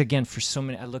 Because again, for so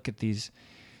many, I look at these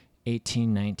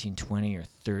 18, 19, 20, or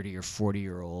 30 or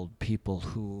 40-year-old people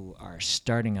who are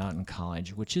starting out in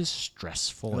college, which is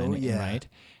stressful, right?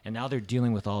 And now they're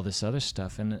dealing with all this other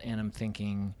stuff, and I'm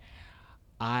thinking,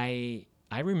 I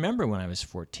remember when I was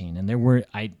 14, and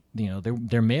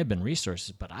there may have been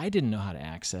resources, but I didn't know how to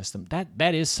access them.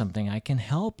 That is something I can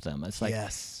help them. It's like,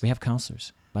 we have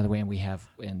counselors, by the way, and we have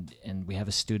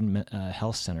a student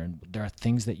health center. And there are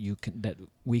things that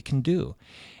we can do,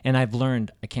 and I've learned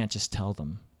I can't just tell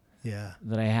them. Yeah.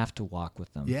 That I have to walk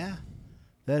with them. Yeah.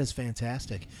 That is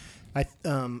fantastic.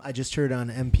 I just heard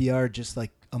on NPR just like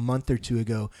a month or two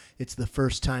ago, it's the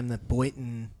first time that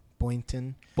Boynton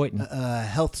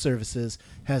Health Services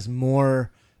has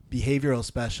more behavioral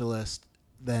specialists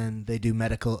than they do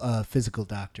medical physical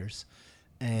doctors.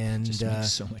 And it just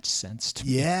makes so much sense to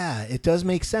me. Yeah, it does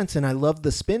make sense, and I love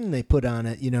the spin they put on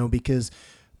it, because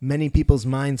many people's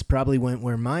minds probably went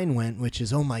where mine went, which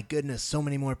is, oh my goodness, so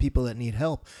many more people that need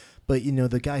help. But,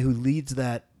 the guy who leads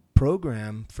that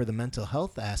program for the mental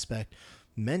health aspect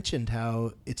mentioned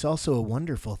how it's also a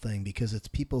wonderful thing because it's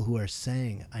people who are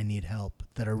saying, I need help,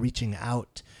 that are reaching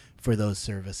out for those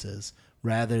services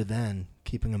rather than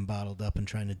keeping them bottled up and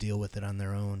trying to deal with it on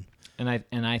their own. And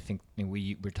I think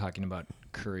we were talking about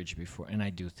courage before, and I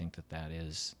do think that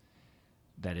is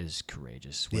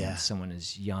courageous when someone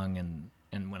is young,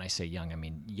 and when I say young, I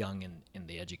mean young in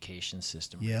the education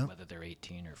system, right? Whether they're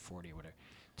 18 or 40 or whatever,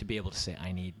 to be able to say,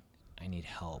 I need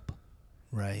help.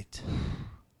 Right.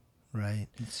 Right.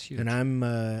 It's huge. And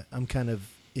I'm kind of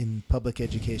in public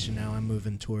education now. I'm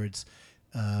moving towards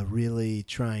really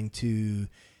trying to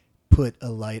put a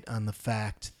light on the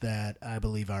fact that I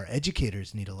believe our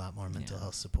educators need a lot more mental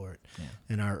health support. Yeah.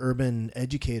 And our urban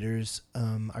educators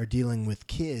are dealing with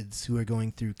kids who are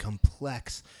going through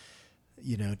complex,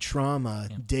 trauma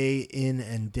day in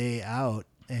and day out.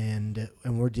 And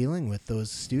we're dealing with those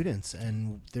students,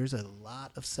 and there's a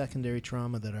lot of secondary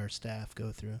trauma that our staff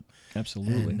go through.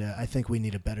 Absolutely. And I think we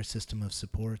need a better system of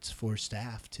supports for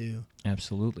staff too.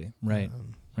 Absolutely. Right.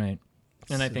 Right.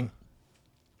 And I so- think,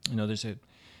 there's a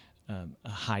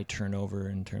high turnover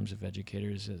in terms of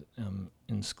educators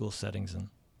in school settings,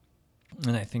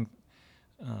 and I think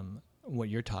what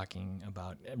you're talking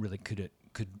about really could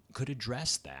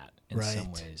address that in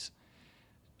some ways.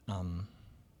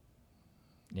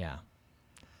 Yeah.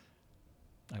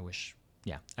 I wish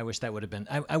that would have been.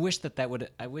 I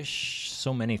wish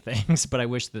so many things, but I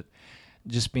wish that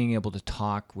just being able to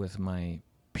talk with my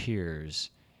peers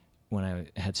when I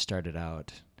had started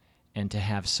out, and to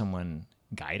have someone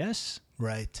guide us.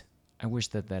 Right. I wish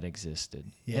that existed.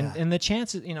 Yeah. And the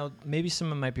chances, maybe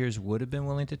some of my peers would have been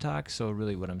willing to talk. So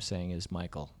really, what I'm saying is,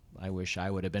 Michael, I wish I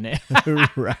would have been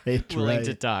willing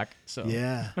to talk. So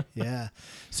yeah.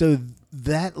 So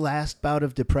that last bout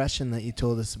of depression that you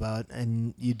told us about,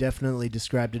 and you definitely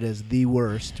described it as the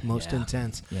worst, most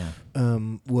intense. Yeah.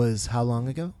 Was how long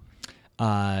ago?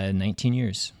 19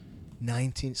 years.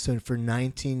 19. So for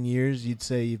 19 years, you'd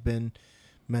say you've been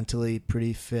mentally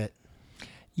pretty fit.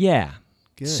 Yeah.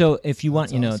 Good. So if you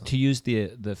want, awesome. to use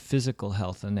the physical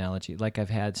health analogy, like I've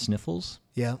had sniffles.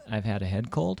 Yeah. I've had a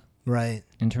head cold. Right.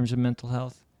 In terms of mental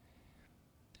health.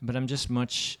 But I'm just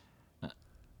much,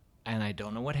 and I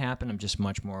don't know what happened, I'm just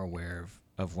much more aware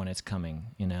of when it's coming,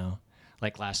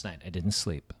 Like last night, I didn't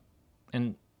sleep.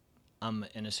 And I'm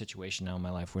in a situation now in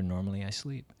my life where normally I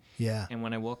sleep. Yeah. And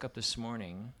when I woke up this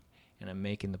morning and I'm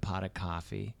making the pot of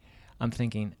coffee, I'm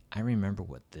thinking, I remember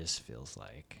what this feels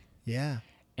like. Yeah.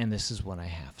 And this is what I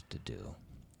have to do.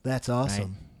 That's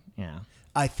awesome. Right? Yeah.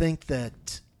 I think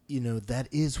that, that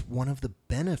is one of the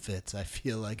benefits, I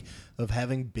feel like, of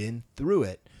having been through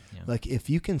it. Yeah. Like if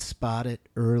you can spot it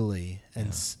early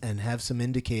and have some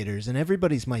indicators, and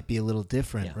everybody's might be a little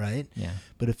different, right? Yeah.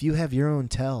 But if you have your own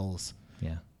tells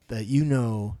that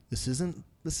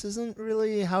this isn't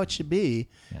really how it should be,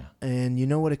 and you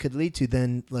know what it could lead to,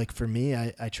 then like for me,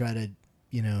 I try to,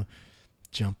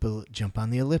 jump on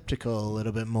the elliptical a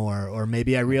little bit more, or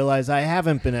maybe I realize I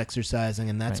haven't been exercising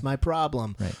and that's my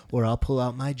problem, or I'll pull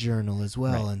out my journal as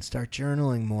well and start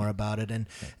journaling more about it,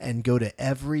 and go to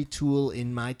every tool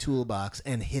in my toolbox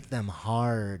and hit them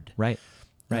hard. Right.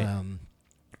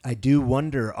 I do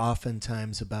wonder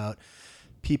oftentimes about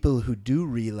people who do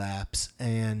relapse,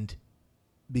 and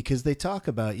because they talk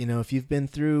about, if you've been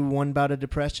through one bout of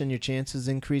depression, your chances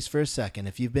increase for a second.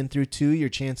 If you've been through two, your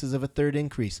chances of a third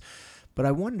increase. But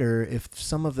I wonder if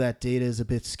some of that data is a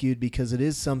bit skewed, because it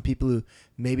is some people who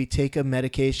maybe take a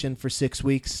medication for 6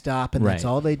 weeks, stop, and that's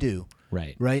all they do.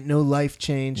 Right? No life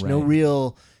change, no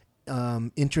real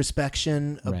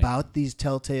introspection about these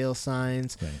telltale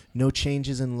signs, no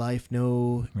changes in life,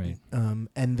 and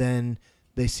then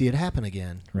they see it happen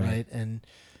again, right? And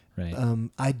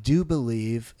I do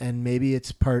believe, and maybe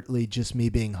it's partly just me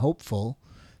being hopeful,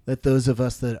 that those of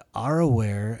us that are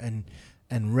aware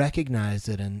and recognize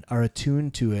it and are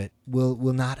attuned to it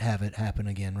will not have it happen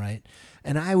again, right?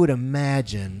 And I would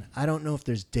imagine, I don't know if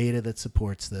there's data that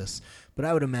supports this, but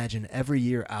I would imagine every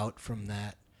year out from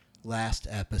that last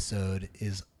episode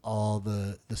is all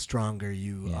the stronger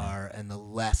you are, and the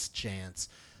less chance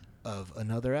of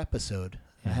another episode.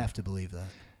 I have to believe that.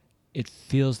 It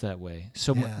feels that way.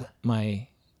 So my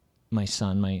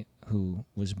son, who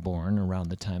was born around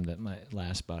the time that my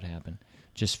last bout happened,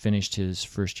 just finished his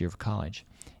first year of college.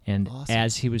 And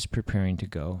as he was preparing to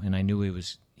go, and I knew he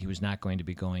was not going to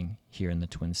be going here in the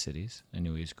Twin Cities, I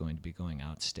knew he was going to be going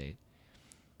outstate,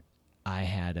 I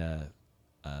had a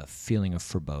feeling of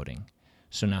foreboding.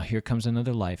 So now here comes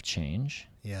another life change.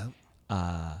 Yeah.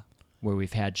 Where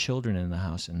we've had children in the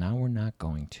house, and now we're not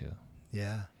going to.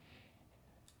 Yeah.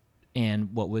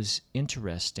 And what was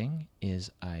interesting is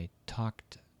I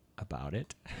talked about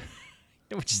it.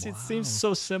 Which it seems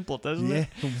so simple, doesn't it?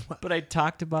 But I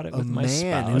talked about it with my spouse. A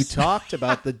man who talked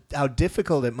about how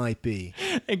difficult it might be.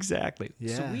 Exactly.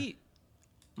 Yeah. So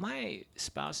my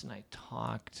spouse and I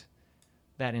talked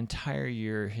that entire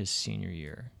year, his senior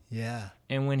year. Yeah.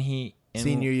 And when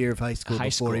senior year of high school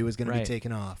before he was going to be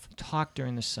taken off. Talked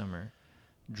during the summer,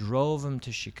 drove him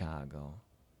to Chicago,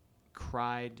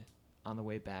 cried on the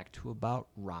way back to about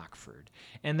Rockford,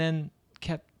 and then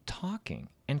kept talking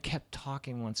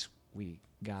once we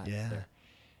got there.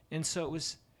 And so it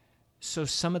was,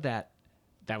 some of that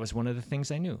that was one of the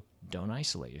things I knew. Don't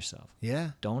isolate yourself. Yeah.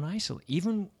 Don't isolate.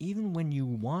 Even when you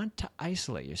want to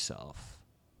isolate yourself,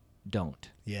 don't.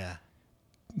 Yeah.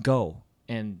 Go.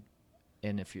 And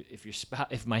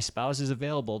if my spouse is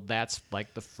available, that's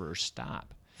like the first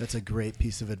stop. That's a great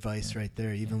piece of advice right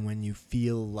there. Even when you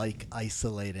feel like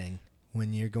isolating,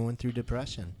 when you're going through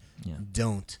depression,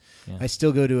 don't. Yeah. I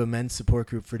still go to a men's support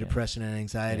group for depression and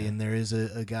anxiety, Yeah. and there is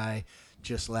a guy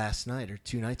just last night or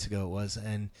 2 nights ago it was,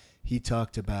 and he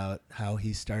talked about how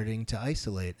he's starting to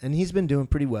isolate. And he's been doing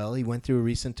pretty well. He went through a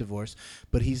recent divorce,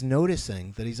 but he's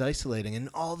noticing that he's isolating.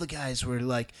 And all the guys were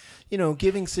like,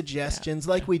 giving suggestions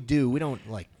like we do. We don't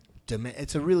like demand.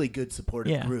 It's a really good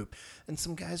supportive group. And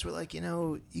some guys were like,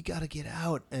 you got to get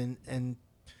out. And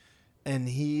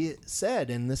he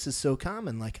said, and this is so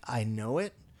common, like, I know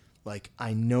it. Like,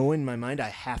 I know in my mind I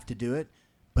have to do it.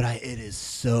 But it is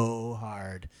so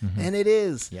hard. Mm-hmm. And it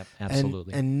is. Yep,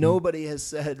 absolutely. And nobody has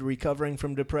said recovering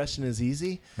from depression is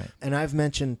easy. Right. And I've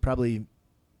mentioned probably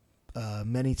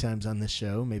many times on this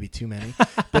show, maybe too many,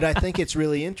 but I think it's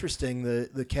really interesting,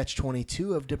 the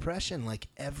catch-22 of depression. Like,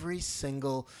 every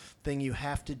single thing you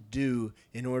have to do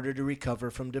in order to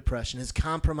recover from depression is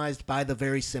compromised by the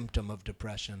very symptom of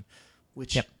depression,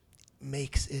 which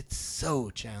makes it so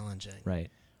challenging. Right.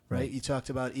 You talked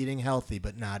about eating healthy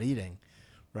but not eating.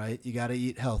 Right? You got to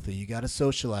eat healthy. You got to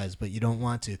socialize, but you don't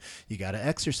want to. You got to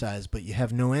exercise, but you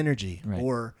have no energy. Right.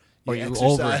 Or you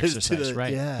exercise over-exercise,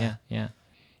 right? Yeah.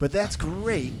 But that's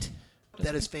great.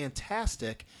 That is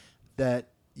fantastic that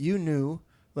you knew,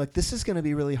 like, this is going to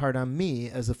be really hard on me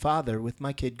as a father with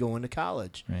my kid going to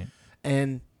college. Right.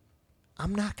 And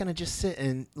I'm not going to just sit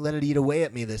and let it eat away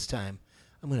at me this time.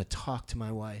 I'm going to talk to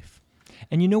my wife.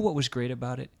 And you know what was great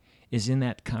about it is in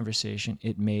that conversation,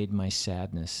 it made my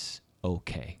sadness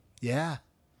okay. Yeah.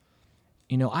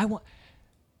 I want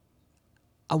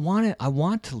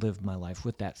to live my life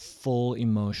with that full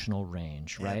emotional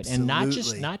range, right?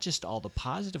 Absolutely. And not just all the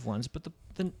positive ones, but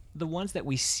the ones that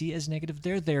we see as negative,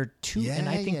 they're there too. And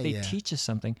I think they teach us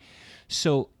something.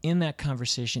 So in that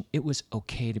conversation, it was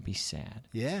okay to be sad.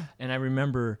 Yeah. And I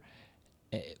remember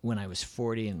when I was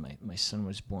 40 and my son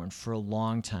was born, for a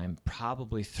long time,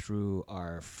 probably through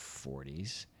our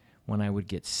 40s, when I would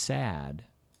get sad,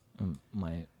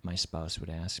 my spouse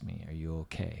would ask me, "Are you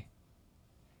okay?"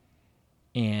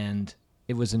 And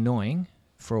it was annoying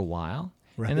for a while.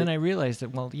 Right. And then I realized that,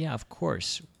 well, yeah, of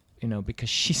course, because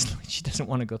she doesn't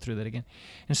want to go through that again.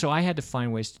 And so I had to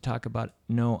find ways to talk about,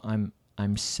 no,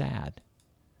 I'm sad.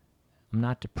 I'm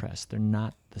not depressed. They're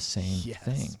not the same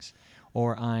things.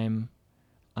 Or I'm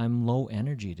low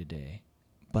energy today,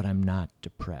 but I'm not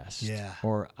depressed. Yeah.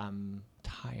 Or I'm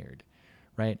tired,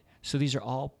 right? So these are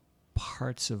all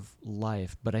parts of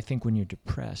life, but I think when you're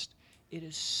depressed, it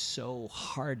is so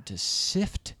hard to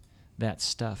sift that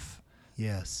stuff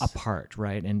apart,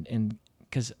 right? And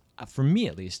because for me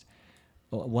at least,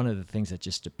 one of the things that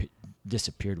just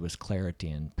disappeared was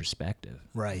clarity and perspective.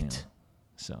 Right.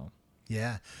 So.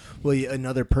 Yeah. Well,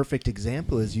 another perfect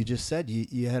example is you just said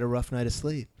you had a rough night of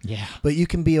sleep. Yeah. But you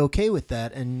can be okay with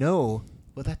that and know,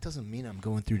 well, that doesn't mean I'm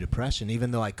going through depression,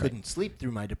 even though I couldn't sleep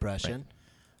through my depression.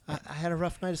 Right. I had a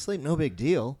rough night of sleep, no big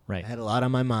deal. Right. I had a lot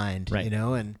on my mind,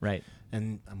 and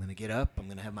and I'm going to get up, I'm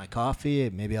going to have my coffee,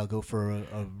 maybe I'll go for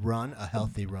a run, a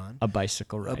healthy run. A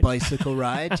bicycle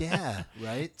ride. Yeah,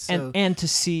 right? So, and to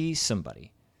see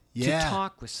somebody. Yeah. To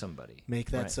talk with somebody.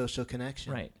 Make that social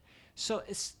connection. Right. So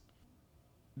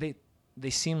they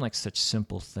seem like such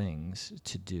simple things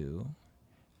to do.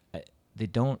 They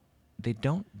don't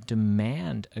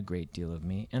demand a great deal of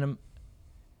me, and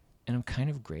I'm kind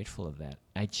of grateful of that.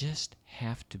 I just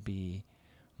have to be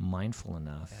mindful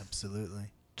enough.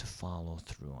 Absolutely. To follow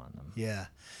through on them. Yeah.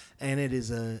 And it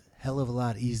is a hell of a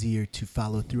lot easier to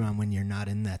follow through on when you're not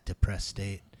in that depressed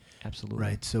state. Absolutely.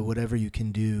 Right. So whatever you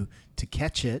can do to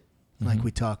catch it, like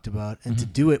we talked about, and to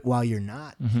do it while you're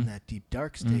not in that deep,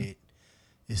 dark state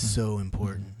is so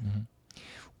important.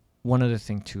 One other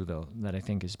thing, too, though, that I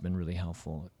think has been really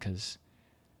helpful, because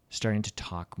starting to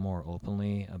talk more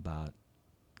openly about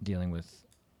dealing with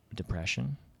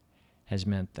depression has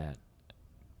meant that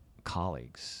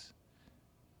colleagues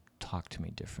talk to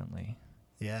me differently.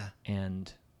 Yeah.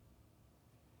 And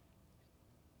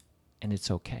it's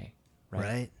okay, right?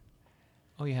 Right.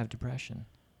 Oh, you have depression.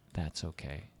 That's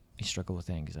okay. You struggle with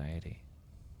anxiety.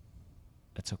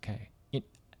 That's okay.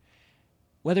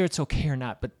 Whether it's okay or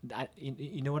not, but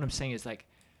you know what I'm saying is, like,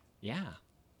 yeah,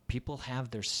 people have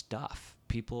their stuff.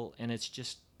 And it's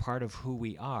just part of who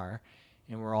we are,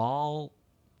 and we're all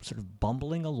sort of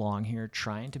bumbling along here,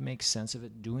 trying to make sense of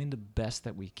it, doing the best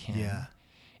that we can. Yeah.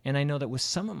 And I know that with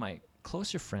some of my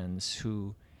closer friends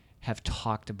who have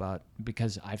talked about,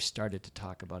 because I've started to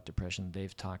talk about depression,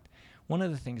 they've talked. One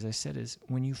of the things I said is,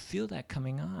 when you feel that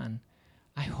coming on,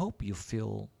 I hope you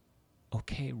feel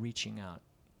okay reaching out.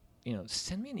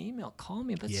 Send me an email, call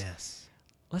me.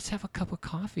 Let's have a cup of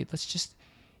coffee. Let's just,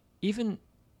 even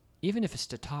if it's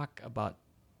to talk about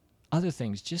other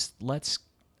things,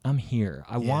 I'm here.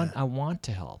 I want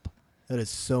to help. That is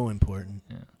so important.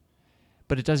 Yeah.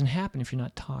 But it doesn't happen if you're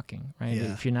not talking, right?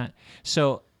 Yeah. If you're not.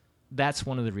 So that's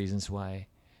one of the reasons why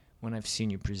when I've seen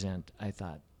you present, I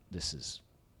thought, this is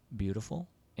beautiful,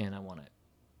 and I want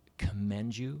to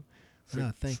commend you.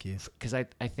 Thank you. Because I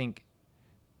think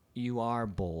you are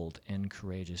bold and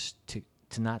courageous to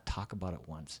not talk about it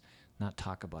once, not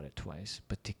talk about it twice,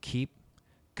 but to keep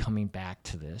coming back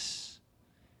to this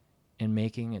and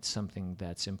making it something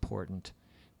that's important,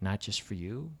 not just for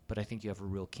you, but I think you have a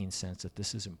real keen sense that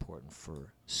this is important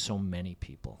for so many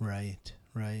people. Right.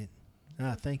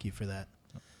 Thank you for that.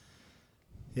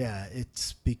 Yeah,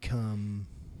 it's become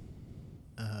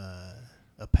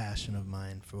a passion of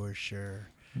mine for sure.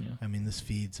 Yeah. I mean, this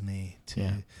feeds me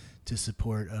to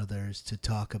support others, to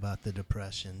talk about the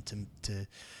depression, to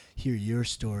hear your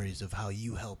stories of how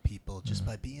you help people just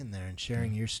by being there and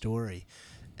sharing your story.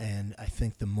 And I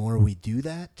think the more we do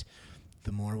that,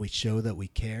 the more we show that we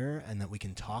care and that we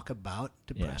can talk about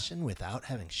depression without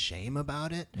having shame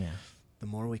about it, the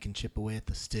more we can chip away at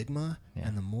the stigma,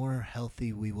 and the more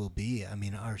healthy we will be. I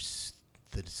mean,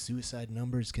 the suicide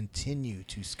numbers continue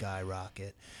to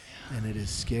skyrocket, and it is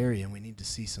scary, and we need to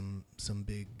see some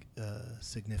big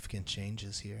significant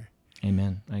changes here.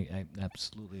 Amen. I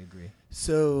absolutely agree.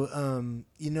 So,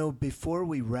 before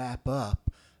we wrap up,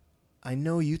 I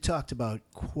know you talked about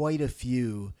quite a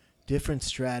few different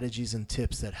strategies and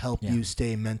tips that help you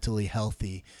stay mentally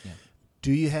healthy. Yeah.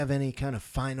 Do you have any kind of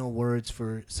final words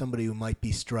for somebody who might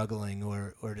be struggling,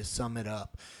 or to sum it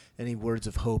up, any words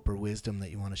of hope or wisdom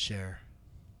that you want to share?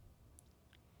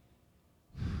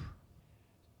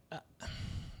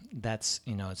 That's,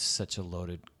 it's such a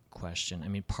loaded question. I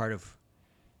mean, part of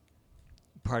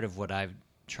what I've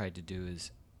tried to do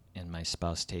is, and my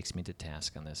spouse takes me to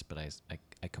task on this, but I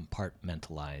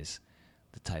compartmentalize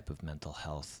the type of mental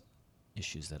health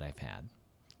issues that I've had.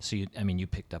 So you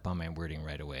picked up on my wording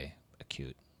right away: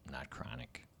 acute, not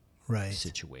chronic, right?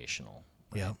 Situational.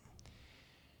 Right? Yeah.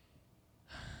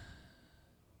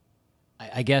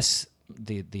 I guess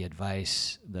the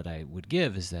advice that I would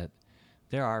give is that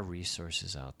there are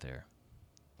resources out there,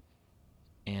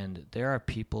 and there are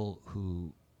people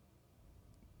who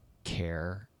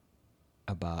care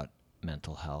about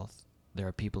mental health. There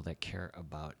are people that care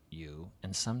about you,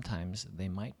 and sometimes they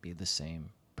might be the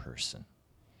same person.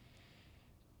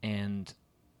 And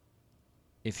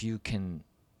if you can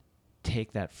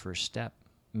take that first step,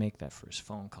 make that first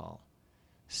phone call,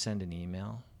 send an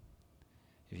email,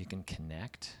 if you can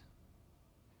connect,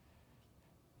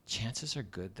 chances are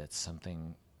good that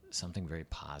something very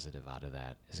positive out of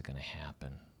that is going to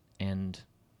happen. And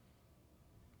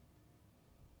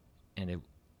it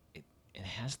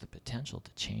has the potential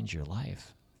to change your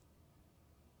life.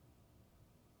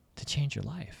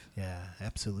 Yeah,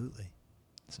 absolutely.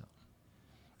 So,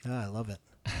 I love it.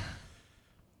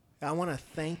 I want to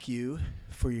thank you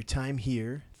for your time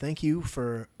here. Thank you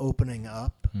for opening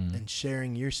up and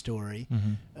sharing your story.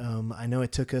 Mm-hmm. I know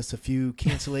it took us a few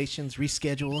cancellations,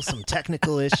 reschedules, some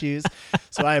technical issues.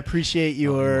 So I appreciate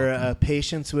your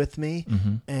patience with me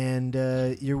and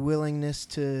your willingness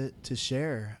to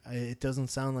share. It doesn't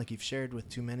sound like you've shared with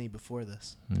too many before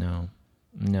this. No.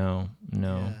 Yeah.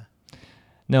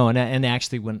 No, and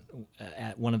actually, when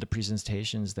at one of the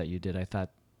presentations that you did, I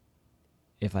thought,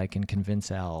 if I can convince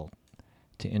Al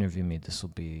to interview me, this will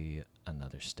be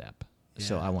another step. Yeah.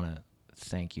 So I want to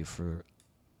thank you for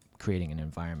creating an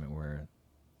environment where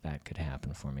that could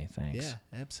happen for me. Thanks. Yeah,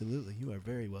 absolutely. You are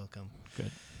very welcome. Good.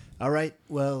 All right.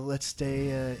 Well, let's stay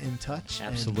in touch.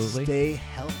 Absolutely. And stay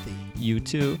healthy. You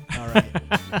too. All right.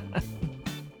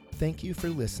 Thank you for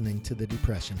listening to the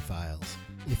Depression Files.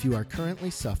 If you are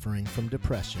currently suffering from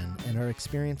depression and are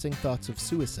experiencing thoughts of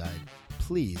suicide,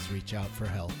 please reach out for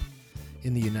help.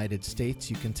 In the United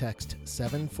States, you can text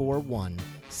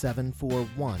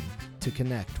 741-741 to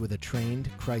connect with a trained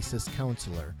crisis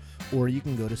counselor, or you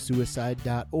can go to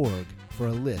suicide.org for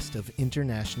a list of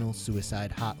international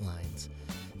suicide hotlines.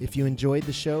 If you enjoyed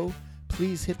the show,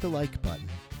 please hit the like button.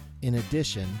 In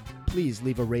addition, please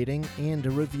leave a rating and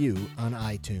a review on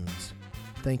iTunes.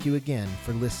 Thank you again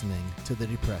for listening to the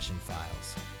Depression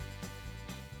Files.